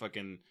were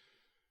fucking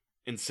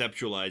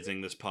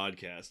inceptualizing this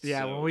podcast.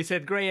 Yeah, when we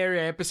said gray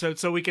area episode,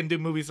 so we can do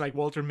movies like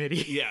Walter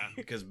Mitty. Yeah,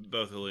 because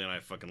both Julio and I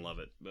fucking love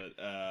it. But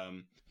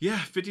yeah,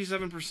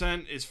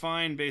 57% is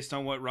fine based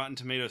on what Rotten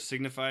Tomatoes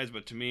signifies,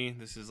 but to me,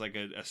 this is like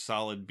a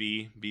solid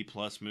B+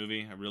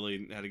 movie. I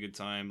really had a good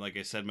time. Like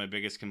I said, my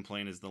biggest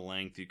complaint is the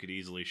length. You could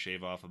easily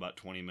shave off about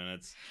 20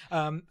 minutes.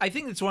 I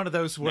think it's one of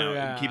those where...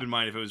 Now, keep in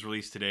mind, if it was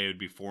released today, it would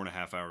be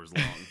 4.5 hours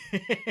long.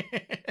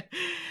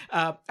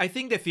 I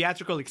think the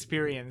theatrical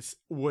experience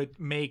would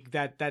make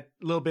that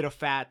little bit of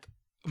fat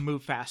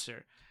move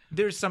faster.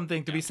 There's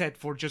something to be said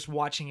for just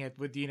watching it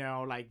with,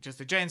 like just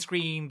the giant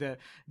screen, the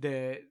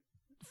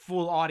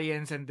full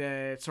audience and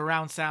the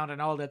surround sound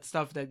and all that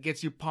stuff that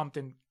gets you pumped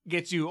and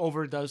gets you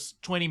over those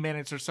 20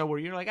 minutes or so where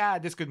you're like,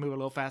 this could move a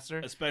little faster.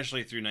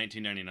 Especially through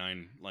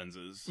 1999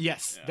 lenses.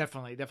 Yes, yeah.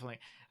 Definitely.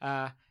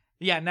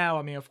 Now,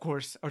 I mean, of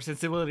course, our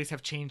sensibilities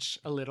have changed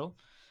a little,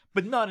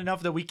 but not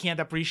enough that we can't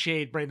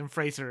appreciate Brendan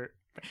Fraser.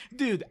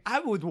 Dude, I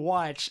would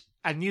watch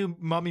a new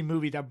Mummy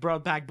movie that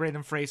brought back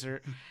Brendan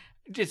Fraser.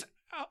 Just,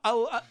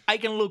 I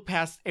can look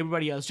past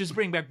everybody else. Just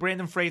bring back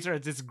Brendan Fraser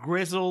as this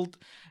grizzled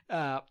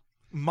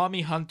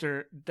mummy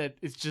hunter that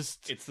is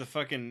just... It's the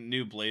fucking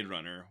new Blade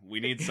Runner.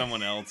 We need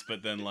someone else,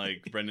 but then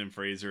like Brendan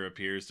Fraser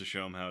appears to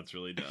show him how it's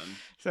really done.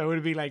 So would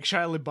it be like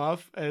Shia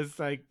LaBeouf as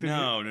like...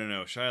 No.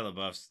 Shia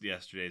LaBeouf's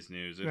yesterday's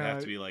news. It'd have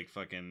to be like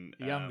fucking...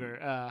 younger.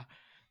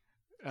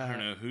 I don't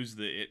know. Who's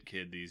the it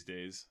kid these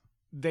days?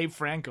 Dave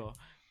Franco.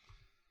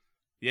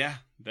 Yeah,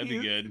 that'd be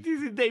good. Do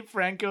you see Dave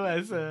Franco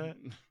as a...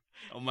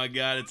 Oh my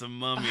god, it's a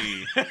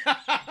mummy.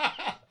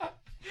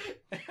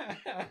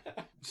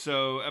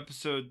 So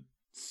episode...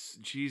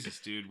 Jesus,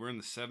 dude, we're in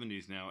the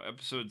 70s now.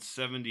 Episode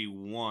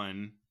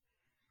 71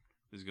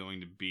 is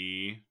going to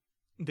be...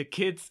 The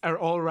Kids Are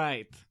All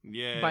Right.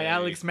 Yeah. By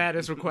Alex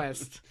Matta's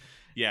request.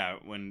 Yeah,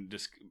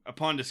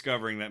 upon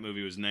discovering that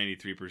movie was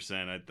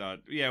 93%, I thought,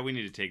 yeah, we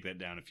need to take that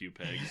down a few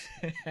pegs.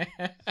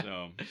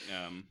 So,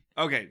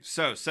 okay,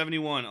 so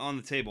 71 on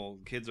the table.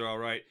 Kids Are All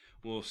Right.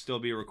 We'll still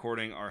be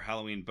recording our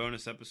Halloween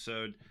bonus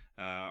episode,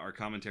 our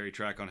commentary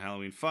track on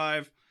Halloween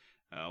 5.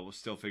 We'll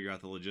still figure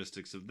out the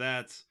logistics of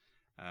that.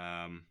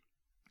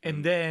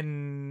 And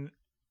then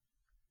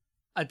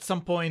at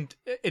some point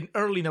in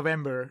early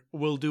November,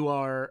 we'll do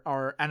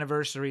our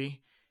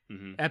anniversary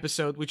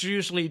episode, which we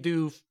usually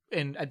do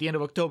at the end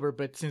of October.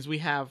 But since we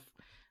have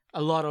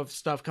a lot of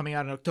stuff coming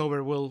out in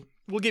October, we'll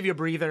give you a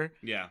breather.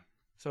 Yeah.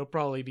 So it'll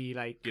probably be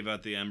like Give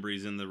out the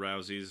Embries and the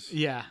Rouseys.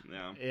 Yeah.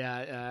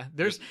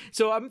 There's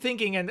so I'm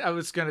thinking, and I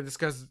was gonna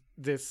discuss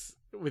this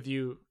with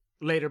you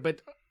later,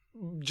 but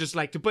just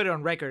like to put it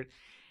on record,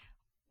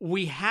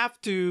 we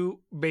have to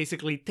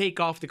basically take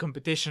off the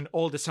competition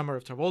all the Summer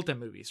of Travolta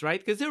movies,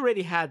 right? Because they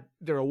already had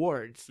their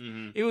awards.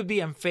 It would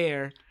be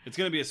unfair. It's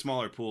gonna be a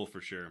smaller pool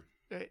for sure.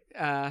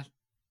 I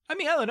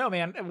mean, I don't know,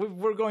 man.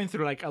 We're going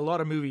through like a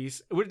lot of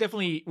movies.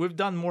 We've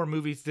done more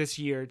movies this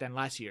year than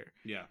last year.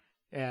 Yeah.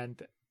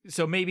 And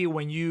so maybe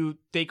when you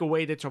take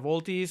away the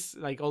Travoltas,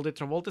 like all the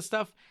Travolta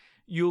stuff,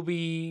 you'll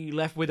be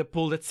left with a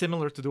pool that's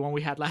similar to the one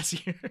we had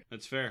last year.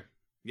 That's fair.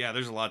 Yeah,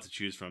 there's a lot to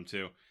choose from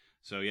too.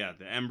 So yeah,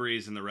 the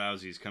Embries and the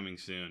Rouseys coming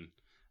soon.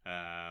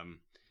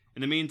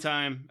 In the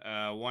meantime,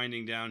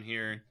 winding down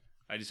here,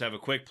 I just have a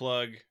quick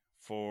plug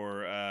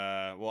for,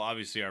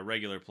 obviously our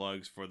regular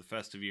plugs for the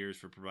festive years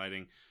for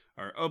providing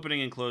our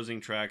opening and closing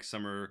tracks.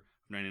 Summer of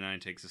 '99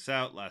 takes us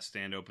out. Last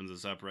Stand opens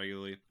us up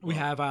regularly. We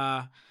have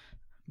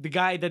the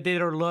guy that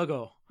did our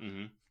logo,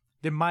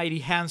 the mighty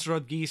Hans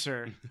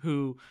Rodgieser,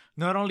 who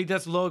not only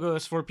does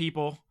logos for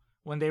people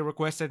when they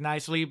request it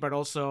nicely, but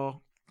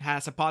also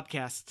has a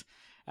podcast.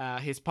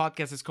 His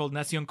podcast is called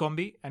Nación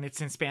Combi, and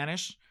it's in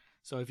Spanish.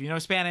 So if you know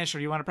Spanish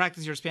or you want to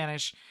practice your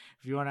Spanish,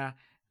 if you want to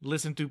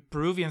listen to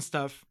Peruvian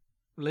stuff,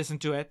 listen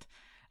to it.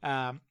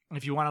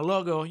 If you want a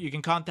logo, you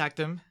can contact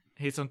him.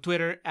 He's on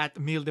Twitter at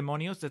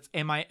Mildemonios. That's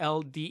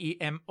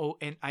MILDEMONIOS.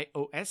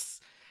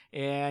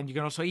 And you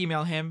can also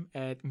email him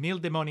at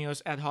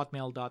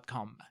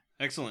mildemonios@hotmail.com.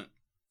 Excellent.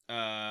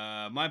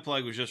 My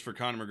plug was just for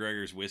Conor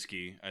McGregor's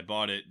whiskey. I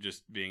bought it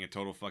just being a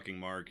total fucking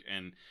mark.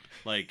 And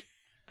like...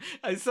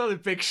 I saw the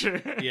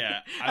picture.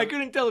 Yeah. I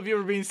couldn't tell if you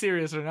were being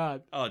serious or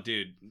not. Oh,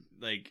 dude.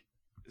 Like,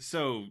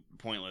 so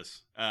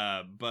pointless.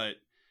 But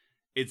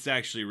it's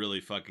actually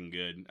really fucking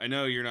good. I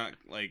know you're not,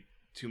 like,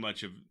 too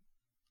much of...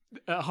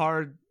 a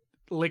hard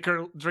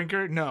liquor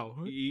drinker?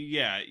 No.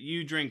 Yeah,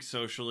 you drink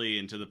socially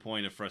and to the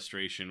point of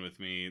frustration with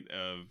me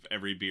of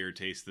every beer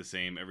tastes the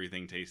same,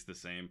 everything tastes the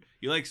same.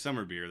 You like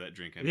summer beer, that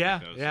drink, I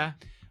think, though, yeah.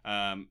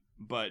 So.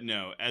 But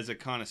no, as a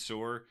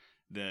connoisseur,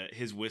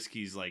 his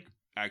whiskey's, like,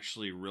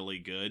 actually really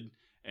good,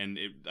 and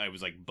I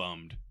was, like,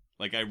 bummed.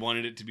 Like, I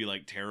wanted it to be,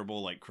 like,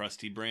 terrible, like,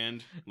 Krusty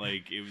brand.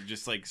 Like, it was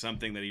just, like,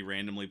 something that he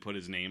randomly put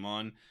his name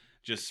on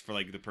just for,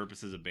 like, the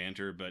purposes of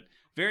banter, but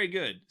very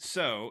good.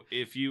 So,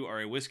 if you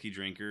are a whiskey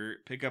drinker,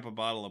 pick up a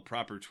bottle of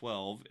Proper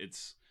 12.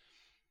 It's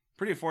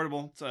pretty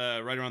affordable. It's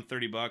right around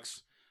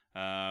 $30.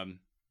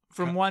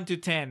 From 1 to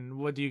 10,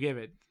 what do you give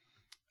it?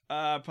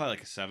 Probably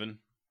like a 7.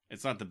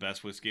 It's not the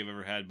best whiskey I've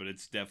ever had, but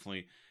it's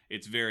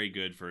very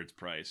good for its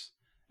price.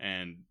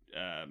 And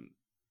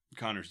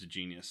Conor's a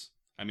genius.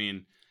 I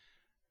mean,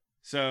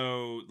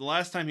 so the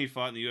last time he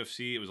fought in the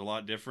UFC, it was a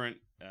lot different.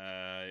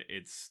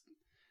 It's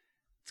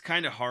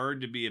kind of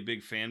hard to be a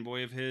big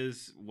fanboy of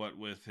his, what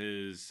with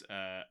his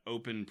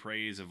open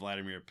praise of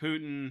Vladimir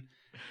Putin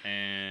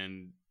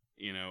and,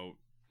 you know,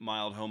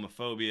 mild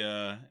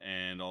homophobia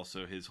and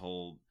also his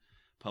whole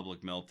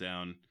public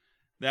meltdown.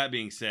 That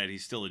being said,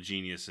 he's still a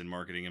genius in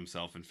marketing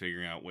himself and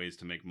figuring out ways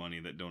to make money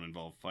that don't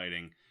involve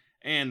fighting.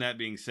 And that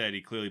being said,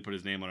 he clearly put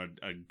his name on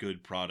a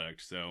good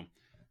product. So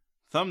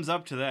thumbs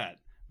up to that.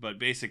 But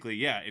basically,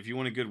 yeah, if you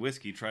want a good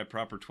whiskey, try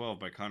Proper 12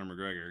 by Conor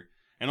McGregor.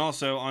 And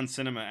also on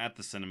Cinema at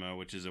the Cinema,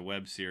 which is a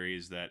web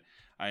series that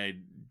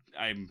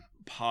I'm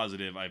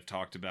positive I've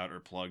talked about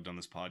or plugged on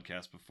this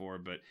podcast before,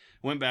 but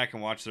went back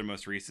and watched their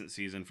most recent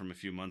season from a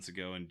few months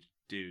ago, and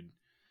dude,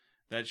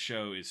 that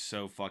show is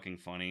so fucking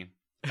funny.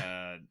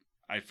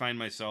 I find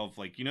myself,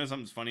 like, you know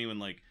something's funny when,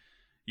 like,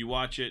 you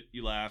watch it,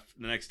 you laugh,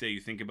 the next day you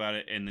think about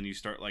it, and then you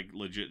start, like,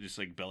 legit just,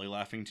 like, belly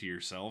laughing to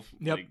yourself.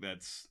 Yep. Like,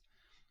 that's...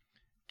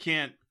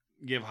 Can't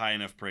give high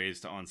enough praise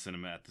to On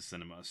Cinema at the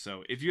Cinema.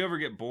 So if you ever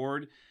get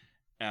bored...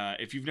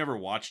 if you've never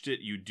watched it,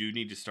 you do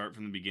need to start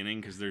from the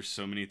beginning because there's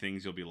so many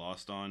things you'll be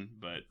lost on.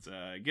 But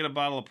get a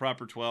bottle of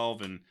Proper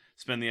 12 and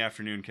spend the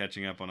afternoon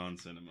catching up on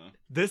Cinema.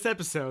 This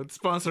episode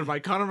sponsored by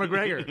Conor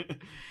McGregor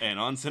and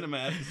On Cinema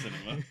at the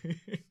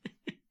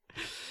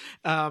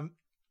Cinema.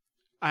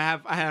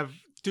 I have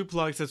 2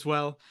 plugs as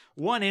well.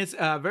 One is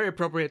very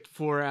appropriate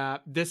for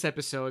this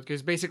episode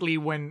because basically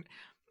when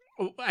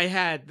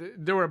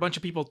there were a bunch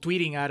of people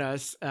tweeting at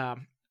us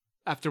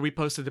after we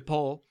posted the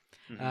poll.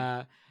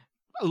 Mm-hmm.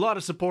 A lot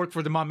of support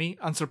for The Mummy,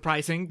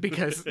 unsurprising,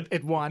 because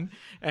it won.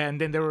 And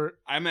then there were...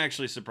 I'm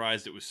actually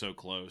surprised it was so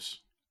close.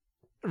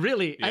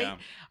 Really? Yeah.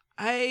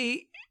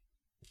 I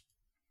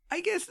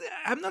guess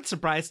I'm not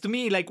surprised. To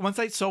me, like, once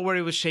I saw where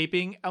it was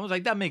shaping, I was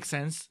like, that makes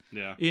sense.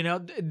 Yeah. You know,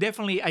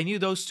 definitely, I knew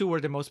those 2 were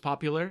the most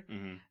popular.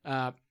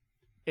 Mm-hmm.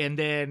 And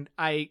then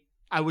I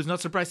was not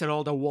surprised at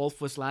all that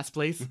Wolf was last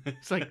place.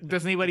 It's like,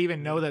 does anybody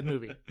even know that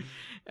movie?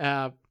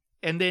 And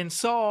then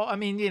Saw, I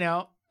mean, you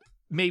know...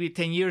 maybe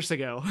 10 years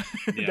ago,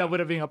 yeah. that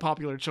would have been a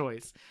popular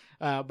choice.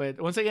 But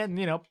once again,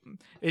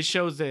 it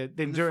shows the And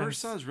the endurance.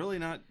 first Saw is really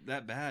not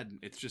that bad.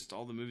 It's just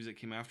all the movies that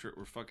came after it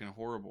were fucking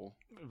horrible.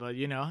 But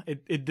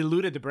it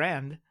diluted the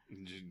brand.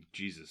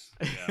 Jesus.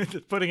 Yeah.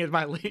 Just putting it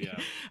mildly.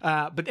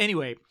 Yeah. But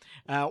anyway,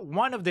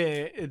 one of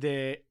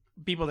the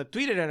people that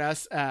tweeted at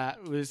us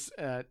was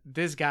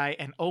this guy,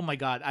 and oh my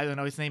god, I don't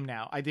know his name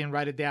now. I didn't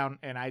write it down,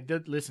 and I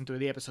did listen to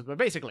the episode. But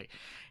basically,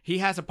 he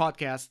has a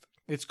podcast.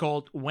 It's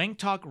called Wang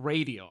Talk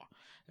Radio,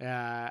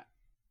 and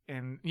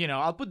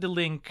I'll put the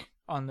link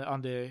on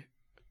the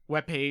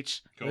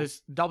webpage. Cool.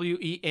 It's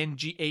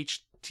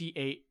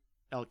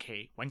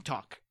WENGHTALK, Wang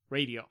Talk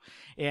Radio,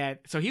 and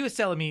so he was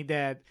telling me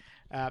that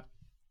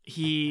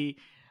he,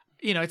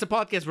 it's a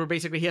podcast where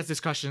basically he has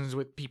discussions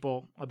with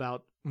people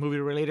about movie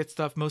related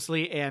stuff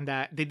mostly, and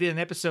they did an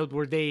episode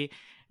where they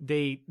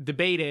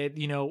debated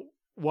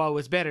what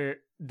was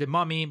better, The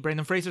Mummy,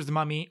 Brendan Fraser's The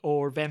Mummy,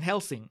 or Van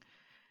Helsing,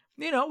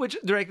 which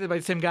directed by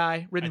the same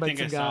guy, written by the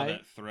same guy. I saw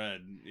that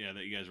thread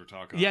that you guys were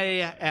talking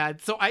yeah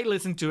about. So I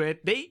listened to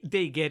it.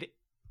 They get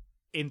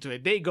into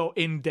it. They go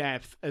in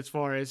depth as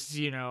far as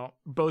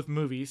both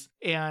movies.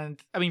 And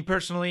I mean,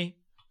 personally,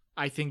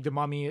 I think The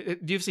Mummy,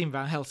 you've seen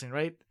Van Helsing,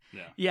 right?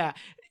 Yeah.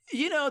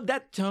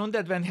 That tone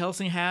that Van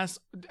Helsing has,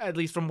 at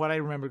least from what I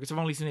remember, because I've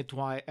only seen it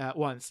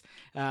once.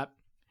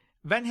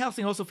 Van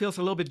Helsing also feels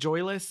a little bit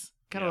joyless,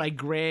 kind of like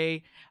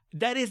gray.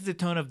 That is the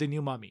tone of the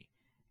new Mummy.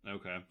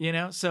 Okay.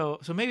 So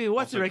maybe it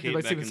was Also, directed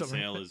by Kate Steven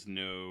Beckinsale Soderbergh. is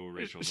no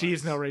Rachel Weisz. She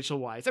is no Rachel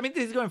Weisz. I mean,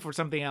 he's going for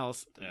something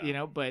else,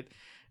 Yeah. but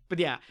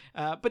yeah.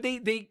 But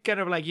they kind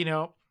of like,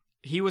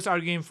 he was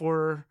arguing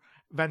for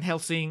Van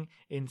Helsing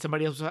and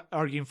somebody else was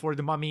arguing for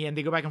The Mummy, and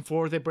they go back and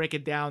forth. They break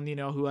it down,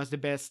 who has the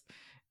best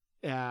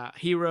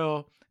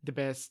hero, the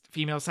best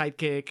female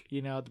sidekick,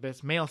 the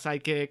best male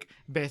sidekick,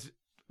 best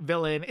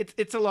villain.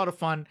 It's a lot of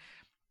fun,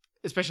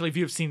 especially if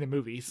you've seen the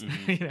movies,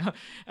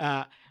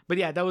 But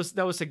yeah, that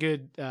was a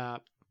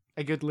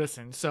good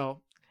listen.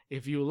 So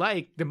if you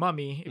like The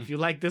Mummy, if you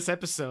like this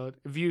episode,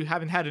 if you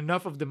haven't had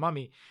enough of The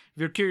Mummy, if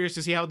you're curious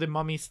to see how The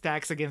Mummy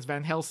stacks against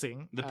Van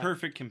Helsing, The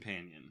perfect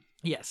companion.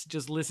 yes,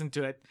 just listen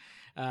to it,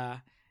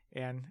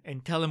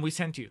 and tell him we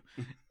sent you.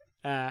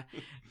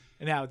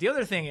 Now, the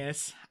other thing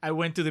is, I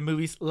went to the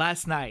movies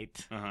last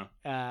night. Uh-huh.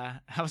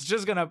 I was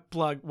just going to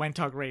plug Wang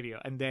Talk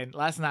Radio. And then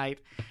last night,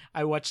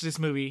 I watched this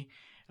movie.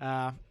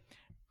 Does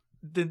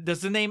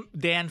the name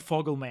Dan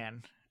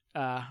Fogelman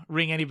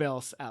ring any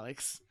bells,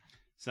 Alex?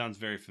 Sounds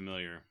very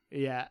familiar.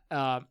 Yeah.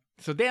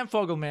 So Dan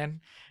Fogelman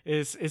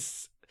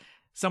is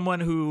someone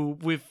who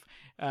we've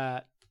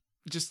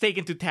just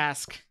taken to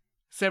task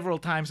several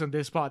times on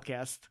this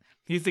podcast.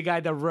 He's the guy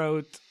that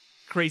wrote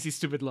Crazy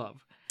Stupid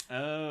Love.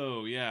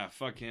 Oh, yeah.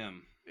 Fuck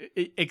him.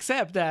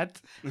 Except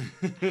that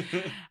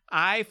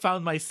I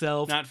found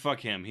myself... Not fuck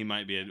him. He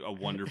might be a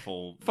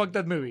wonderful... Fuck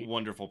that movie.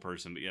 Wonderful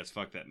person, but yes,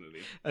 fuck that movie.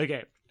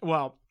 Okay.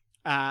 Well,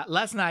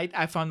 last night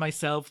I found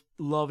myself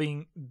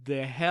loving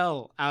the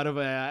hell out of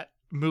a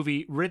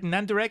movie written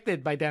and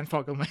directed by Dan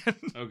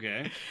Fogelman.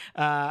 Okay.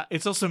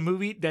 It's also a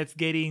movie that's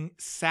getting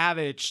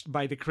savaged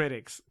by the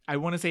critics. I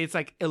want to say it's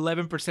like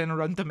 11% on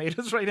Rotten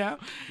Tomatoes right now.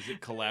 Is it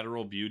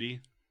Collateral Beauty?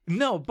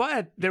 No,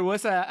 but there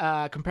was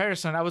a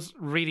comparison. I was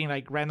reading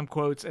like random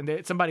quotes,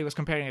 and somebody was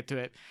comparing it to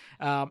it.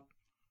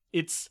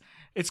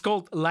 It's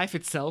called Life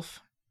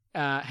Itself.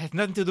 Has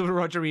nothing to do with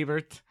Roger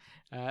Ebert.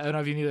 I don't know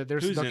if you knew that.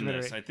 There's Who's a in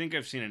documentary. this? I think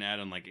I've seen an ad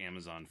on like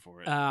Amazon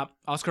for it.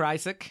 Oscar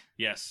Isaac.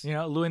 Yes.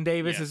 Llewyn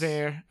Davis is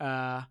Yes.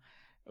 there.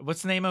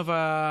 What's the name of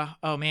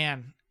oh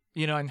man,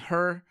 and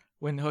Her,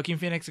 when Joaquin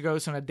Phoenix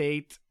goes on a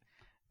date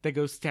that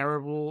goes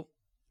terrible.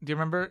 Do you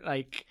remember?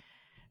 Like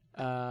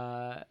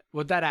that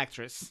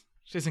actress.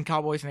 She's in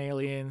Cowboys and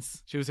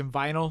Aliens. She was in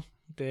Vinyl,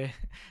 the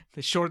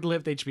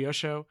short-lived HBO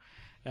show.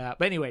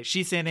 But anyway,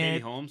 she's in Katie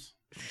it. Holmes?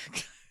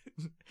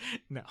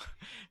 No,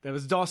 that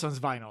was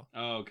Dawson's Vinyl.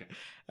 Oh, okay.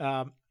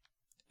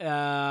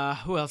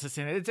 Who else is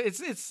in it?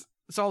 It's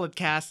solid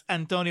cast.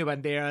 Antonio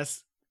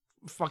Banderas,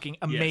 fucking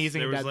amazing Yes,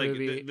 in there that was, like,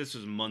 movie. this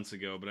was months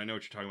ago, but I know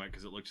what you're talking about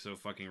because it looked so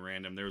fucking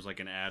random. There was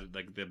like an ad,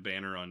 like the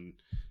banner on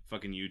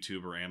fucking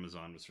YouTube or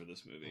Amazon was for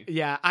this movie.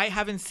 Yeah, I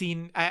haven't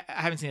seen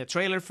a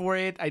trailer for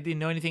it. I didn't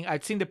know anything.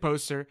 I'd seen the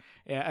poster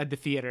at the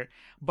theater,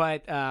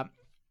 but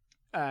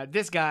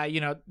this guy,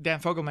 Dan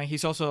Fogelman,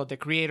 he's also the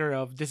creator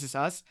of This Is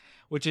Us,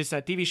 which is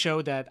a TV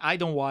show that I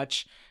don't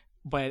watch,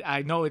 but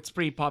I know it's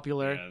pretty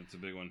popular. Yeah, it's a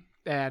big one.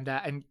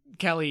 And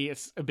Kelly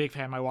is a big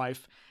fan, my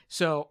wife.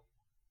 So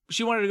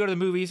she wanted to go to the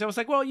movies. I was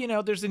like, well,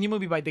 there's a new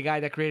movie by the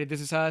guy that created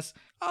This Is Us.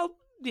 I'll,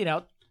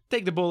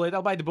 take the bullet.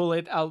 I'll bite the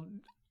bullet.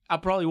 I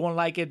probably won't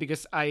like it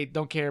because I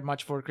don't care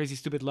much for Crazy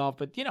Stupid Love,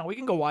 but we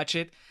can go watch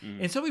it.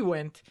 Mm-hmm. And so we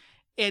went,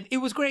 and it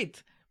was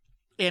great.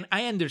 And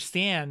I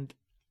understand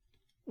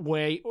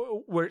where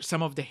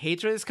some of the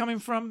hatred is coming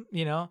from.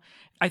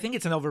 I think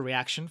it's an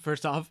overreaction.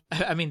 First off,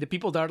 I mean, the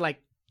people that are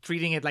like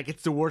treating it like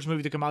it's the worst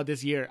movie to come out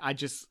this year.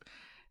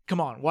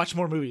 Come on, watch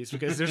more movies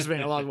because there's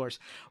been a lot worse.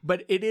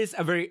 But it is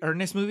a very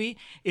earnest movie.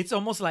 It's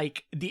almost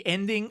like the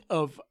ending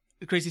of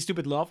Crazy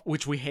Stupid Love,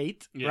 which we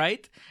hate,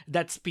 right?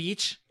 That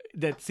speech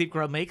that Steve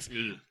Carell makes.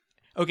 Ugh.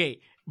 Okay,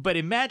 But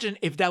imagine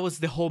if that was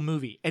the whole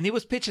movie and it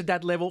was pitched at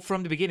that level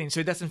from the beginning, so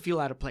it doesn't feel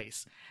out of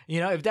place.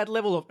 If that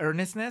level of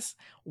earnestness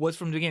was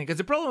from the beginning. Because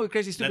the problem with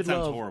Crazy Stupid That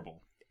sounds Love,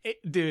 horrible.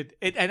 dude,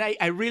 and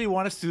I really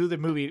want us to do the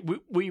movie.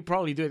 We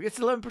probably do it. It's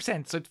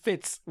 11%, so it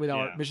fits with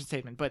our Yeah. mission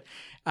statement. But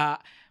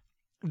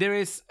there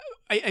is,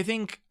 I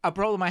think, a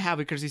problem I have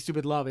with Crazy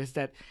Stupid Love is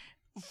that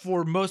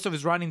for most of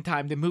its running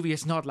time, the movie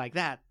is not like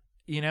that.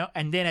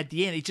 And then at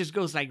the end, it just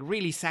goes like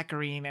really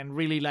saccharine and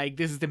really like,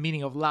 this is the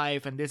meaning of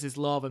life and this is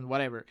love and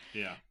whatever.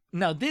 Yeah.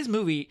 Now, this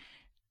movie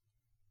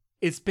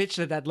is pitched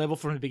at that level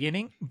from the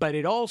beginning, but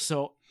it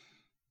also,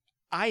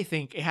 I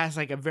think, it has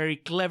like a very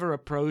clever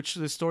approach to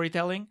the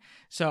storytelling.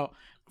 So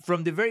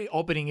from the very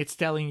opening, it's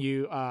telling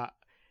you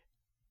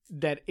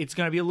that it's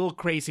going to be a little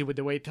crazy with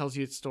the way it tells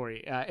you its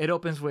story. It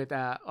opens with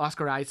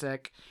Oscar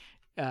Isaac.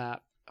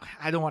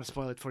 I don't want to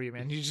spoil it for you,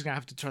 man. You're just going to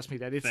have to trust me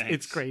that it's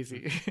Thanks.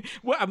 crazy.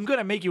 Well, I'm going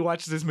to make you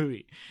watch this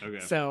movie. Okay.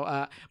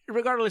 So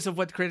regardless of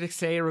what critics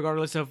say,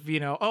 regardless of,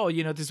 this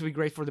will be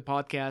great for the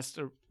podcast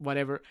or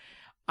whatever,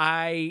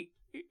 I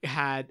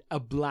had a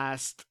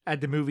blast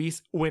at the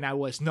movies when I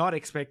was not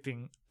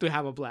expecting to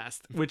have a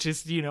blast, which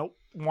is,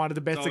 one of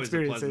the best It's always a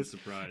pleasant experiences.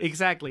 surprise.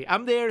 Exactly.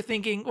 I'm there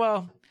thinking,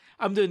 well,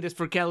 I'm doing this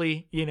for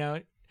Kelly,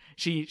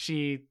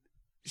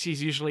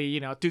 she's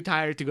usually, too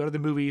tired to go to the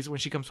movies when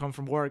she comes home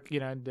from work,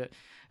 in the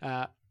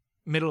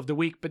middle of the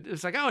week. But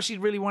it's like, oh, she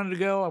really wanted to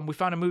go, and we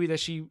found a movie that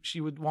she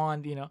would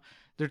want.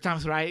 There are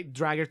times where I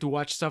drag her to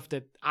watch stuff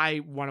that I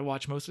want to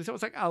watch mostly. So I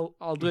was like,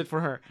 I'll do it for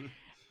her,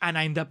 and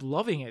I end up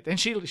loving it, and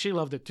she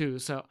loved it too.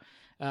 So,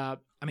 I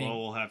mean,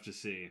 Well, we'll have to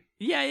see.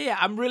 yeah.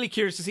 I'm really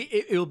curious to see.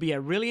 It'll be a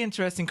really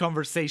interesting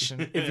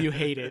conversation if you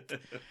hate it.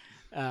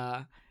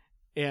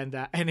 And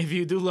if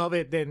you do love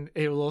it, then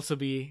it will also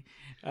be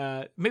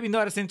maybe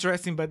not as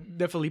interesting, but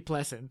definitely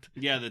pleasant.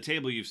 Yeah, the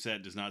table you've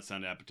set does not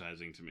sound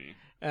appetizing to me.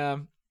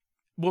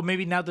 Well,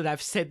 maybe now that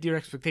I've set your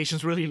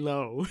expectations really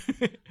low.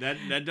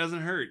 That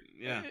doesn't hurt.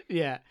 Yeah.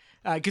 Yeah,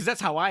 because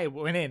that's how I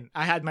went in.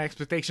 I had my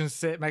expectations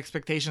set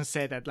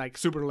at like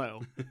super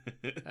low.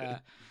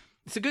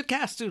 It's a good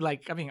cast too.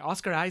 Like, I mean,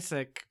 Oscar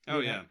Isaac. Oh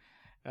you yeah.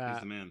 know, He's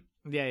the man.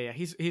 Yeah.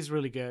 He's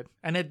really good.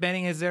 Annette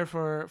Bening is there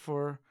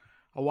for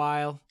a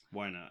while.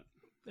 Why not?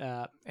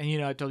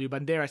 And I told you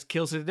Banderas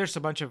kills it. There's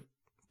a bunch of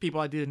people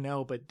I didn't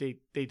know, but they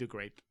do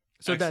great.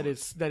 So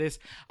Excellent. that is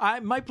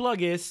my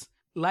plug is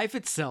Life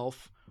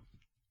Itself.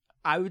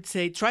 I would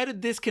say try to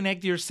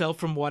disconnect yourself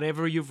from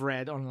whatever you've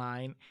read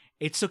online.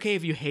 It's okay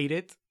if you hate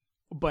it,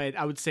 but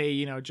I would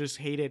say, just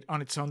hate it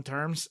on its own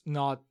terms,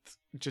 not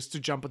just to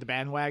jump on the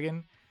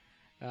bandwagon.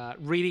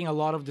 Reading a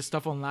lot of the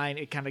stuff online,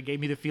 it kind of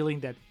gave me the feeling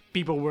that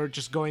people were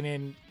just going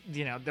in,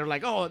 they're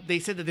like, oh, they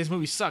said that this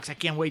movie sucks. I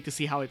can't wait to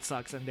see how it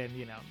sucks. And then,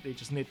 they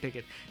just nitpick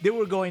it. They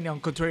were going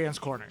on Contrarian's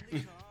Corner,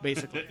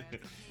 basically.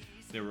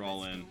 They were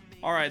all in.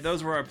 All right,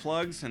 those were our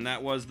plugs, and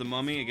that was The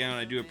Mummy. Again,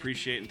 I do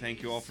appreciate and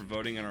thank you all for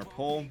voting on our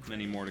poll.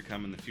 Many more to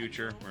come in the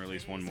future, or at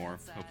least one more.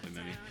 Hopefully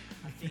many.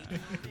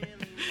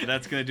 But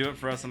that's going to do it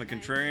for us on The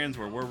Contrarians,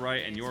 where we're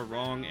right and you're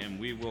wrong, and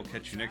we will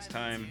catch you next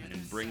time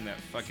and bring that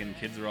fucking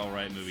Kids Are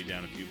Alright movie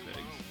down a few pegs,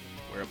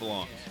 where it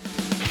belongs.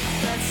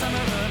 That summer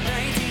of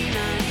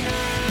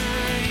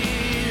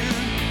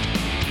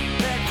 1999,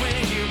 back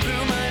when you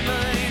blew my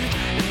mind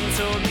and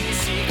told me